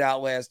bullied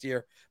out last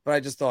year, but I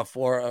just thought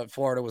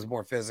Florida was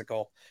more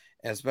physical,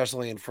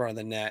 especially in front of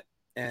the net.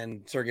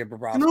 And Sergei And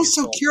Bobrovsky is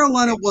also, still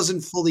Carolina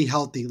wasn't fully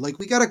healthy. Like,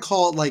 we got to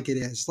call it like it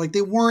is. Like,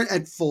 they weren't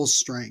at full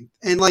strength.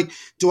 And, like,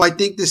 do I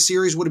think this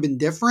series would have been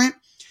different?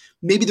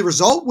 Maybe the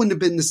result wouldn't have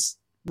been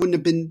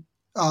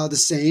the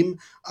same.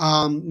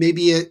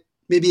 Maybe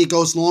it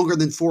goes longer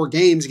than 4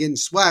 games getting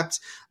swept.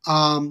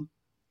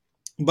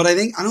 But I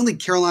don't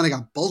think Carolina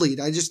got bullied.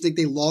 I just think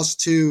they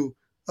lost to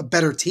a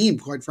better team,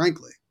 quite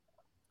frankly.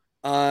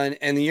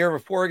 and the year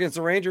before against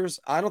the Rangers,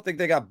 I don't think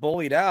they got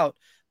bullied out.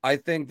 I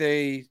think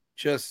they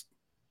just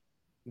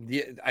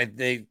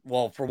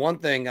well, for one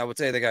thing, I would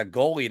say they got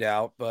goalied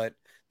out, but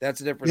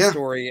that's a different Yeah,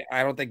 story.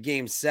 I don't think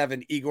Game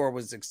 7 Igor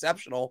was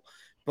exceptional,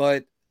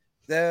 but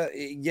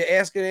you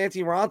ask an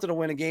Antti Ranta to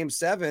win a Game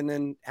 7,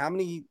 and how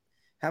many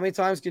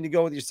times can you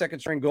go with your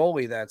second string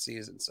goalie that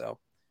season? So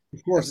of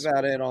that's course.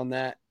 about it on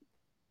that.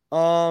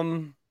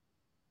 Um,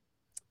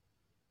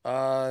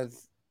 uh,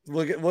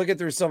 looking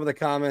through some of the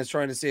comments,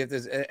 trying to see if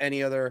there's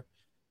any other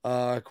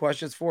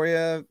questions for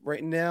you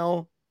right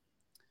now.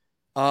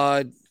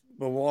 Uh,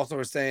 but we're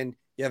also saying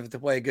you have to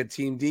play a good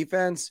team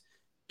defense.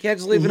 Can't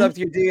just leave it Hmm. up to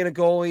your D and a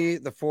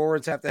goalie. The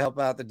forwards have to help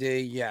out the D.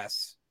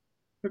 Yes,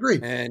 Agree.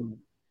 and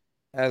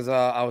as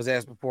I was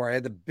asked before, I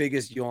had the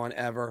biggest yawn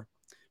ever.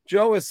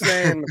 Joe is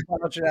saying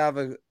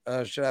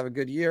McLeod should have a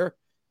good year.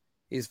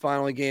 He's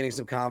finally gaining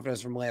some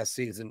confidence from last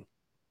season.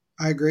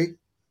 I agree.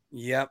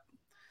 Yep.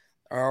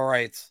 All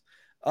right.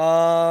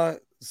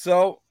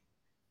 So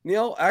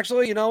Neil,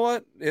 actually, you know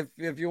what?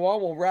 If you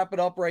want, we'll wrap it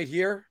up right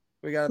here.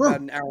 We got about Sure.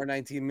 an hour,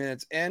 19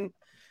 minutes in.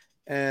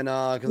 And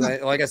because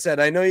Yeah. like I said,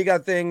 I know you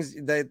got things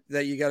that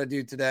you got to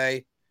do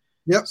today.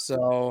 Yep.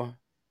 So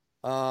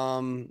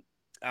um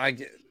I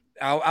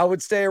I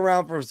would stay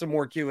around for some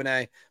more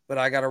Q&A, but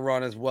I got to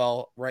run as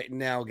well right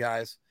now,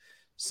 guys.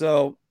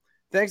 So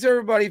thanks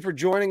everybody for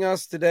joining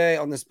us today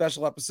on this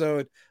special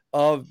episode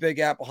of Big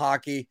Apple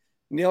Hockey.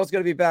 Neil's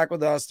going to be back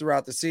with us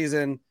throughout the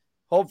season.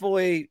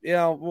 Hopefully,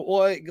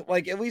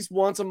 like at least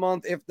once a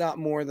month, if not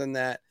more than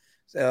that,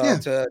 Yeah.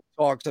 to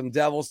talk some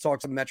Devils,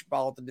 talk some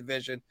Metropolitan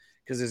Division,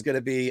 because there's going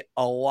to be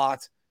a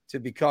lot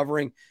to be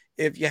covering.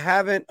 If you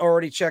haven't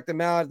already checked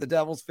them out, the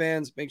Devils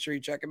fans, make sure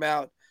you check them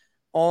out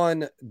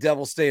on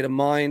Devil State of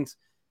Mind.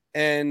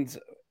 And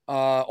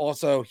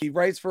also, he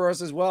writes for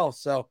us as well.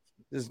 So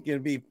there's going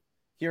to be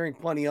hearing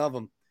plenty of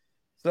them.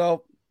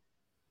 So,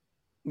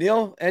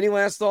 Neil, any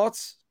last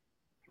thoughts?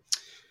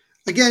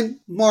 Again,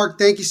 Mark,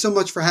 thank you so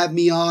much for having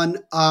me on.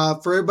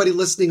 For everybody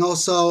listening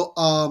also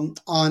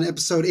on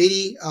episode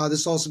 80,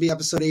 this will also be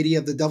episode 80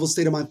 of the Devil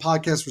State of Mind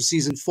podcast for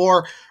season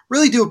 4.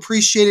 Really do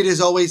appreciate it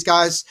as always,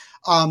 guys,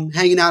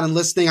 hanging out and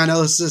listening. I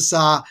know this is,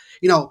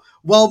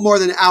 well more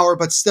than an hour,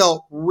 but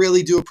still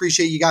really do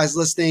appreciate you guys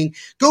listening.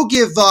 Go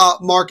give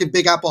Mark and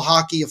Big Apple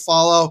Hockey a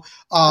follow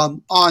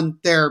on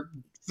their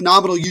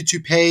phenomenal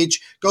YouTube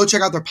page. Go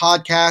check out their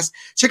podcast.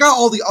 Check out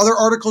all the other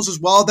articles as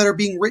well that are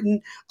being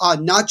written,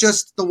 not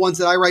just the ones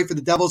that I write for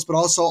the Devils, but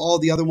also all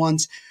the other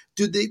ones.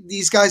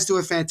 These guys do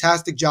a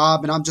fantastic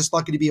job, and I'm just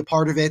lucky to be a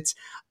part of it.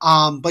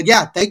 But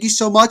yeah, thank you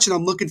so much, and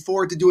I'm looking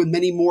forward to doing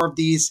many more of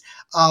these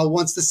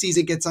once the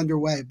season gets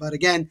underway. But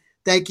again,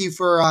 thank you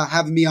for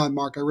having me on,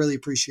 Mark. I really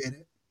appreciate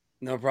it.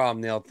 No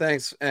problem, Neil.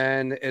 Thanks.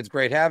 And it's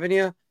great having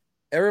you.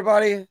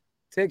 Everybody,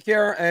 take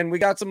care. And we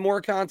got some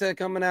more content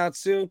coming out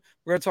soon.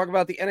 We're going to talk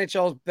about the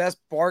NHL's best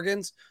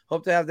bargains.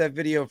 Hope to have that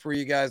video for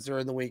you guys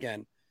during the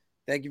weekend.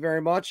 Thank you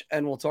very much,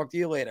 and we'll talk to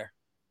you later.